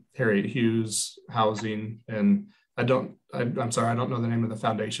Harriet Hughes housing. And I'm sorry, I don't know the name of the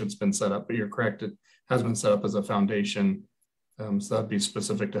foundation it's been set up, but you're correct, it has been set up as a foundation. So that'd be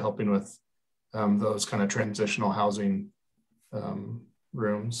specific to helping with those kind of transitional housing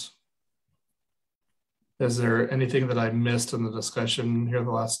rooms. Is there anything that I missed in the discussion here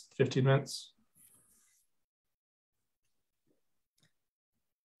the last 15 minutes?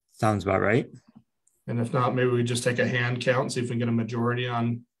 Sounds about right. And if not, maybe we just take a hand count and see if we can get a majority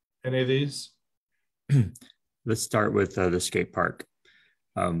on any of these. Let's start with the skate park.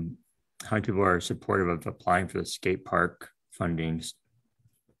 How many people are supportive of applying for the skate park fundings?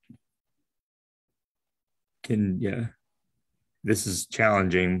 This is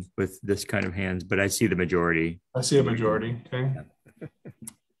challenging with this kind of hands, but I see the majority. I see a majority, okay.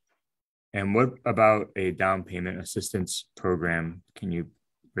 And what about a down payment assistance program? Can you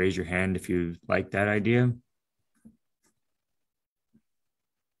raise your hand if you like that idea?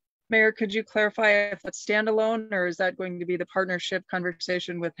 Mayor, could you clarify if that's standalone, or is that going to be the partnership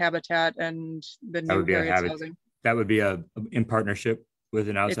conversation with Habitat and the new Harriet's housing? That would be in partnership with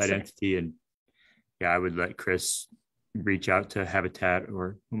an outside entity. And yeah, I would let Chris reach out to Habitat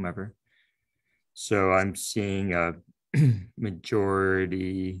or whomever. So I'm seeing a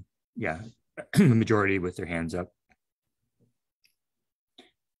majority, a majority with their hands up.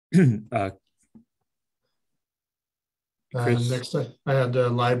 Next, I had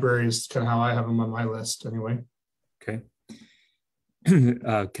libraries, kind of how I have them on my list anyway. Okay.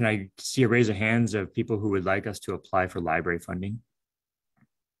 Can I see a raise of hands of people who would like us to apply for library funding?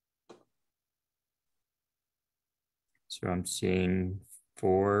 So I'm seeing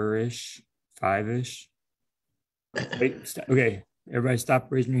 4-ish, 5-ish. Wait, okay, everybody stop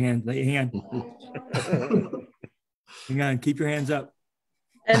raising your hand. Hang on. Hang on, keep your hands up.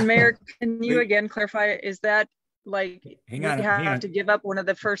 And Mayor, can you again clarify, is that like, hang on, we have to give up one of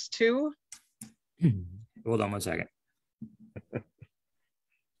the first 2? Hold on one second.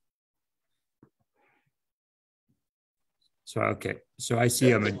 So, okay, so I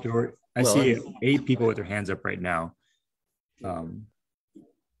see a majority, I see 8 people with their hands up right now. We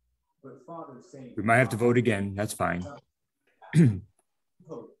might have to vote again. That's fine.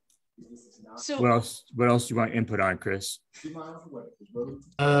 So what else do you want input on, Chris?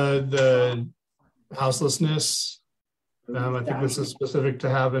 The houselessness. I think this is specific to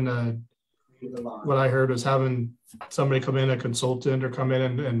having what I heard was having somebody come in, a consultant, or come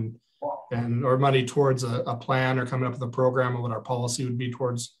in and or money towards a plan, or coming up with a program of what our policy would be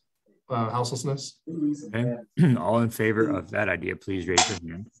towards houselessness. Okay. All in favor of that idea, please raise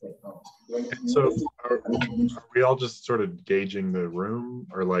your hand. So are we all just sort of gauging the room,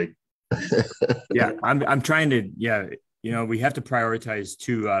 or like? Yeah, I'm trying to, we have to prioritize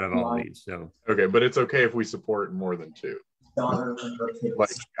 2 out of all these. So okay, but it's okay if we support more than 2. Like,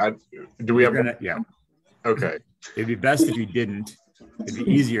 do we have? Okay. It'd be best if you didn't. It'd be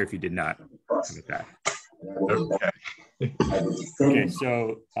easier if you did not. With that. Okay. Okay,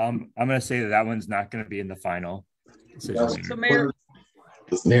 so I'm going to say that one's not going to be in the final decision. So Mayor.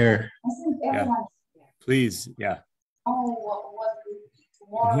 Yeah, please, yeah. I'm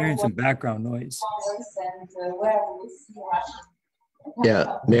hearing some background noise.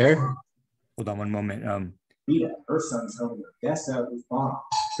 Yeah, Mayor? Hold on one moment. Rita, her son's home. Guess out with mom.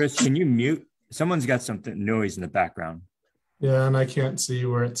 Chris, can you mute? Someone's got something noise in the background. Yeah, and I can't see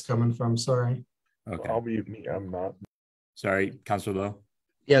where it's coming from. Sorry. Okay. I'll be me. I'm not. Sorry, Councilor Lowe.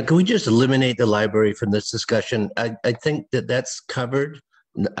 Yeah, can we just eliminate the library from this discussion? I think that that's covered.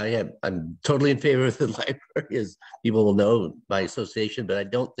 I'm totally in favor of the library, as people will know by association, but I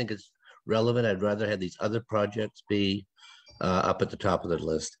don't think it's relevant. I'd rather have these other projects be up at the top of the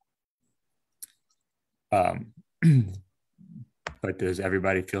list. But does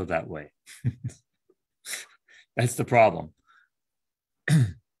everybody feel that way? That's the problem.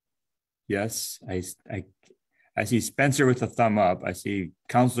 Yes, I see Spencer with a thumb up. I see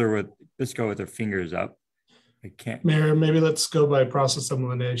Councilor with Bisco with her fingers up. I can't. Mayor, maybe let's go by process of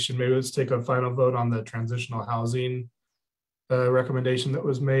elimination. Maybe let's take a final vote on the transitional housing recommendation that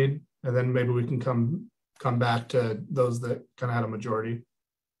was made, and then maybe we can come back to those that kind of had a majority.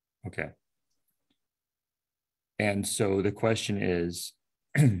 Okay. And so the question is,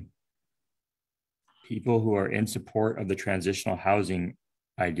 people who are in support of the transitional housing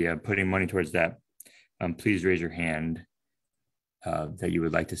idea, putting money towards that, please raise your hand that you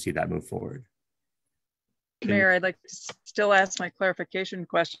would like to see that move forward. Mayor, I'd like to still ask my clarification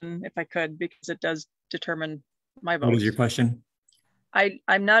question if I could, because it does determine my vote. What is your question? I'm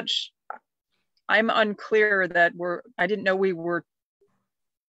unclear that I didn't know we were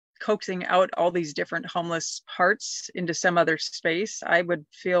coaxing out all these different homeless parts into some other space. I would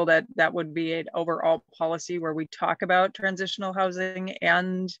feel that that would be an overall policy where we talk about transitional housing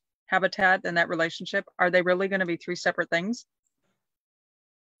and habitat and that relationship. Are they really going to be three separate things?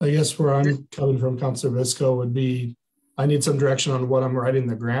 I guess where I'm coming from, Councilor Visco, would be, I need some direction on what I'm writing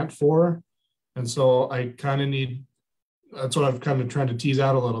the grant for. And so I kind of need, that's what I've kind of trying to tease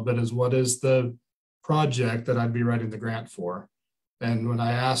out a little bit, is what is the project that I'd be writing the grant for? And when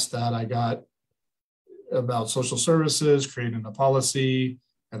I asked that, I got about social services, creating a policy,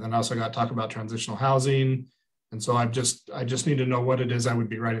 and then also got talk about transitional housing. And so I just need to know what it is I would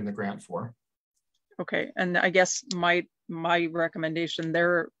be writing the grant for. Okay, and I guess my recommendation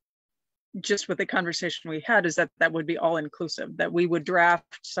there, just with the conversation we had, is that would be all inclusive, that we would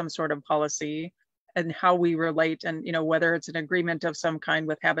draft some sort of policy and how we relate, and whether it's an agreement of some kind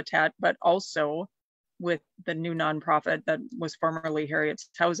with Habitat, but also with the new nonprofit that was formerly Harriet's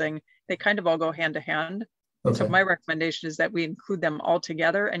Housing. They kind of all go hand to hand. Okay. So my recommendation is that we include them all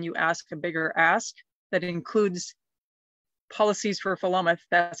together, and you ask a bigger ask that includes policies for Philomath.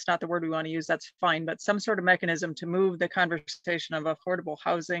 That's not the word we want to use, that's fine, but some sort of mechanism to move the conversation of affordable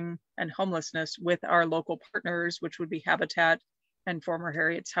housing and homelessness with our local partners, which would be Habitat and former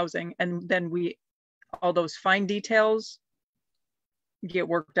Harriet's Housing. And then all those fine details get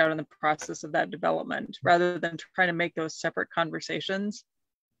worked out in the process of that development, rather than trying to make those separate conversations.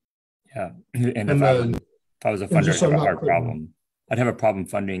 Yeah, and if I was a funder, I'd have a hard problem. I'd have a problem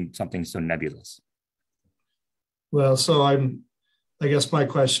funding something so nebulous. Well, so I guess my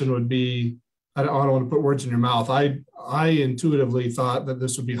question would be, I don't want to put words in your mouth. I intuitively thought that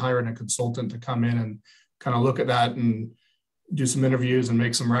this would be hiring a consultant to come in and kind of look at that and do some interviews and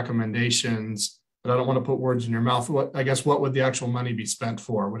make some recommendations, but I don't want to put words in your mouth. What would the actual money be spent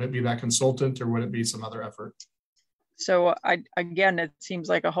for? Would it be that consultant, or would it be some other effort? So again, it seems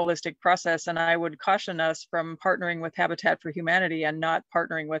like a holistic process, and I would caution us from partnering with Habitat for Humanity and not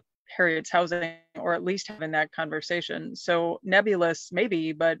partnering with Harriet's Housing, or at least having that conversation. So nebulous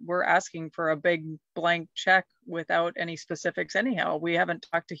maybe, but we're asking for a big blank check without any specifics anyhow. We haven't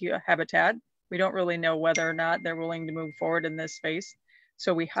talked to Habitat. We don't really know whether or not they're willing to move forward in this space.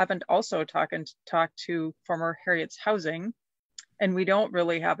 So we haven't also talked to former Harriet's Housing, and we don't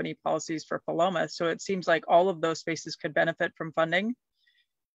really have any policies for Philomath. So it seems like all of those spaces could benefit from funding.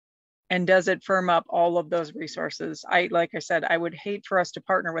 And does it firm up all of those resources? Like I said, I would hate for us to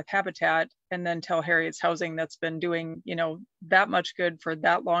partner with Habitat and then tell Harriet's Housing, that's been doing, that much good for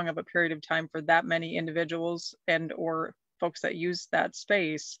that long of a period of time for that many individuals and or folks that use that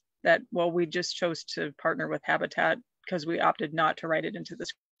space, that, well, we just chose to partner with Habitat because we opted not to write it into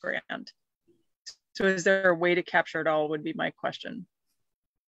this grant. So is there a way to capture it all, would be my question.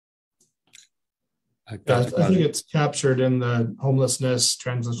 I think it's captured in the homelessness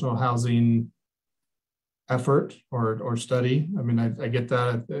transitional housing effort or study. I mean, I get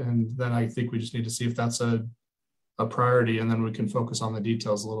that. And then I think we just need to see if that's a priority, and then we can focus on the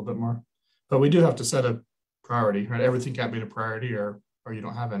details a little bit more. But we do have to set a priority, right? Everything can't be a priority, or you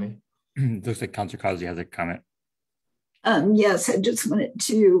don't have any. Looks like Councilor Causey has a comment. Yes, I just wanted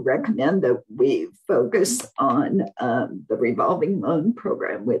to recommend that we focus on the revolving loan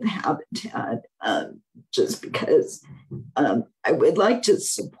program with Habitat, just because I would like to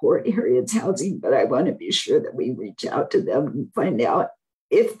support Harriet's Housing, but I want to be sure that we reach out to them and find out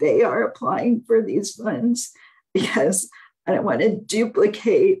if they are applying for these funds, because I don't want to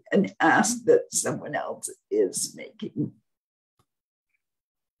duplicate an ask that someone else is making.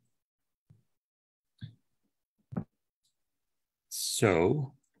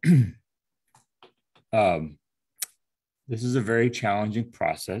 So this is a very challenging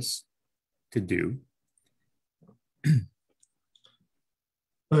process to do.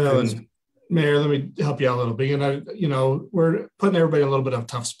 Well, Mayor, let me help you out a little bit. And we're putting everybody in a little bit of a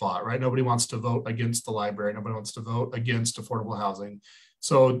tough spot, right? Nobody wants to vote against the library. Nobody wants to vote against affordable housing.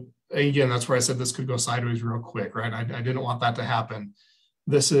 So again, that's where I said this could go sideways real quick, right? I didn't want that to happen.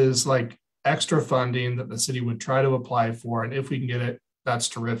 This is like extra funding that the city would try to apply for. And if we can get it, that's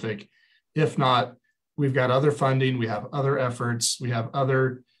terrific. If not, we've got other funding, we have other efforts, we have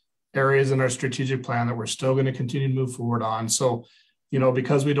other areas in our strategic plan that we're still going to continue to move forward on. So,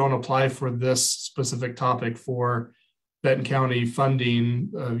 because we don't apply for this specific topic for Benton County funding,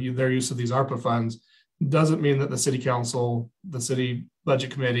 their use of these ARPA funds, doesn't mean that the city council, the city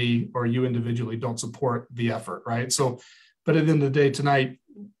budget committee, or you individually don't support the effort, right? So, but at the end of the day tonight,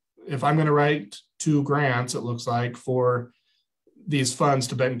 if I'm going to write 2 grants, it looks like, for these funds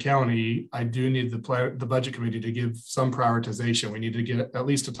to Benton County, I do need the budget committee to give some prioritization. We need to get at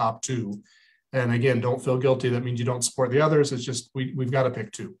least a top 2. And again, don't feel guilty. That means you don't support the others. It's just we've got to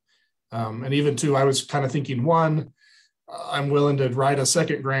pick 2. And even 2, I was kind of thinking 1, I'm willing to write a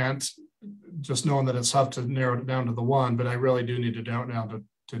second grant, just knowing that it's tough to narrow it down to the 1, but I really do need to narrow it down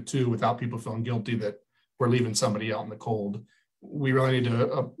to 2 without people feeling guilty that we're leaving somebody out in the cold. We really need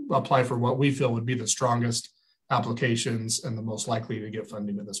to apply for what we feel would be the strongest applications and the most likely to get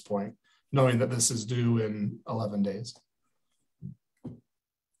funding at this point, knowing that this is due in 11 days.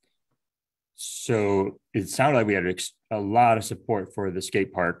 So it sounded like we had a lot of support for the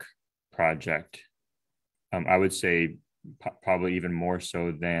skate park project. I would say probably even more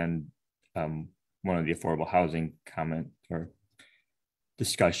so than one of the affordable housing comment or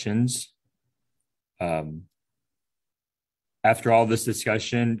discussions. After all this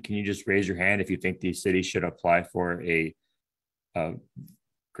discussion, can you just raise your hand if you think the city should apply for a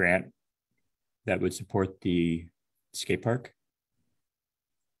grant that would support the skate park?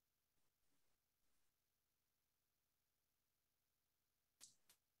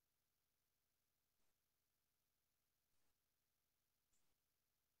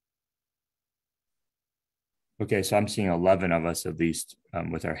 Okay, so I'm seeing 11 of us at least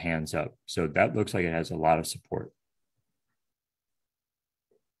with our hands up. So that looks like it has a lot of support.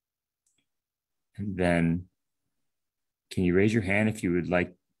 And then can you raise your hand if you would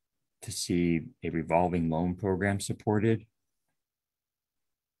like to see a revolving loan program supported?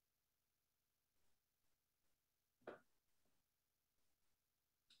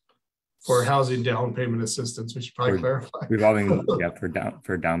 For housing down payment assistance, we should probably clarify. Revolving, yeah,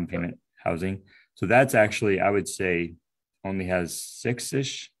 for down payment housing. So that's actually, I would say, only has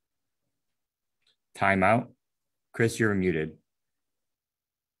 6-ish. Timeout. Chris, you're muted.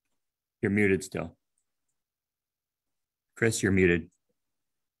 You're muted still. Chris, you're muted.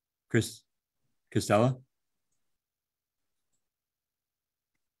 Chris Costello?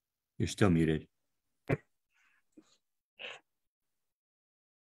 You're still muted. Okay.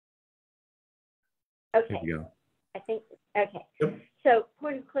 There you go. I think, okay. Yep. So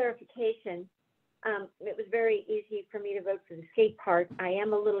point of clarification, it was very easy for me to vote for the skate park. I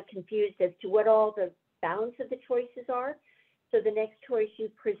am a little confused as to what all the balance of the choices are. So the next choice you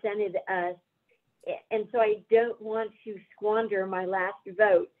presented us, and so I don't want to squander my last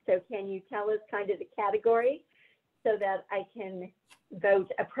vote. So can you tell us kind of the category so that I can vote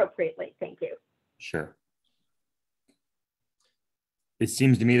appropriately? Thank you. Sure. It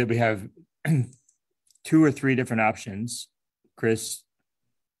seems to me that we have 2 or 3 different options. Chris,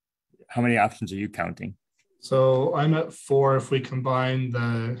 how many options are you counting? So I'm at 4 if we combine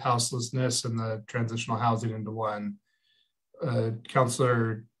the houselessness and the transitional housing into one.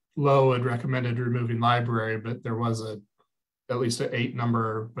 Councillor Lowe had recommended removing library, but there was at least an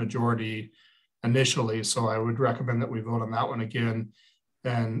 8-number majority initially. So I would recommend that we vote on that one again.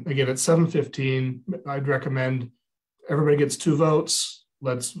 And again, at 7:15, I'd recommend everybody gets 2 votes.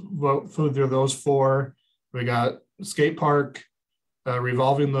 Let's vote for either of those 4. We got skate park,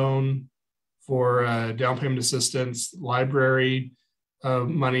 revolving loan for down payment assistance, library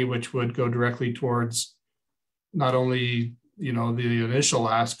money, which would go directly towards not only the initial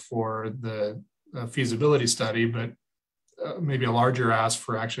ask for the feasibility study, but maybe a larger ask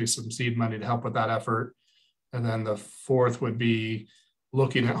for actually some seed money to help with that effort. And then the fourth would be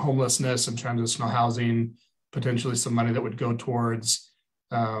looking at homelessness and transitional housing, potentially some money that would go towards,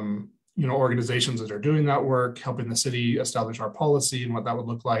 organizations that are doing that work, helping the city establish our policy and what that would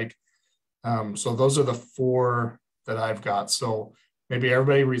look like. So those are the four that I've got. So maybe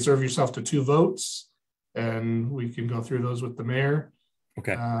everybody reserve yourself to 2 votes and we can go through those with the mayor.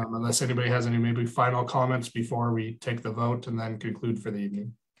 Okay. Unless anybody has any maybe final comments before we take the vote and then conclude for the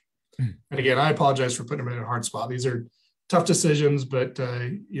evening. And again, I apologize for putting them in a hard spot. These are tough decisions, but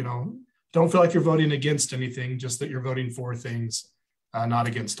don't feel like you're voting against anything, just that you're voting for things, not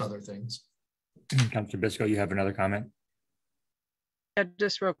against other things. Councilor Bisco, you have another comment? Yeah,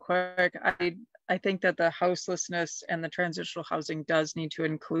 just real quick. I think that the houselessness and the transitional housing does need to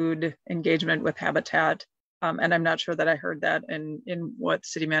include engagement with Habitat. And I'm not sure that I heard that in what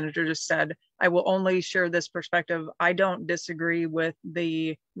city manager just said. I will only share this perspective. I don't disagree with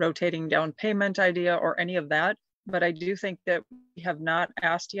the rotating down payment idea or any of that, but I do think that we have not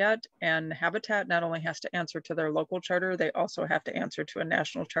asked yet, and Habitat not only has to answer to their local charter, they also have to answer to a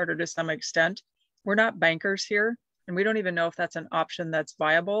national charter to some extent. We're not bankers here, and we don't even know if that's an option that's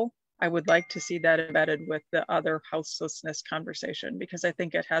viable. I would like to see that embedded with the other houselessness conversation, because I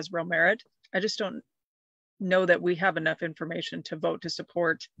think it has real merit. I just don't know that we have enough information to vote to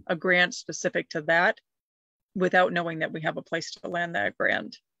support a grant specific to that without knowing that we have a place to land that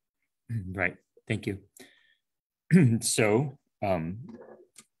grant. Right, thank you. So, and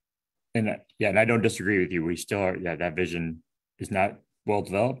I don't disagree with you. We still are, that vision is not well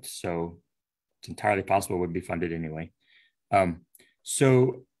developed, so it's entirely possible it would be funded anyway.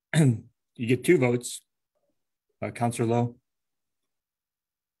 So you get 2 votes, Councilor Lowe.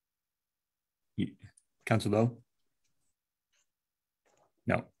 Councilor Lowe?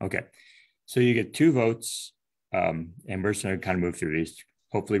 No, okay. So you get 2 votes, and we're just going to kind of move through these,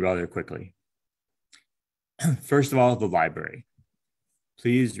 hopefully rather quickly. First of all, the library.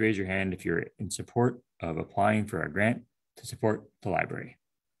 Please raise your hand if you're in support of applying for a grant to support the library.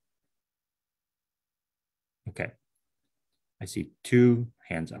 Okay. I see 2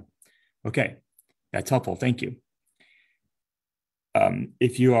 hands up. Okay, that's helpful. Thank you.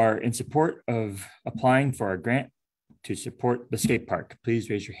 If you are in support of applying for a grant to support the skate park, please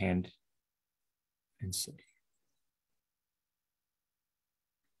raise your hand and say.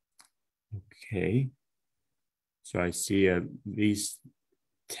 Okay. So I see at least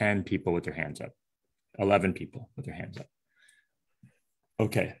 10 people with their hands up, 11 people with their hands up.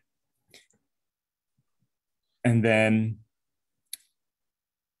 Okay. And then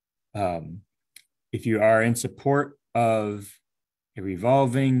if you are in support of a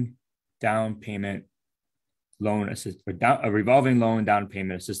revolving down payment loan assist or a revolving loan down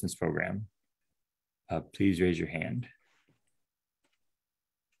payment assistance program, please raise your hand.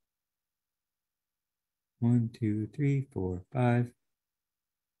 1, 2, 3, 4, 5.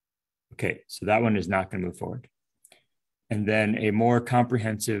 Okay, so that one is not going to move forward. And then a more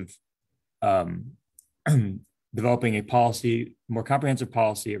comprehensive, developing a policy, more comprehensive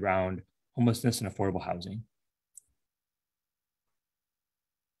policy around homelessness and affordable housing.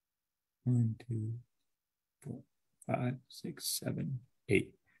 1, 2, 4, 5, 6, 7,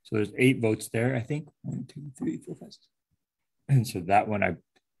 8. So there's 8 votes there, I think. 1, 2, 3, 4, 5, 6. And so that one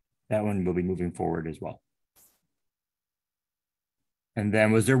will be moving forward as well. And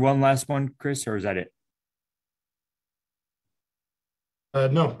then was there one last one, Chris, or is that it?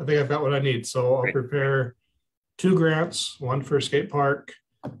 No, I think I've got what I need. So I'll Great. prepare 2 grants, one for skate park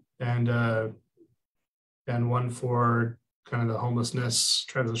and one for kind of the homelessness,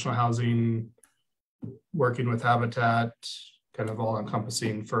 transitional housing, working with Habitat, kind of all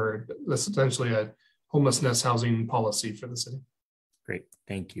encompassing for this, essentially a homelessness housing policy for the city. Great,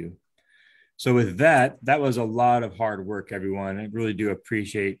 thank you. So with that was a lot of hard work, everyone. I really do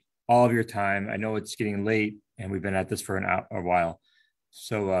appreciate all of your time. I know it's getting late and we've been at this for a while.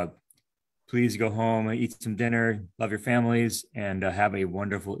 So please go home, eat some dinner, love your families, and have a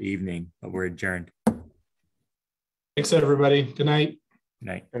wonderful evening. But we're adjourned. Thanks, everybody. Good night. Good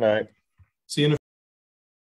night. Good night. See you in a